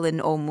as a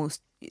villain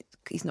almost.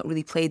 He's not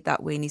really played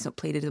that way, and he's not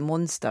played as a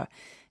monster.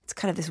 It's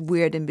kind of this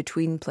weird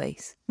in-between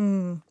place.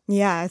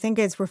 Yeah, I think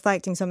it's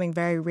reflecting something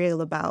very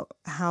real about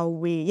how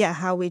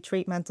we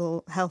treat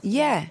mental health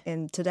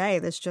in today.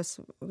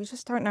 We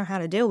just don't know how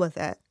to deal with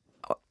it.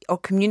 Or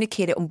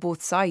communicate it on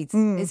both sides,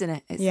 isn't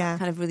it? It's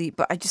kind of really,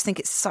 but I just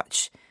think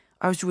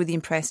I was really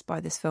impressed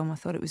by this film. I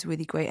thought it was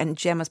really great. And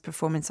Gemma's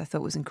performance I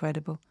thought was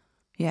incredible.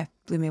 Yeah,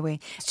 blew me away.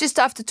 It's just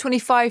after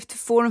 25 to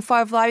 4 and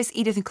 5 lives.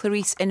 Edith and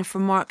Clarice in for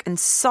Mark and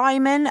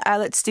Simon.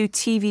 Let's do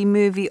TV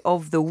movie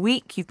of the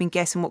week. You've been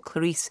guessing what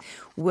Clarice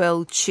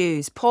will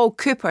choose. Paul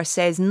Cooper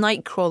says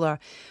Nightcrawler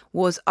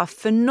was a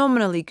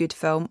phenomenally good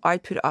film.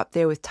 I'd put it up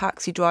there with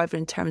Taxi Driver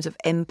in terms of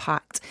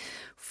impact.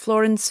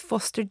 Florence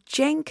Foster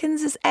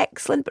Jenkins is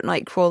excellent, but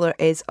Nightcrawler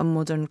is a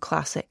modern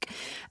classic.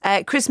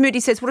 Chris Moody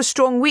says, what a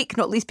strong week,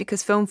 not least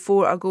because Film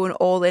 4 are going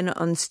all in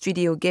on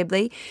Studio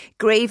Ghibli.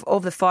 Grave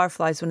of the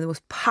Fireflies, one of the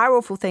most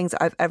powerful things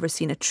that I've ever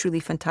seen, a truly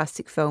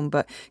fantastic film,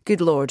 but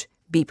good Lord,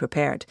 be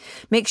prepared.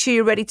 Make sure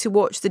you're ready to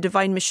watch The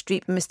Divine Miss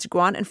Streep and Mr.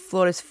 Grant and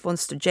Florence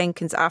Foster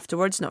Jenkins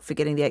afterwards, not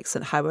forgetting the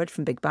excellent Howard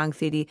from Big Bang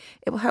Theory.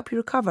 It will help you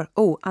recover.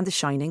 Oh, and The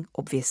Shining,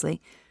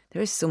 obviously.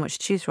 There is so much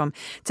to choose from.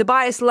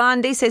 Tobias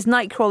Landy says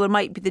Nightcrawler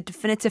might be the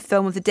definitive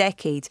film of the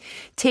decade,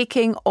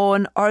 taking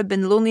on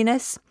urban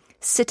loneliness,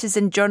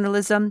 citizen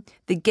journalism,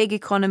 the gig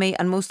economy,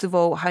 and most of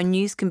all, how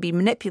news can be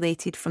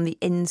manipulated from the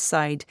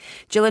inside.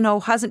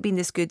 Gyllenhaal hasn't been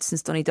this good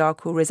since Donnie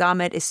Darko. Riz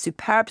Ahmed is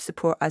superb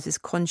support as his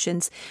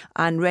conscience,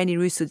 and Rene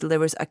Russo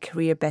delivers a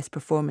career best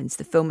performance.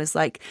 The film is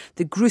like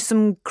the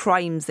gruesome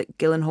crimes that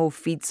Gyllenhaal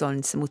feeds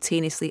on,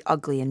 simultaneously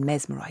ugly and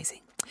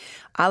mesmerising.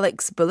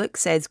 Alex Bullock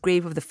says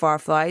Grave of the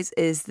Fireflies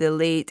is the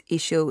late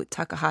Isao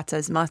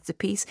Takahata's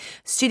masterpiece,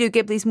 Studio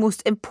Ghibli's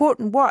most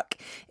important work,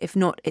 if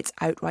not its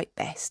outright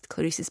best.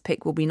 Clarice's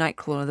pick will be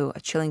Nightcrawler, though, a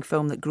chilling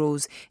film that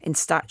grows in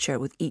stature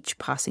with each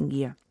passing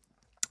year.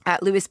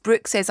 Lewis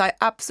Brooks says, I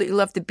absolutely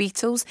love The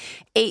Beatles,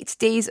 8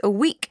 days a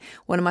week.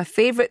 One of my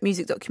favourite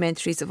music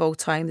documentaries of all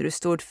time. The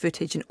restored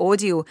footage and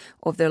audio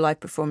of their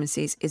live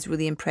performances is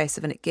really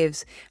impressive, and it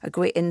gives a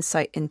great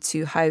insight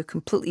into how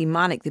completely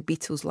manic the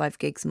Beatles live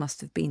gigs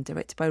must have been.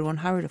 Directed by Ron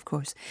Howard, of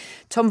course.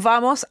 Tom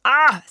Vamos,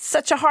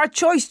 such a hard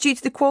choice due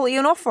to the quality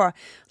on offer.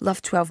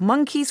 Loved 12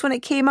 Monkeys when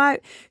it came out.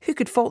 Who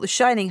could fault The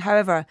Shining?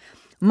 However,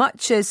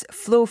 much as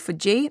Flo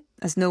Fajay,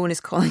 as no one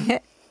is calling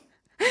it,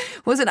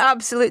 was an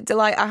absolute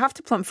delight. I have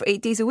to plump for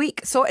 8 days a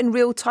week. Saw it in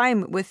real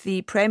time with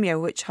the premiere,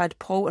 which had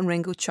Paul and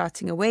Ringo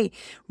chatting away.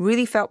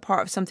 Really felt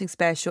part of something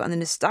special, and the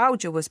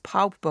nostalgia was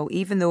palpable,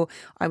 even though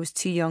I was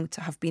too young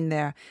to have been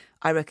there.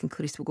 I reckon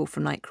Clarice will go for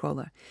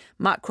Nightcrawler.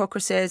 Matt Crocker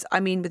says,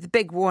 with the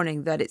big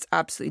warning that it's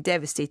absolutely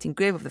devastating,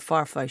 Grave of the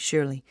Fireflies,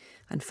 surely.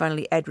 And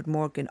finally, Edward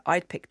Morgan,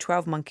 I'd pick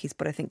 12 Monkeys,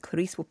 but I think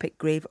Clarice will pick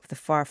Grave of the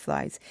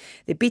Fireflies.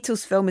 The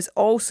Beatles film is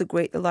also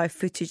great. The live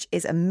footage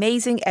is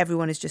amazing.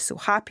 Everyone is just so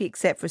happy,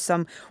 except for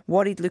some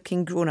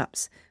worried-looking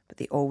grown-ups. But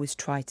they always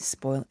try to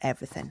spoil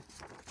everything.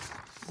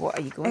 What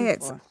are you going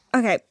for?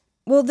 Okay.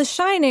 Well, The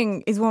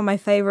Shining is one of my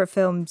favourite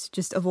films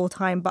just of all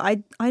time, but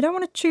I don't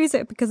want to choose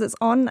it because it's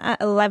on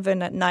at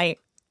 11 at night,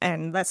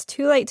 and that's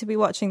too late to be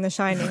watching The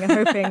Shining and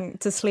hoping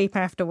to sleep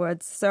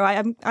afterwards. So I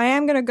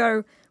am going to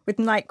go with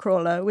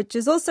Nightcrawler, which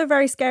is also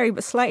very scary,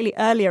 but slightly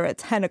earlier at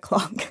 10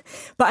 o'clock.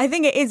 But I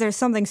think there's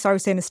something so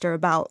sinister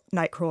about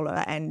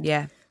Nightcrawler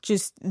and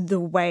just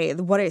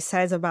what it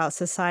says about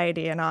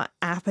society and our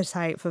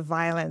appetite for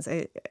violence.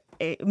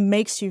 It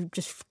makes you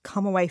just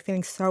come away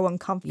feeling so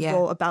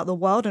uncomfortable about the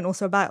world and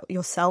also about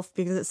yourself,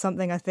 because it's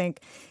something I think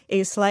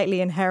is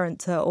slightly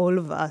inherent to all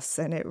of us,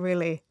 and it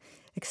really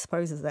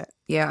exposes it.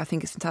 Yeah, I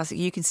think it's fantastic.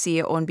 You can see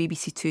it on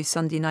BBC Two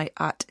Sunday night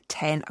at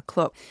 10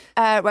 o'clock.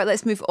 Right,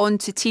 let's move on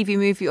to TV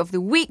movie of the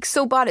week.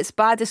 So bad it's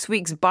bad. This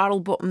week's barrel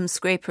bottom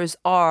scrapers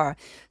are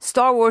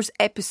Star Wars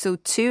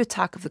Episode 2,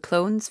 Attack of the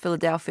Clones,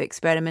 Philadelphia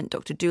Experiment,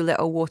 Dr.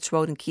 Dolittle,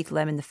 Waterworld and Keith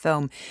Lemon, the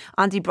film.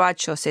 Andy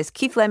Bradshaw says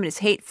Keith Lemon is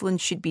hateful and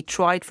should be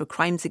tried for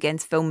crimes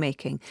against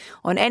filmmaking.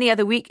 On any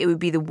other week, it would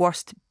be the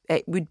worst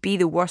It would be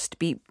the worst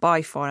beat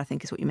by far, I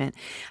think is what you meant.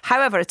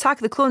 However, Attack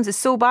of the Clones is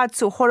so bad,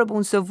 so horrible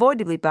and so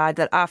avoidably bad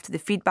that after the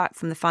feedback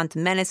from The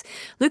Phantom Menace,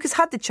 Lucas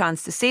had the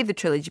chance to save the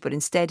trilogy but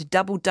instead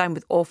doubled down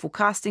with awful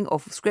casting,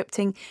 awful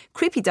scripting,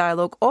 creepy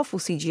dialogue, awful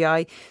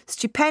CGI,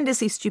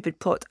 stupendously stupid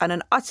plot and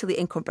an utterly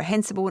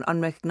incomprehensible and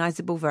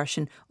unrecognisable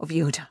version of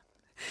Yoda.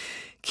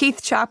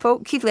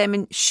 Keith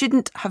Lemon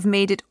shouldn't have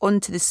made it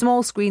onto the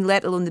small screen,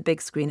 let alone the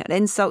big screen. An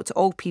insult to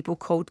all people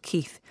called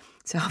Keith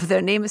to have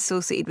their name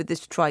associated with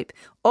this tripe.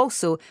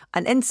 Also,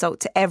 an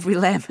insult to every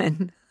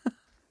lemon.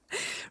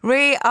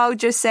 Ray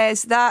Alger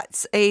says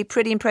that's a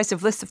pretty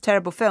impressive list of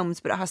terrible films,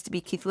 but it has to be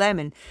Keith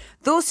Lemon.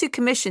 Those who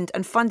commissioned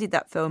and funded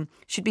that film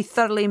should be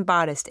thoroughly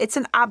embarrassed. It's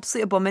an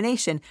absolute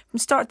abomination from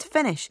start to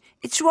finish.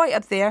 It's right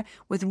up there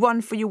with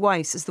Run for Your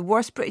Wives as the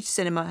worst British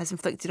cinema has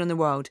inflicted on the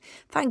world.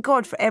 Thank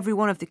God for every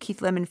one of the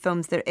Keith Lemon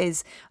films there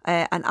is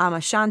an Amma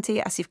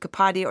Shanti, Asif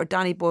Kapadia or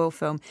Danny Boyle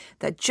film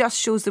that just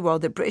shows the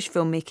world that British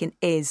filmmaking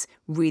is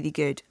really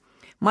good.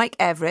 Mike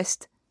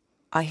Everest,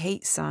 I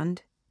hate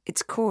sand.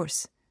 It's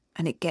coarse.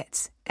 And it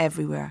gets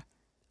everywhere.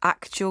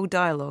 Actual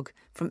dialogue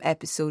from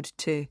episode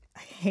 2. I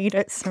hate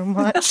it so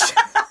much.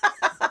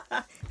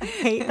 I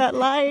hate that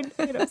line.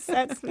 It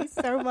upsets me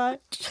so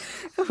much.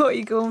 What are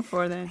you going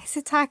for then? It's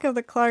Attack of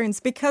the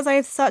Clones, because I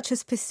have such a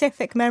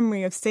specific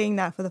memory of seeing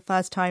that for the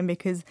first time,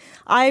 because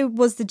I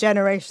was the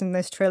generation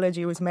this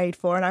trilogy was made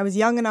for, and I was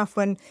young enough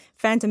when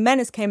Phantom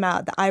Menace came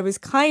out that I was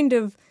kind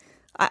of...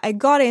 I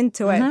got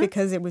into it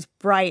because it was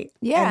bright.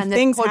 Yeah, and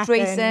things the pod happened,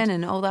 racing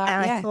and all that.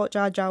 And yeah. I thought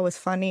Jar Jar was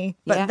funny.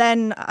 But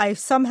then I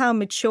somehow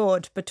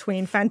matured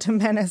between Phantom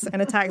Menace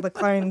and Attack of the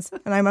Clones.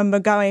 And I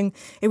remember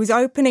it was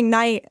opening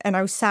night and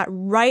I was sat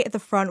right at the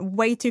front,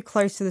 way too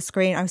close to the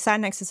screen. I was sat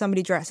next to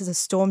somebody dressed as a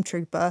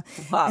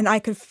stormtrooper. Wow. And I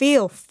could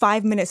feel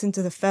 5 minutes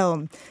into the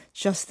film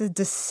just the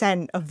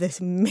descent of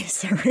this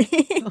misery.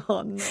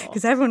 Oh, no.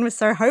 Because everyone was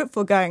so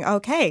hopeful going,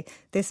 okay,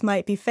 this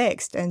might be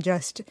fixed. And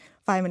just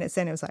 5 minutes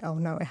in, it was like, oh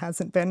no, it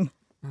hasn't been.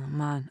 Oh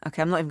man.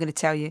 Okay, I'm not even going to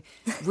tell you.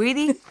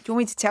 Really? Do you want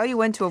me to tell you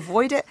when to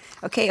avoid it?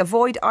 Okay,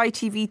 avoid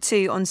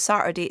ITV2 on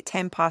Saturday at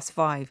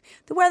 5:10.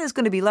 The weather's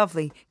going to be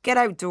lovely. Get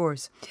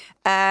outdoors.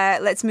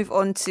 Let's move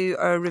on to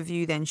our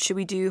review then. Should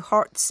we do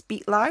Hearts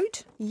Beat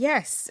Loud?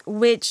 Yes,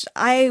 which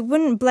I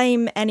wouldn't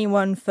blame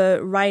anyone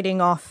for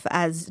writing off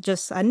as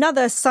just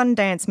another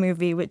Sundance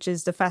movie, which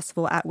is the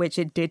festival at which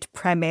it did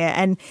premiere.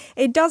 And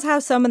it does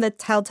have some of the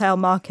telltale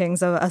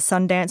markings of a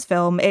Sundance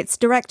film. Its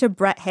director,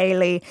 Brett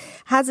Haley,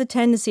 has a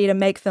tendency to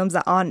make films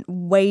that aren't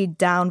weighed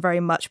down very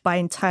much by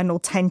internal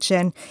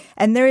tension.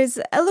 And there is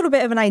a little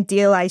bit of an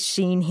idealized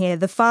Sheen here.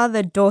 The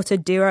father-daughter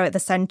duo at the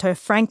center,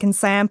 Frank and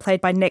Sam,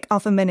 played by Nick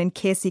Offerman and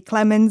Kiersey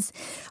Clemens,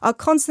 are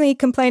constantly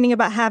complaining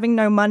about having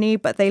no money,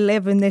 but they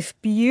live in this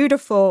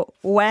beautiful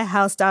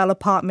warehouse-style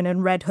apartment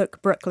in Red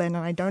Hook, Brooklyn.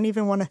 And I don't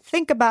even want to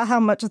think about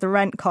how much the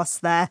rent costs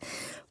there.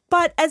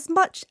 But as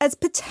much as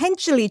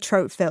potentially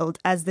trope-filled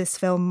as this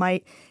film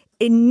might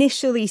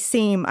initially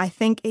seem, I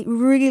think it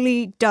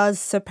really does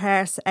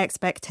surpass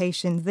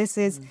expectations. This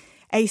is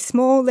a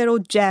small little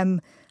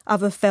gem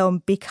of a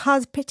film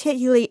because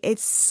particularly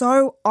it's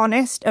so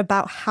honest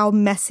about how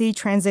messy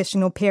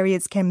transitional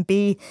periods can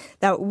be,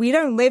 that we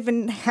don't live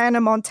in Hannah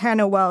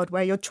Montana world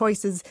where your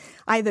choice is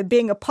either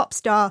being a pop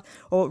star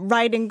or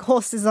riding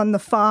horses on the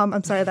farm.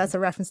 I'm sorry, that's a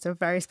reference to a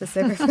very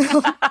specific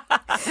film.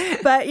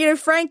 But,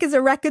 Frank is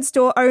a record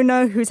store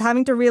owner who's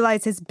having to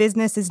realize his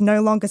business is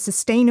no longer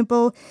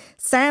sustainable.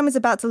 Sam is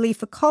about to leave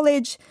for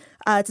college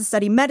to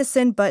study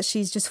medicine, but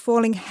she's just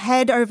falling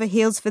head over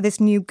heels for this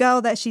new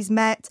girl that she's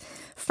met.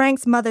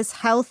 Frank's mother's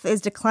health is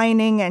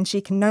declining and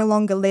she can no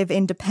longer live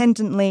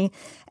independently.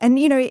 And,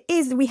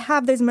 we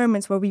have those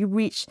moments where we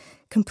reach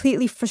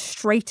completely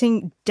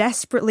frustrating,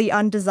 desperately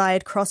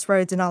undesired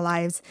crossroads in our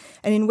lives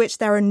and in which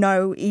there are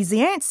no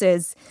easy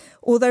answers.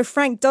 Although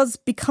Frank does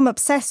become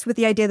obsessed with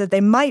the idea that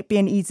there might be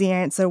an easy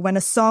answer when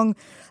a song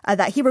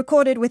that he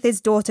recorded with his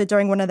daughter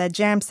during one of their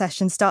jam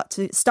sessions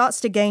starts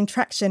to gain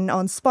traction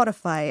on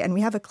Spotify. And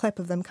we have a clip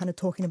of them kind of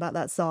talking about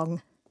that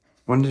song.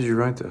 When did you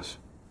write this?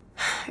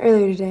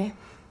 Earlier today.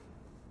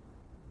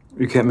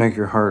 You can't make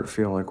your heart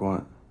feel like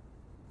what?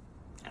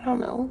 I don't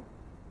know.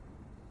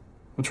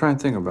 Well, try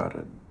and think about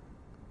it.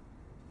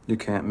 You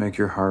can't make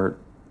your heart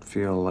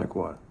feel like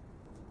what?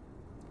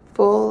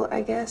 Full,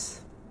 I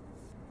guess.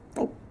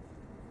 Like,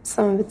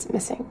 some of it's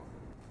missing.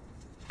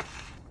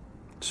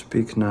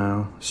 Speak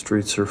now,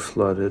 streets are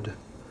flooded.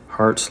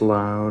 Hearts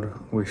loud,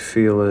 we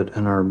feel it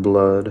in our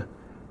blood.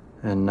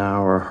 And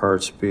now our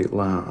hearts beat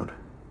loud.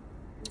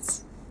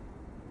 It's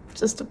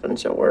just a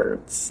bunch of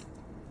words.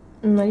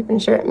 I'm not even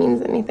sure it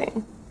means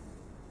anything.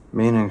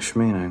 Meaning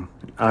schmeaning.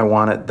 I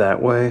want it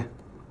that way.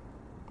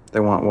 They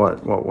want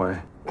what? What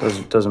way?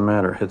 Doesn't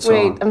matter. Hit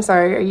song. Wait, I'm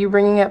sorry. Are you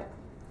bringing up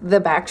the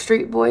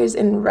Backstreet Boys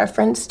in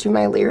reference to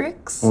my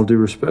lyrics? All due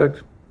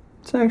respect,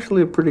 it's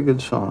actually a pretty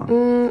good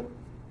song.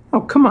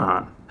 Oh, come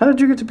on. How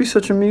did you get to be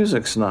such a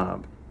music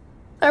snob?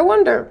 I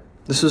wonder.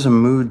 This is a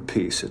mood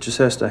piece. It just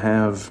has to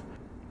have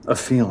a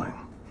feeling.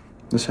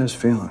 This has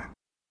feeling.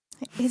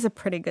 It is a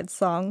pretty good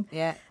song.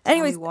 Yeah.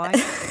 Anyways, why?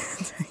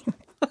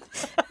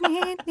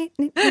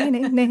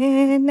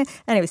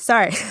 Anyway,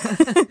 sorry.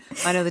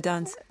 I know the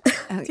dance.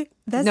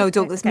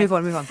 Let's move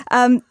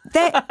on.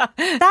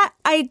 That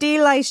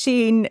idealized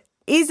Sheen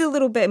is a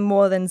little bit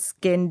more than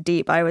skin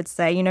deep, I would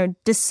say. You know,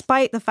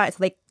 despite the fact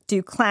that they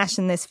do clash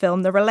in this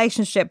film, the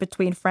relationship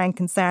between Frank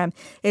and Sam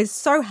is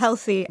so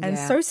healthy and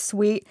so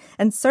sweet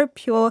and so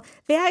pure.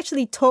 They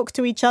actually talk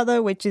to each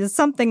other, which is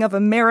something of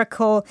a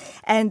miracle.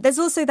 And there's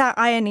also that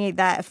irony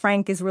that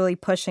Frank is really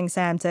pushing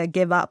Sam to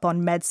give up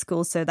on med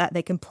school so that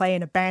they can play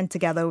in a band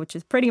together, which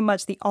is pretty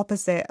much the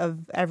opposite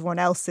of everyone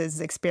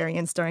else's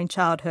experience during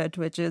childhood,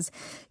 which is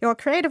your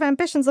creative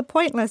ambitions are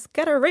pointless.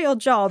 Get a real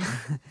job.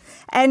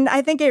 And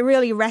I think it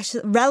really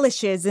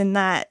relishes in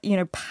that, you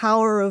know,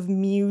 power of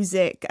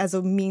music as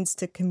a means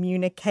to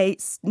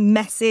communicate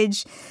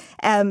message.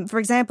 For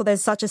example,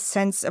 there's such a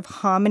sense of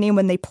harmony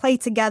when they play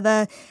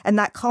together, and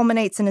that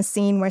culminates in a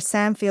scene where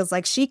Sam feels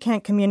like she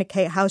can't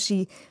communicate how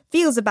she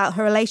feels about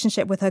her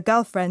relationship with her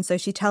girlfriend, so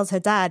she tells her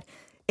dad,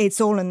 it's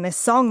all in this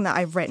song that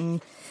I've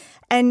written.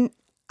 And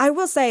I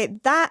will say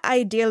that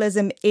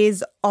idealism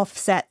is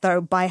offset,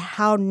 though, by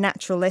how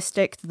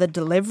naturalistic the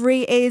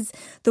delivery is,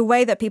 the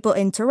way that people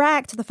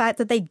interact, the fact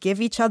that they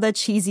give each other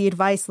cheesy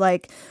advice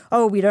like,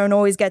 oh, we don't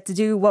always get to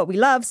do what we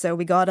love, so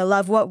we gotta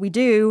love what we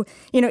do.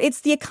 You know,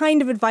 it's the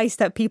kind of advice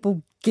that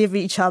people give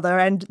each other.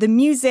 And the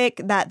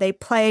music that they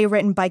play,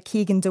 written by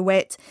Keegan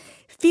DeWitt,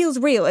 feels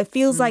real. It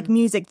feels like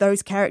music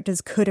those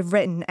characters could have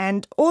written.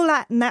 And all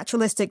that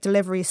naturalistic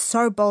delivery is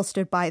so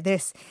bolstered by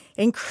this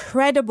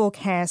incredible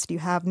cast. You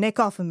have Nick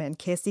Offerman,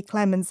 Kiersey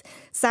Clemons,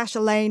 Sasha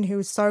Lane,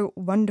 who's so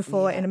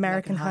wonderful in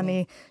American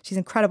Honey. She's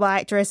an incredible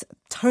actress.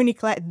 Toni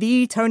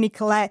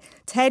Collette,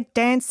 Ted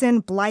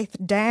Danson, Blythe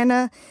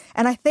Danner.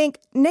 And I think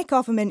Nick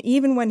Offerman,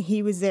 even when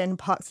he was in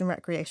Parks and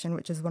Recreation,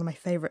 which is one of my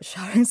favorite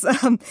shows,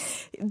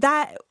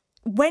 that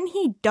when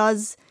he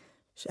does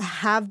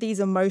have these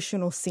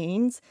emotional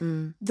scenes,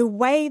 the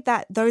way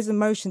that those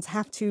emotions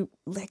have to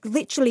like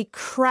literally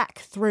crack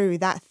through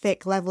that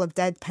thick level of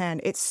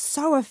deadpan, it's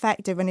so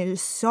effective and it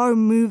is so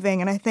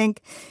moving. And I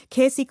think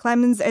Kiersey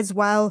Clemons as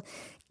well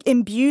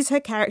imbues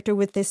her character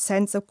with this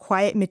sense of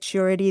quiet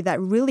maturity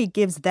that really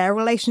gives their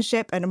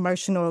relationship an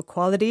emotional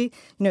equality.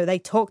 You know, they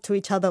talk to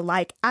each other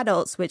like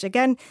adults, which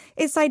again,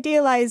 it's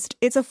idealized.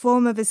 It's a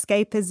form of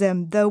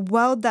escapism. The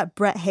world that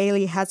Brett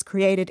Haley has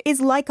created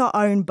is like our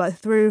own, but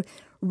through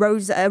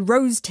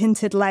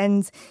rose-tinted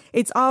lens.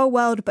 It's our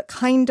world, but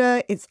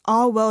kinder. It's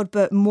our world,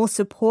 but more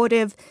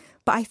supportive.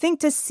 But I think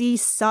to see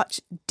such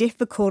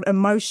difficult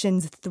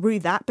emotions through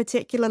that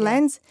particular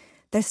lens,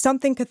 there's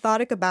something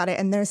cathartic about it,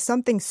 and there's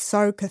something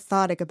so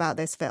cathartic about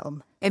this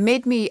film. It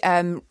made me,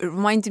 it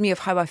reminded me of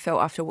how I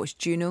felt after I watched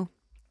Juno.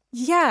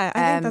 Yeah,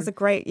 I think that's a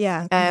great,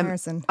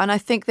 comparison. And I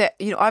think that,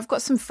 you know, I've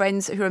got some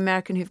friends who are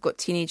American who've got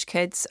teenage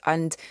kids,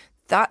 and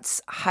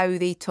that's how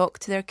they talk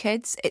to their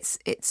kids.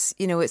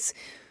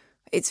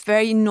 It's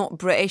very not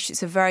British.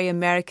 It's a very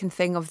American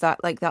thing of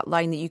that, like that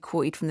line that you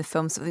quoted from the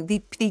film. So they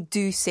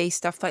do say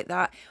stuff like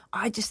that.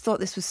 I just thought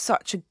this was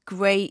such a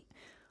great,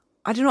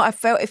 I don't know,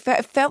 it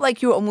felt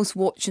like you were almost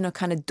watching a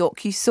kind of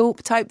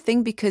docu-soap type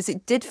thing, because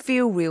it did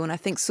feel real. And I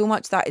think so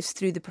much that is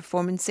through the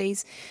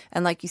performances.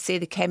 And like you say,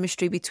 the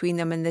chemistry between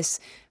them and this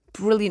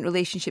brilliant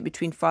relationship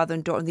between father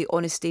and daughter, and the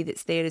honesty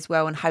that's there as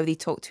well, and how they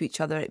talk to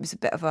each other. It was a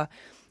bit of a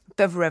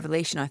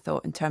revelation, I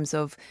thought, in terms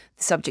of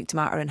the subject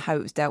matter and how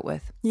it was dealt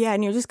with. Yeah,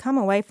 and you'll just come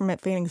away from it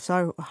feeling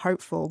so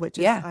hopeful, which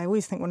is, I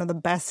always think, one of the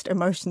best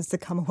emotions to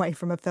come away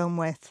from a film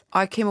with.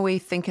 I came away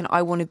thinking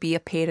I want to be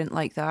a parent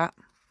like that.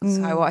 That's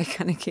how I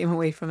kind of came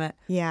away from it.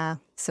 Yeah.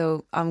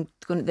 So I'm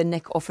going to the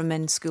Nick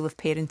Offerman School of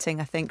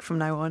Parenting, I think, from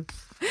now on.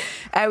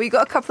 We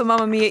got a couple of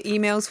Mamma Mia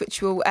emails,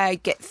 which we'll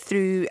get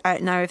through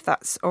now, if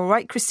that's all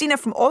right. Christina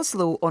from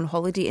Oslo on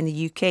holiday in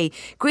the UK.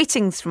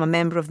 Greetings from a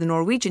member of the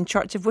Norwegian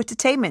Church of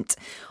Wittertainment.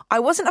 I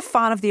wasn't a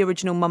fan of the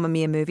original Mamma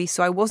Mia movie,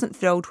 so I wasn't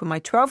thrilled when my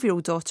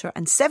 12-year-old daughter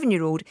and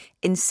 7-year-old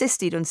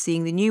insisted on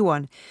seeing the new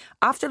one.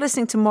 After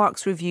listening to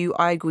Mark's review,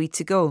 I agreed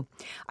to go.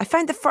 I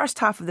found the first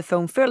half of the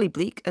film fairly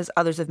bleak, as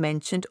others have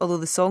mentioned, although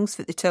the songs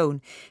fit the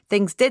tone.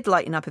 Things did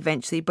lighten up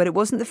eventually, but it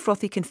wasn't the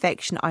frothy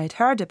confection I had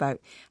heard about.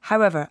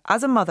 However,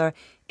 as a mother,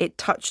 it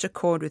touched a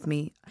chord with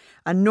me.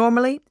 And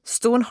normally,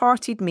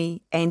 stone-hearted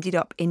me ended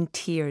up in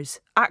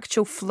tears.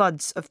 Actual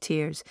floods of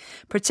tears.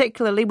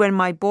 Particularly when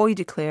my boy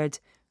declared,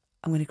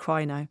 I'm going to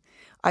cry now.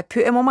 I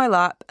put him on my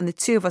lap and the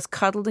two of us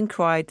cuddled and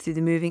cried through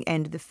the moving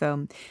end of the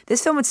film.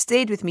 This film had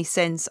stayed with me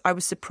since. I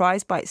was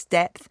surprised by its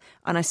depth,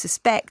 and I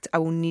suspect I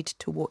will need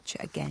to watch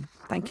it again.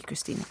 Thank you,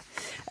 Christina.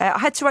 I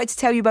had to write to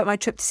tell you about my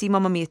trip to see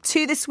Mamma Mia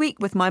 2 this week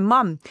with my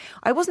mum.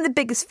 I wasn't the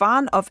biggest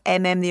fan of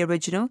the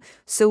original,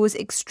 so was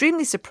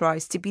extremely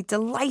surprised to be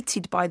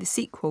delighted by the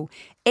sequel.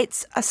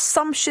 It's a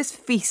sumptuous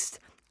feast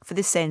for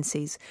the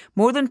senses.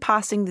 More than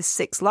passing the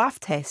 6 laugh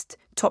test.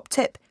 Top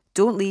tip,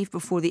 don't leave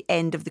before the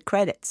end of the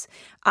credits,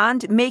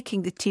 and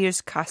making the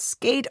tears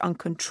cascade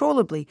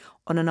uncontrollably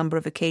on a number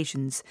of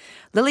occasions.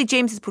 Lily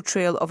James's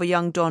portrayal of a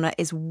young Donna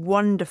is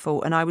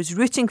wonderful, and I was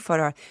rooting for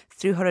her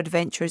through her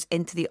adventures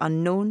into the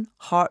unknown,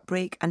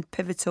 heartbreak and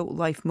pivotal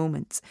life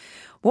moments.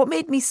 What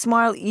made me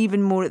smile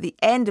even more at the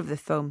end of the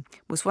film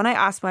was when I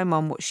asked my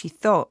mum what she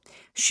thought.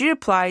 She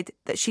replied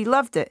that she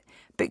loved it,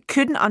 but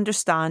couldn't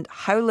understand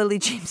how Lily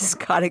James's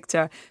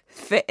character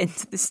fit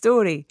into the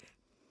story.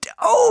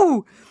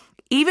 Oh!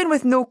 Even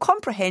with no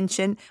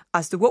comprehension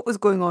as to what was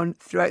going on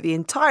throughout the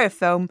entire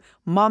film,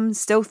 Mum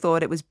still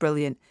thought it was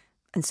brilliant.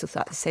 And so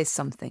that says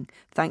something.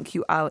 Thank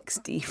you, Alex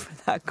D, for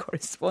that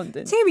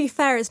correspondence. To be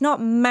fair, it's not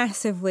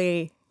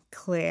massively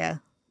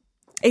clear.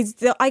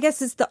 I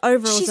guess it's the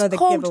overalls She's are the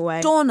called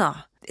giveaway.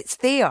 Donna. It's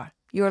there.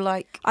 You're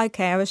like...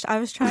 Okay, I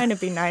was trying to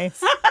be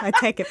nice. I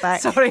take it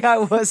back. Sorry, I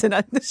wasn't.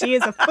 She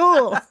is a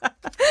fool.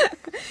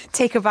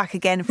 Take her back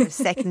again for a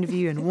second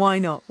view, and why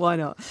not? Why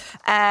not?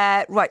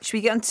 Right, should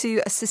we get on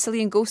to A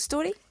Sicilian Ghost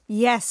Story?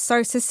 Yes,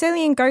 so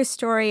Sicilian Ghost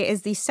Story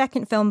is the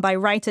second film by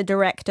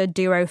writer-director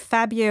duo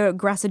Fabio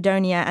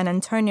Grassadonia and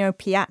Antonio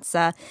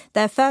Piazza.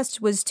 Their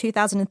first was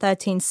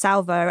 2013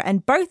 Salvo,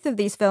 and both of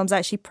these films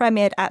actually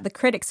premiered at the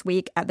Critics'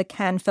 Week at the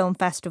Cannes Film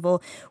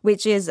Festival,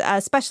 which is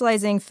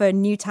specializing for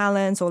new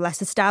talents or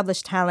less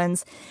established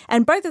talents.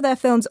 And both of their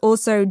films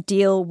also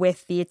deal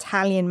with the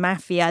Italian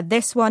mafia.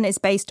 This one is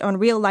based on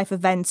real-life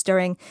events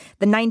during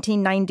the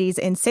 1990s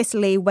in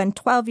Sicily when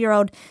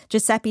 12-year-old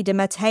Giuseppe Di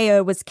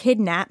Matteo was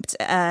kidnapped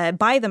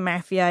by the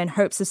mafia in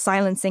hopes of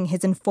silencing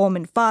his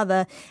informant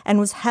father and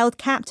was held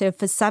captive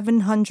for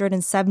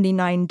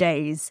 779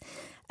 days.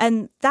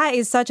 And that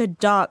is such a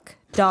dark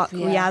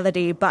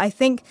reality. But I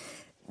think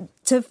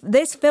what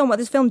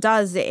this film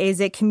does is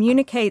it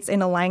communicates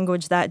in a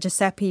language that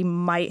Giuseppe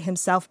might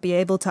himself be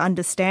able to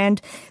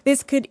understand.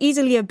 This could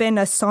easily have been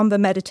a somber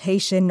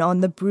meditation on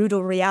the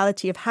brutal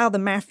reality of how the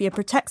mafia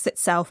protects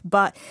itself,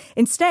 but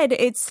instead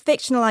it's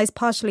fictionalized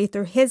partially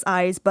through his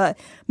eyes, but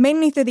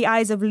mainly through the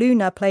eyes of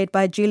Luna, played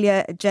by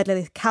Julia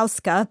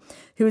Jedlikowska,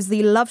 who is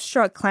the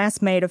love-struck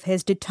classmate of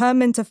his,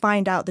 determined to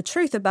find out the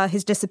truth about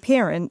his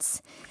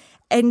disappearance.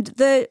 And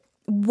the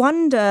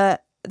wonder...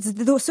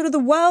 The sort of the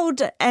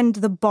world and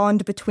the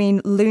bond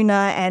between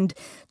Luna and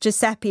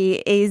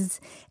Giuseppe is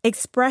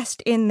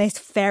expressed in this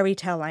fairy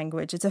tale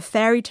language. It's a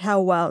fairy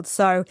tale world.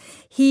 So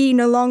he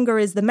no longer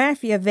is the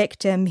mafia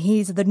victim.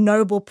 He's the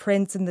noble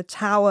prince in the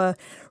tower,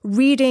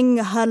 reading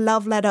her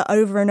love letter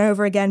over and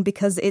over again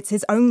because it's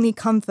his only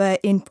comfort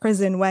in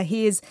prison, where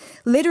he is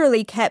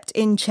literally kept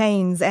in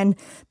chains. And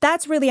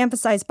that's really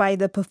emphasized by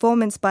the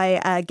performance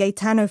by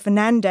Gaetano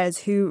Fernandez,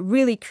 who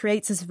really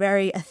creates this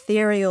very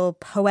ethereal,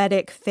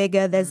 poetic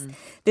figure. There's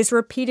this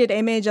repeated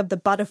image of the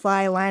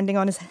butterfly landing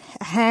on his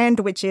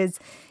hand, which is,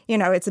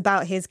 it's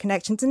about his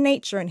connection to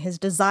nature and his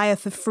desire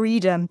for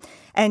freedom.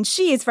 And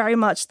she is very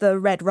much the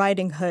Red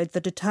Riding Hood, the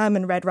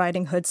determined Red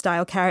Riding Hood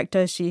style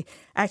character. She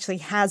actually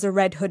has a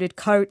red hooded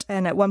coat,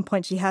 and at one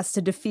point she has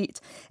to defeat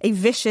a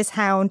vicious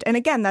hound. And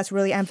again, that's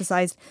really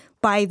emphasized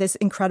by this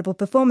incredible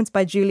performance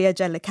by Julia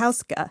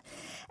Jedlikowska.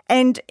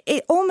 And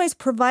it almost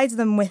provides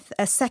them with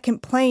a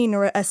second plane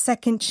or a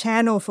second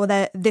channel for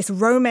this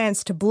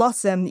romance to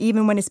blossom,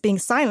 even when it's being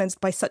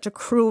silenced by such a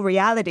cruel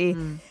reality.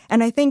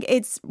 And I think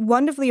it's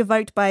wonderfully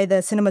evoked by the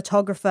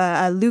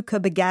cinematographer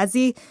Luca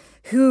Bagazzi,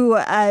 who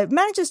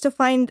manages to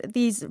find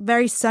these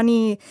very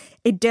sunny,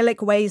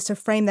 idyllic ways to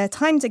frame their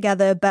time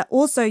together, but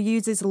also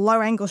uses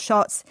low-angle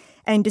shots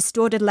and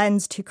distorted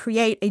lens to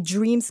create a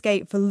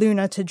dreamscape for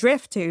Luna to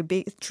drift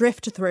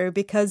through,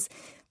 because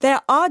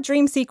there are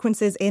dream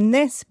sequences in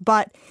this,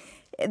 but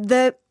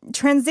the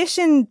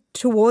transition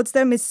towards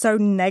them is so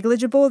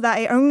negligible that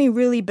it only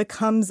really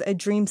becomes a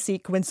dream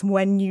sequence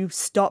when you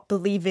stop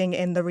believing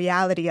in the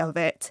reality of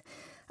it,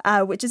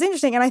 which is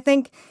interesting. And I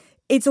think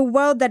it's a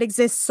world that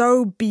exists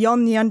so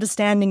beyond the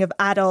understanding of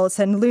adults,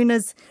 and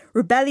Luna's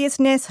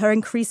rebelliousness, her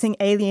increasing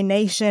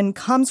alienation,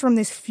 comes from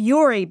this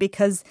fury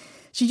because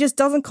she just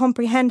doesn't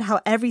comprehend how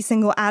every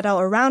single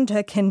adult around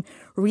her can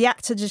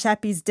react to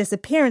Giuseppe's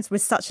disappearance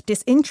with such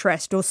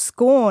disinterest or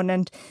scorn.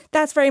 And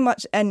that's very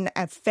much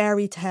a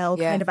fairy tale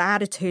kind of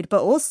attitude.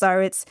 But also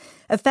it's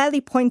a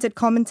fairly pointed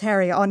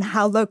commentary on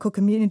how local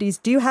communities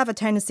do have a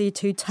tendency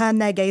to turn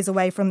their gaze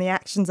away from the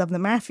actions of the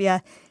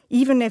mafia,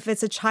 even if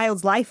it's a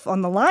child's life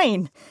on the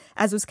line,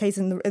 as was the case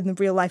in the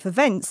real life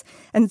events.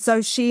 And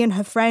so she and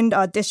her friend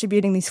are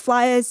distributing these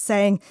flyers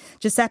saying,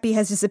 Giuseppe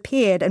has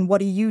disappeared, and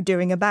what are you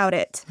doing about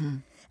it?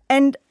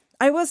 And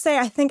I will say,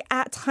 I think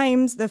at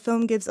times the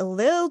film gives a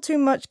little too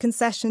much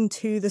concession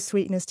to the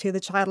sweetness, to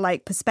the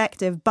childlike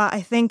perspective, but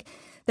I think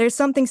there's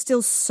something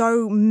still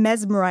so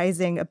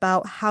mesmerizing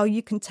about how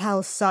you can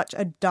tell such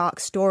a dark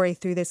story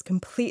through this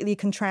completely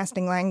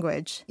contrasting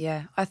language.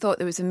 Yeah, I thought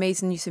there was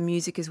amazing use of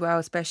music as well,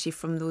 especially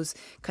from those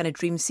kind of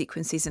dream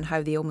sequences and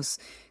how they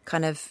almost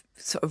kind of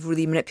sort of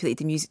really manipulated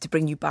the music to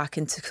bring you back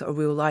into sort of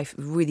real life.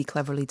 Really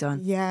cleverly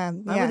done. Yeah.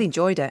 I really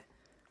enjoyed it.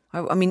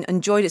 I mean,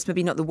 enjoyed it's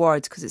maybe not the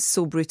words because it's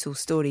so brutal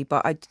story,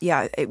 but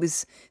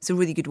it's a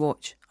really good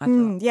watch. I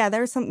thought. Yeah,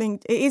 there's something.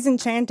 It is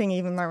enchanting,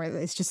 even though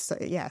it's just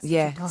such a dark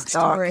it's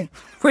story.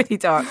 Dark. Really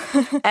dark.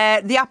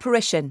 The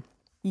Apparition.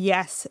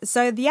 Yes.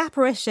 So The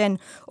Apparition,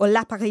 or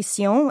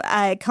L'Apparition,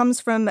 comes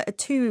from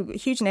two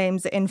huge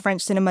names in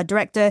French cinema,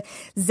 director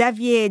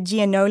Xavier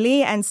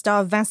Giannoli and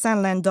star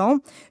Vincent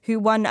Lindon, who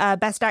won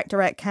Best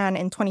Actor at Cannes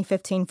in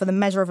 2015 for The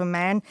Measure of a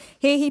Man.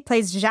 Here he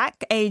plays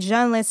Jacques, a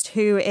journalist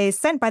who is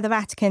sent by the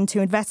Vatican to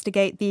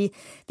investigate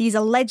these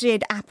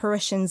alleged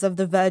apparitions of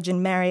the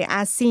Virgin Mary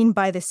as seen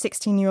by the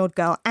 16-year-old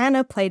girl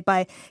Anna, played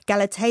by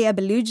Galatea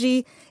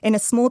Bellugi, in a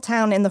small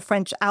town in the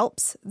French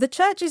Alps. The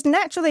church is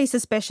naturally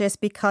suspicious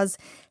because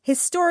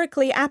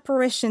historically,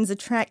 apparitions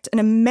attract an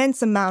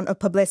immense amount of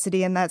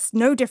publicity, and that's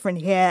no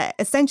different here.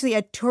 Essentially,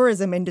 a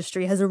tourism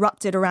industry has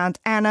erupted around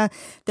Anna.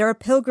 There are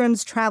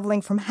pilgrims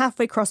traveling from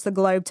halfway across the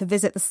globe to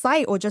visit the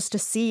site or just to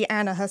see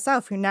Anna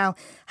herself, who now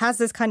has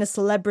this kind of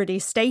celebrity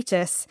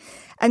status.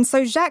 And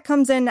so Jacques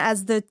comes in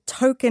as the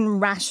token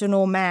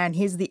rational man.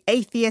 He's the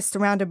atheist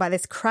surrounded by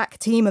this crack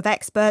team of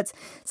experts,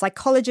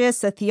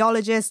 psychologists, a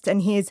theologist,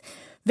 and he is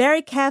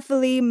very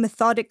carefully,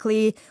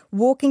 methodically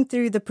walking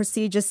through the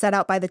procedures set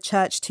out by the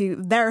church to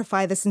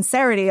verify the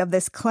sincerity of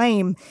this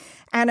claim.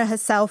 Anna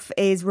herself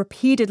is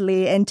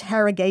repeatedly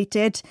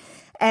interrogated,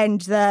 and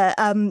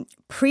the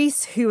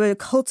priests who are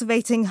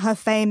cultivating her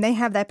fame, they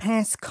have their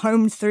pants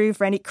combed through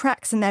for any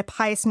cracks in their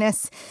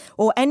piousness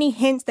or any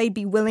hint they'd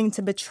be willing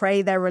to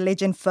betray their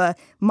religion for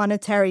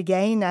monetary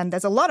gain. And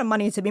there's a lot of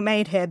money to be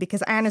made here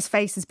because Anna's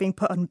face is being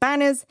put on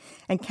banners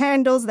and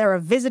candles. There are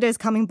visitors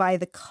coming by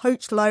the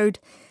coachload.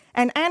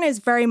 And Anna is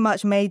very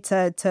much made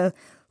to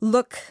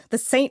look the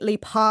saintly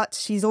part.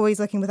 She's always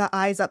looking with her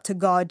eyes up to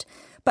God.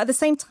 But at the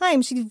same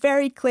time, she's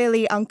very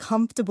clearly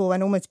uncomfortable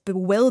and almost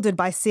bewildered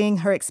by seeing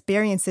her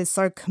experiences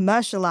so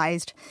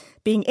commercialized.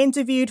 Being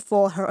interviewed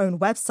for her own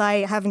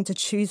website, having to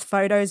choose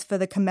photos for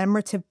the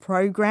commemorative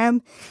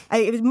program.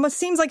 It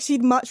seems like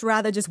she'd much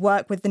rather just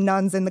work with the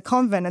nuns in the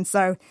convent. And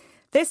so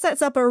this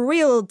sets up a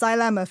real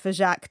dilemma for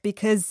Jacques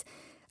because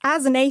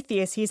as an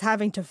atheist, he's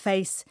having to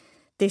face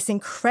this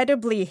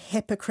incredibly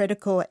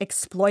hypocritical,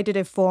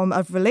 exploitative form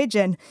of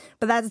religion.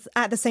 But that's,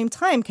 at the same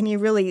time, can you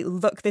really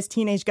look this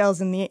teenage girl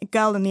in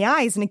the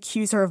eyes and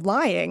accuse her of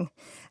lying?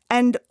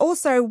 And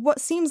also, what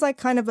seems like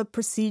kind of a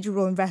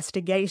procedural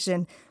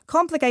investigation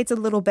complicates a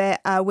little bit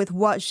with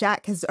what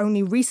Jacques has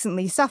only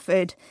recently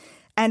suffered.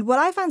 And what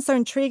I found so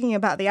intriguing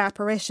about The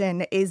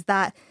Apparition is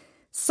that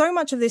so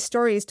much of this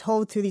story is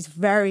told through these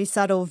very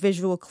subtle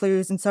visual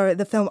clues. And so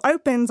the film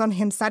opens on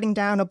him setting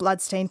down a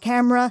bloodstained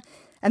camera,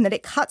 and that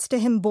it cuts to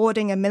him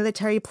boarding a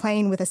military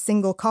plane with a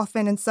single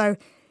coffin. And so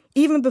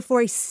even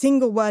before a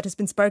single word has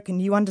been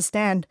spoken, you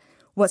understand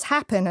what's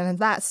happened. And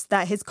that's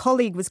that his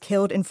colleague was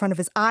killed in front of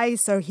his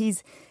eyes. So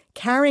he's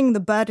carrying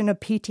the burden of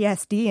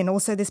PTSD and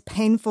also this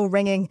painful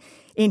ringing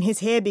in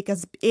his ear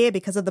because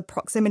of the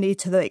proximity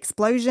to the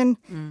explosion.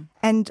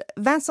 And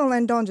Vincent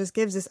Lindon just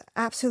gives this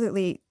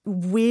absolutely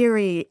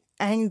weary,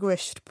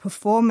 anguished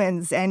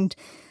performance, and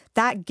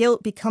that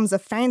guilt becomes a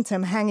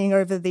phantom hanging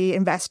over the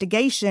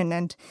investigation,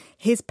 and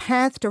his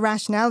path to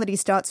rationality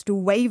starts to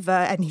waver,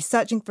 and he's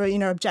searching for,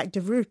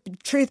 objective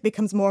truth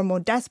becomes more and more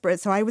desperate.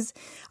 So I was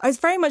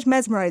very much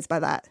mesmerized by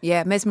that.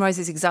 Yeah, mesmerized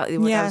is exactly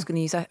the word I was going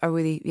to use. I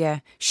really,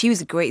 she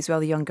was great as well,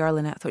 the young girl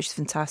in it. I thought she was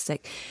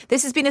fantastic.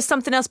 This has been a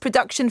Something Else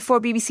production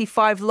for BBC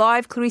 5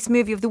 Live. Clarice,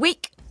 movie of the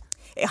week.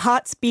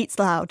 Hearts Beats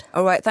Loud.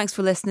 All right, thanks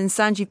for listening.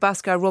 Sanjeev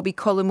Bhaskar, Robbie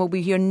Collin will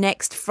be here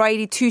next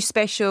Friday. Two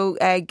special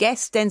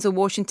guests, Denzel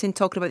Washington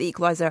talking about The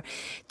Equalizer.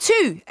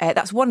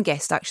 That's one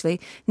guest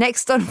actually.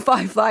 Next on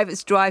 5 Live,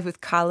 it's Drive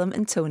with Callum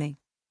and Tony.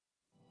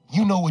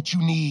 You know what you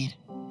need?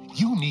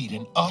 You need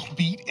an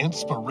upbeat,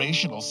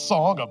 inspirational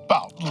song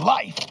about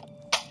life.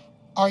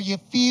 Are you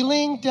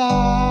feeling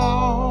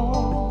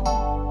down?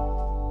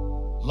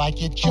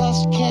 Like you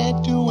just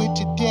can't do it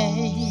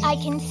today? I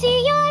can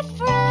see your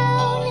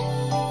frown,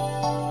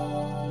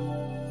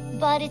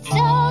 but it's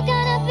all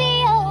gonna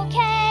be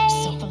okay.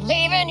 So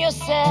believe in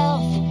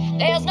yourself,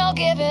 there's no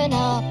giving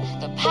up.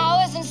 The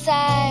power's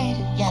inside,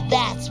 yeah,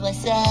 that's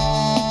what's up.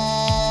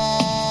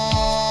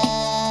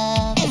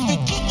 It's the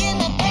kick in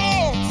the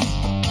pants,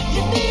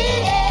 you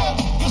need it.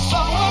 The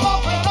song will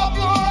open up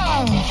your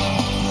eyes.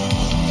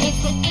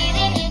 It's the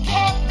feeling you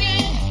can't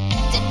be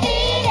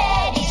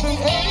defeated. It's an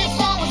 80s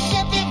song with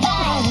simply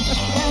vibes,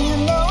 and you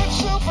know it's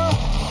super.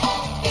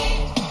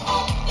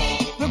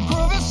 The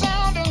groove is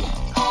sounding.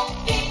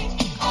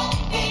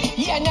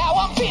 Yeah, now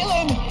I'm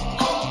feeling.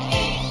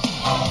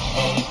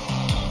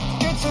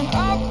 It's an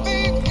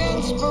upbeat,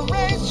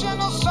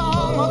 inspirational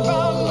song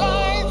about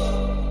life.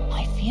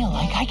 I feel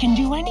like I can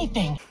do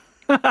anything.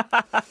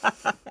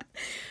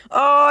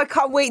 Oh, I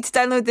can't wait to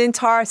download the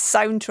entire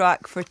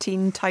soundtrack for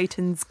Teen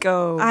Titans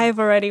Go. I've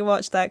already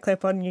watched that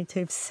clip on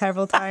YouTube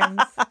several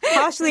times.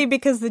 Partially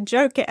because the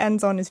joke it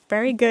ends on is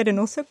very good and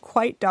also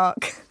quite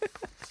dark.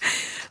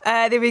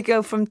 There we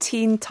go, from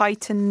Teen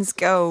Titans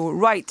Go.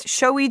 Right,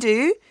 shall we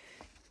do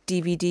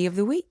DVD of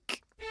the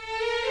week?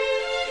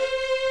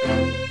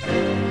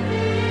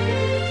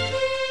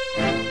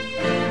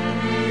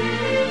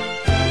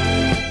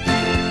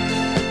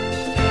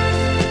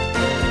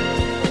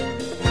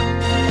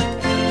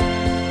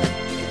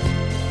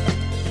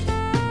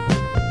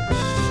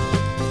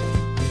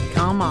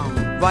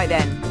 Maman. Right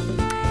then.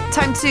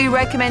 Time to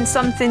recommend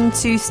something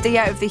to stay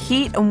out of the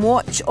heat and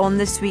watch on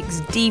this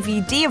week's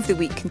DVD of the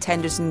Week.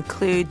 Contenders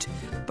include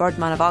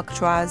Birdman of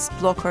Alcatraz,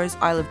 Blockers,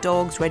 Isle of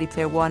Dogs, Ready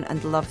Player One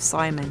and Love,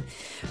 Simon.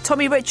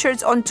 Tommy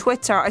Richards on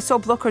Twitter. I saw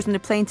Blockers on the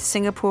plane to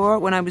Singapore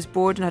when I was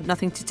bored and had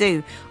nothing to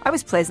do. I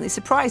was pleasantly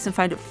surprised and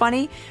found it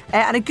funny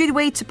and a good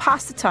way to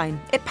pass the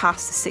time. It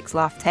passed the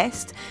 6-laugh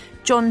test.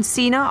 John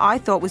Cena I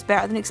thought was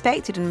better than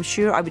expected, and I'm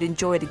sure I would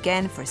enjoy it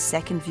again for a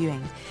second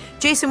viewing.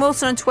 Jason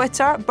Wilson on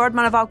Twitter.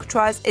 Birdman of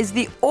Alcatraz is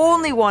the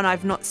only one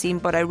I've not seen,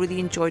 but I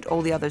really enjoyed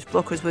all the others.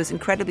 Blockers was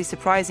incredibly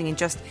surprising in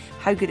just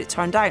how good it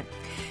turned out.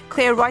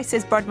 Claire Rice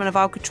says Birdman of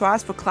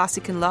Alcatraz for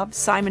classic and love,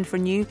 Simon for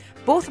new,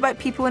 both about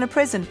people in a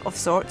prison of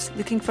sorts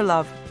looking for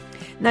love.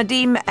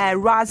 Nadeem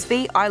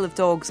Razvi, Isle of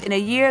Dogs. In a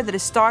year that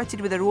has started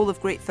with a roll of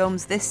great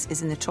films, this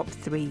is in the top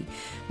 3.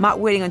 Matt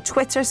Waring on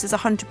Twitter says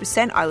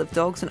 100% Isle of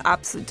Dogs, an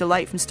absolute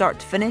delight from start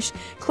to finish.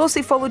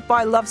 Closely followed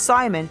by Love,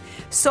 Simon.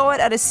 Saw it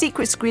at a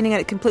secret screening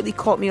and it completely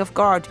caught me off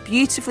guard.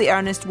 Beautifully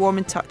earnest, warm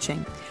and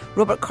touching.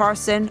 Robert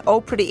Carson,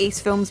 all pretty ace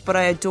films, but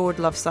I adored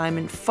Love,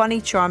 Simon.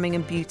 Funny, charming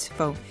and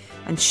beautiful.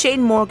 And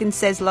Shane Morgan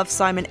says Love,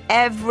 Simon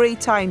every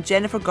time.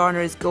 Jennifer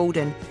Garner is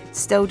golden.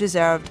 Still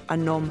deserved a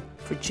nom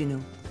for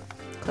Juno.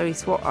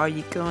 Clarice, what are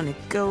you going to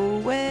go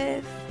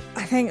with?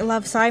 I think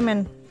Love,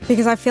 Simon,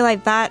 because I feel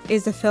like that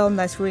is a film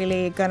that's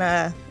really going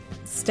to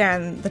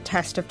stand the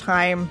test of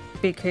time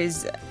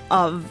because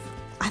of,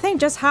 I think,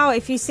 just how,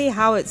 if you see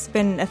how it's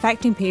been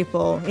affecting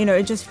people, you know,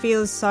 it just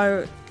feels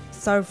so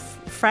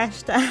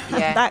fresh to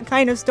have that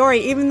kind of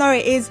story, even though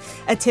it is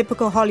a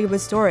typical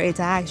Hollywood story,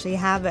 to actually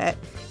have it,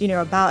 you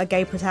know, about a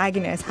gay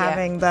protagonist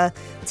having the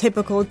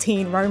typical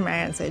teen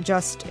romance.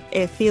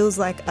 It feels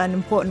like an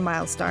important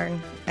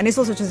milestone. And it's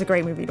also just a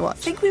great movie to watch. I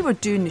think we were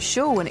doing the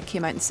show when it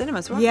came out in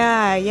cinemas, weren't we?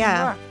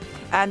 Yeah.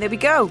 And there we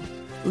go.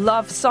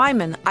 Love,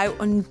 Simon, out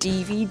on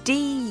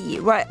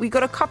DVD. Right, we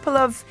got a couple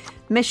of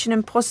Mission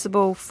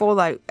Impossible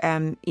Fallout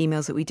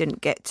emails that we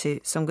didn't get to,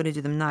 so I'm going to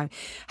do them now.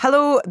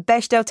 Hello,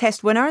 Bechdel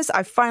test winners.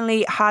 I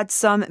finally had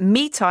some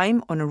me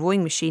time on a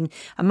rowing machine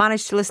and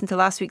managed to listen to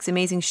last week's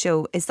amazing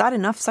show. Is that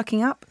enough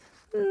sucking up?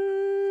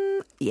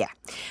 Yeah.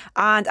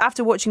 And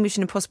after watching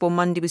Mission Impossible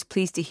Monday, was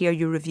pleased to hear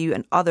your review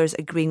and others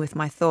agreeing with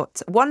my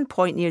thoughts. At one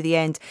point near the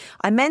end,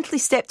 I mentally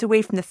stepped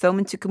away from the film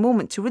and took a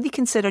moment to really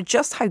consider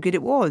just how good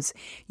it was.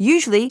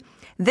 Usually,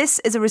 this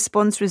is a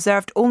response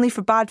reserved only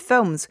for bad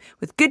films,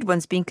 with good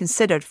ones being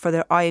considered for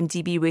their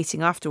IMDb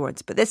rating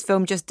afterwards. But this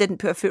film just didn't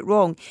put a foot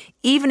wrong,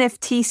 even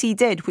if TC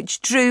did, which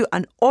drew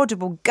an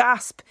audible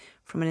gasp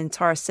from an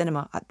entire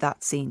cinema at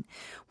that scene.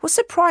 What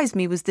surprised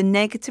me was the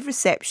negative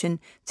reception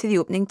to the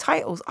opening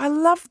titles. I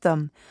loved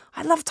them.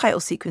 I love title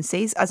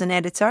sequences as an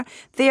editor.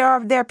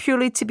 They're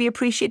purely to be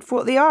appreciated for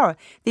what they are.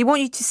 They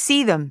want you to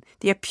see them.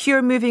 They are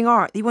pure moving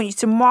art. They want you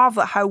to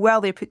marvel at how well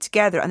they're put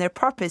together, and their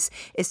purpose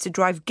is to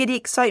drive giddy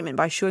excitement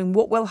by showing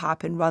what will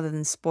happen rather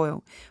than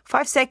spoil.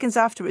 5 seconds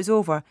after it was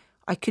over,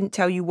 I couldn't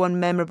tell you one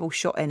memorable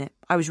shot in it.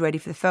 I was ready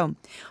for the film.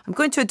 I'm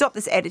going to adopt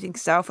this editing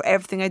style for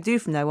everything I do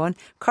from now on.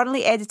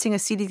 Currently editing a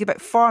series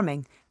about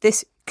farming.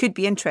 This could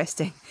be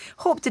interesting.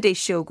 Hope today's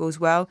show goes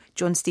well.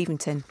 John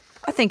Steventon.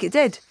 I think it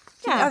did.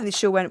 Yeah, I think the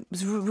show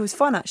was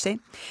fun, actually.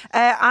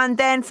 And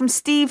then from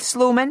Steve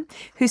Sloman,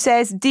 who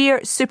says,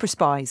 Dear Super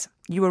Spies,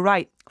 you were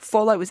right.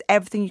 Fallout was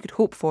everything you could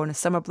hope for in a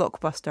summer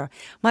blockbuster.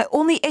 My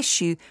only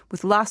issue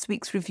with last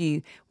week's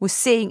review was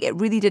saying it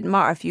really didn't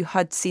matter if you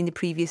had seen the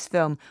previous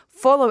film.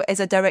 Fallout is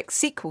a direct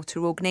sequel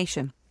to Rogue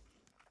Nation.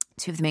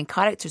 2 of the main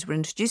characters were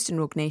introduced in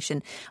Rogue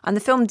Nation, and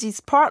the film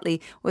deals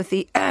partly with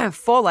the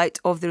fallout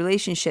of the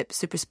relationship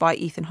super spy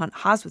Ethan Hunt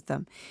has with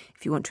them.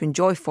 If you want to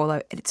enjoy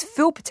Fallout at its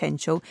full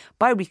potential,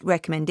 by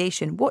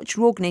recommendation, watch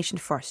Rogue Nation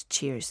first.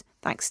 Cheers.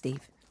 Thanks, Steve.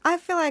 I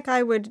feel like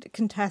I would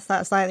contest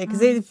that slightly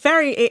because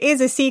it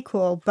is a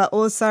sequel, but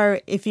also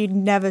if you'd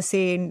never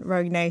seen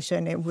Rogue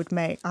Nation,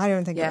 I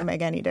don't think it would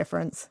make any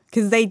difference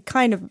because they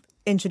kind of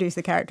introduce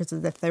the characters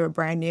as if they were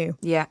brand new.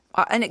 Yeah,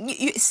 and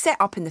it's set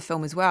up in the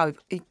film as well.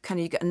 You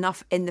get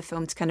enough in the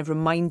film to kind of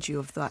remind you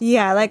of that.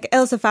 Yeah, like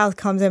Ilsa Faust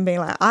comes in being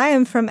like, I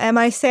am from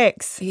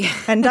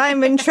MI6 and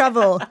I'm in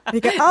trouble.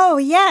 You go, oh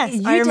yes,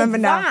 I remember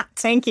now.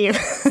 Thank you.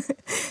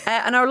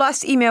 And our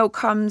last email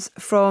comes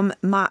from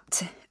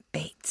Matt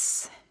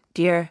Bates.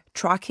 Dear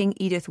Tracking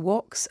Edith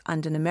Walks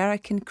and an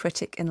American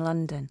critic in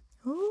London.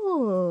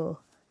 Ooh.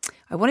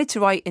 I wanted to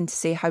write in to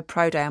say how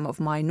proud I am of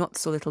my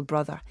not-so-little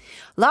brother.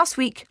 Last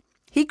week,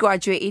 he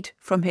graduated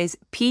from his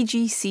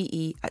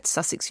PGCE at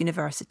Sussex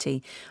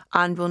University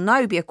and will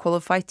now be a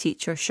qualified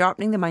teacher,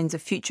 sharpening the minds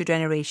of future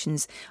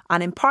generations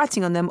and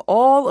imparting on them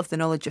all of the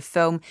knowledge of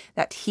film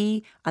that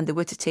he and the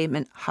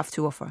Wittertainment have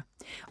to offer.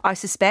 I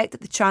suspect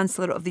that the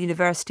Chancellor of the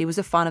University was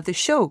a fan of the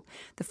show.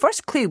 The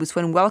first clue was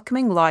when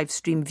welcoming live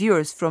stream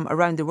viewers from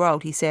around the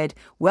world, he said,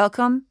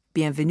 welcome,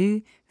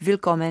 bienvenue,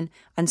 willkommen,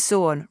 and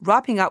so on,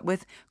 wrapping up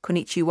with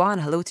konnichiwa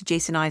and hello to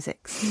Jason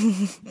Isaacs.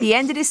 He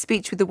ended his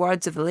speech with the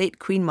words of the late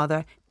Queen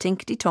Mother,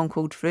 tinkety tonk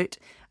old fruit,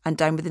 and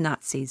down with the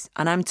Nazis.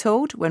 And I'm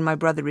told when my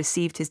brother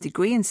received his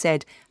degree and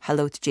said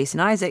hello to Jason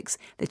Isaacs,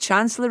 the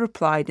Chancellor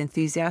replied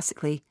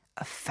enthusiastically,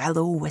 a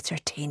fellow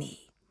Wittertany.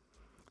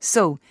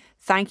 So,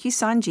 thank you,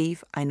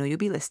 Sanjeev, I know you'll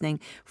be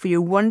listening, for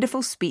your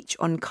wonderful speech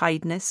on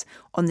kindness,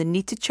 on the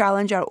need to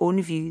challenge our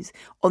own views,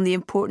 on the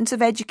importance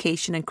of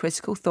education and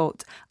critical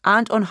thought,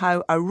 and on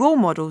how our role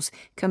models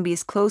can be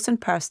as close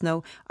and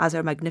personal as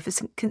our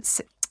magnificent...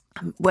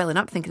 I'm welling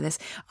up thinking this.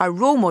 Our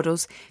role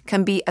models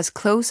can be as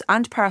close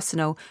and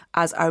personal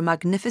as our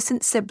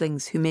magnificent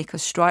siblings who make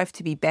us strive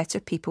to be better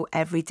people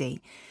every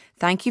day.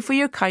 Thank you for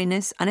your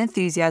kindness and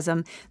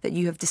enthusiasm that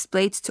you have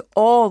displayed to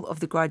all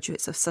of the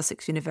graduates of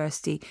Sussex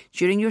University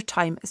during your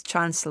time as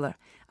Chancellor.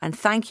 And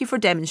thank you for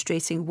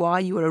demonstrating why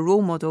you are a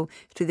role model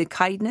through the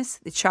kindness,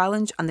 the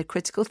challenge and the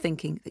critical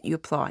thinking that you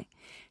apply.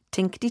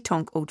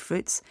 Tinkety-tonk, old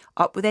fruits,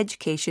 up with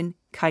education,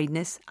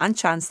 kindness and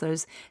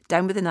chancellors,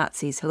 down with the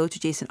Nazis. Hello to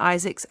Jason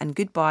Isaacs and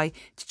goodbye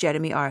to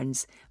Jeremy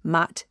Irons.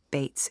 Matt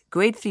Bates,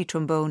 grade 3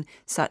 trombone,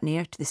 sat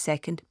near to the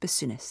second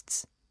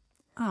bassoonists.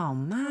 Oh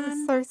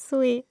man. So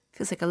sweet.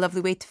 Feels like a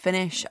lovely way to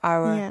finish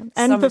our And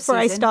summer before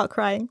I season. start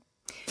crying.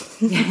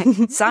 Yeah.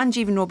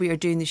 Sanjeev and Robbie are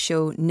doing the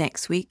show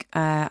next week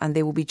and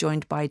they will be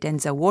joined by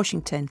Denzel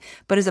Washington.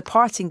 But as a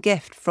parting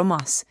gift from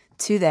us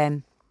to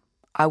them,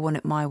 I want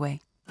it my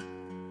way.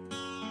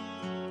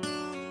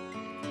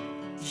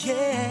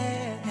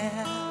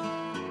 Yeah,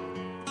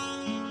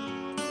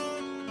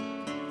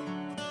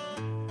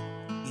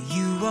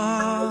 you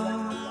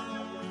are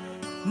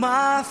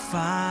my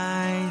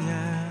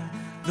fire,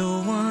 the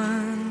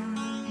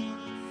one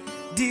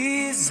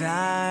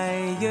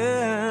desire.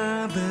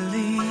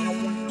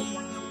 Believe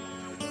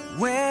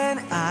when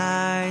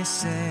I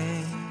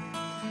say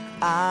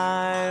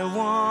I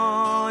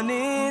want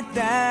it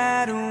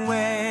that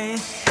way,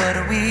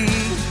 but we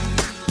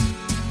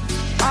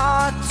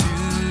are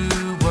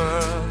two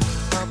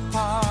worlds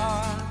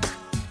apart.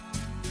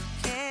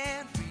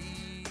 Can't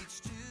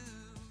reach to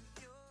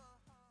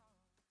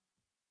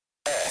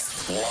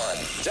F1.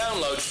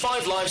 Download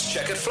 5 Live's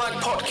Checkered Flag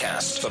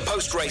podcast for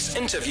post-race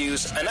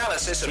interviews,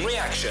 analysis and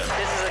reaction.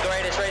 This is the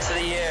greatest race of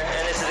the year,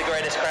 and this is the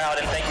greatest crowd,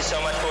 and thank you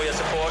so much for your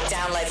support.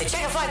 Download the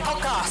Checkered Flag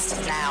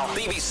podcast now.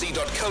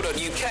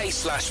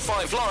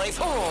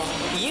 bbc.co.uk/5live Or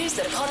use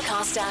the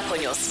podcast app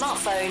on your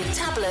smartphone,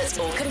 tablet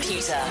or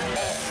computer.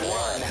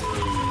 F1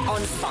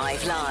 on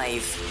 5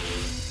 Live.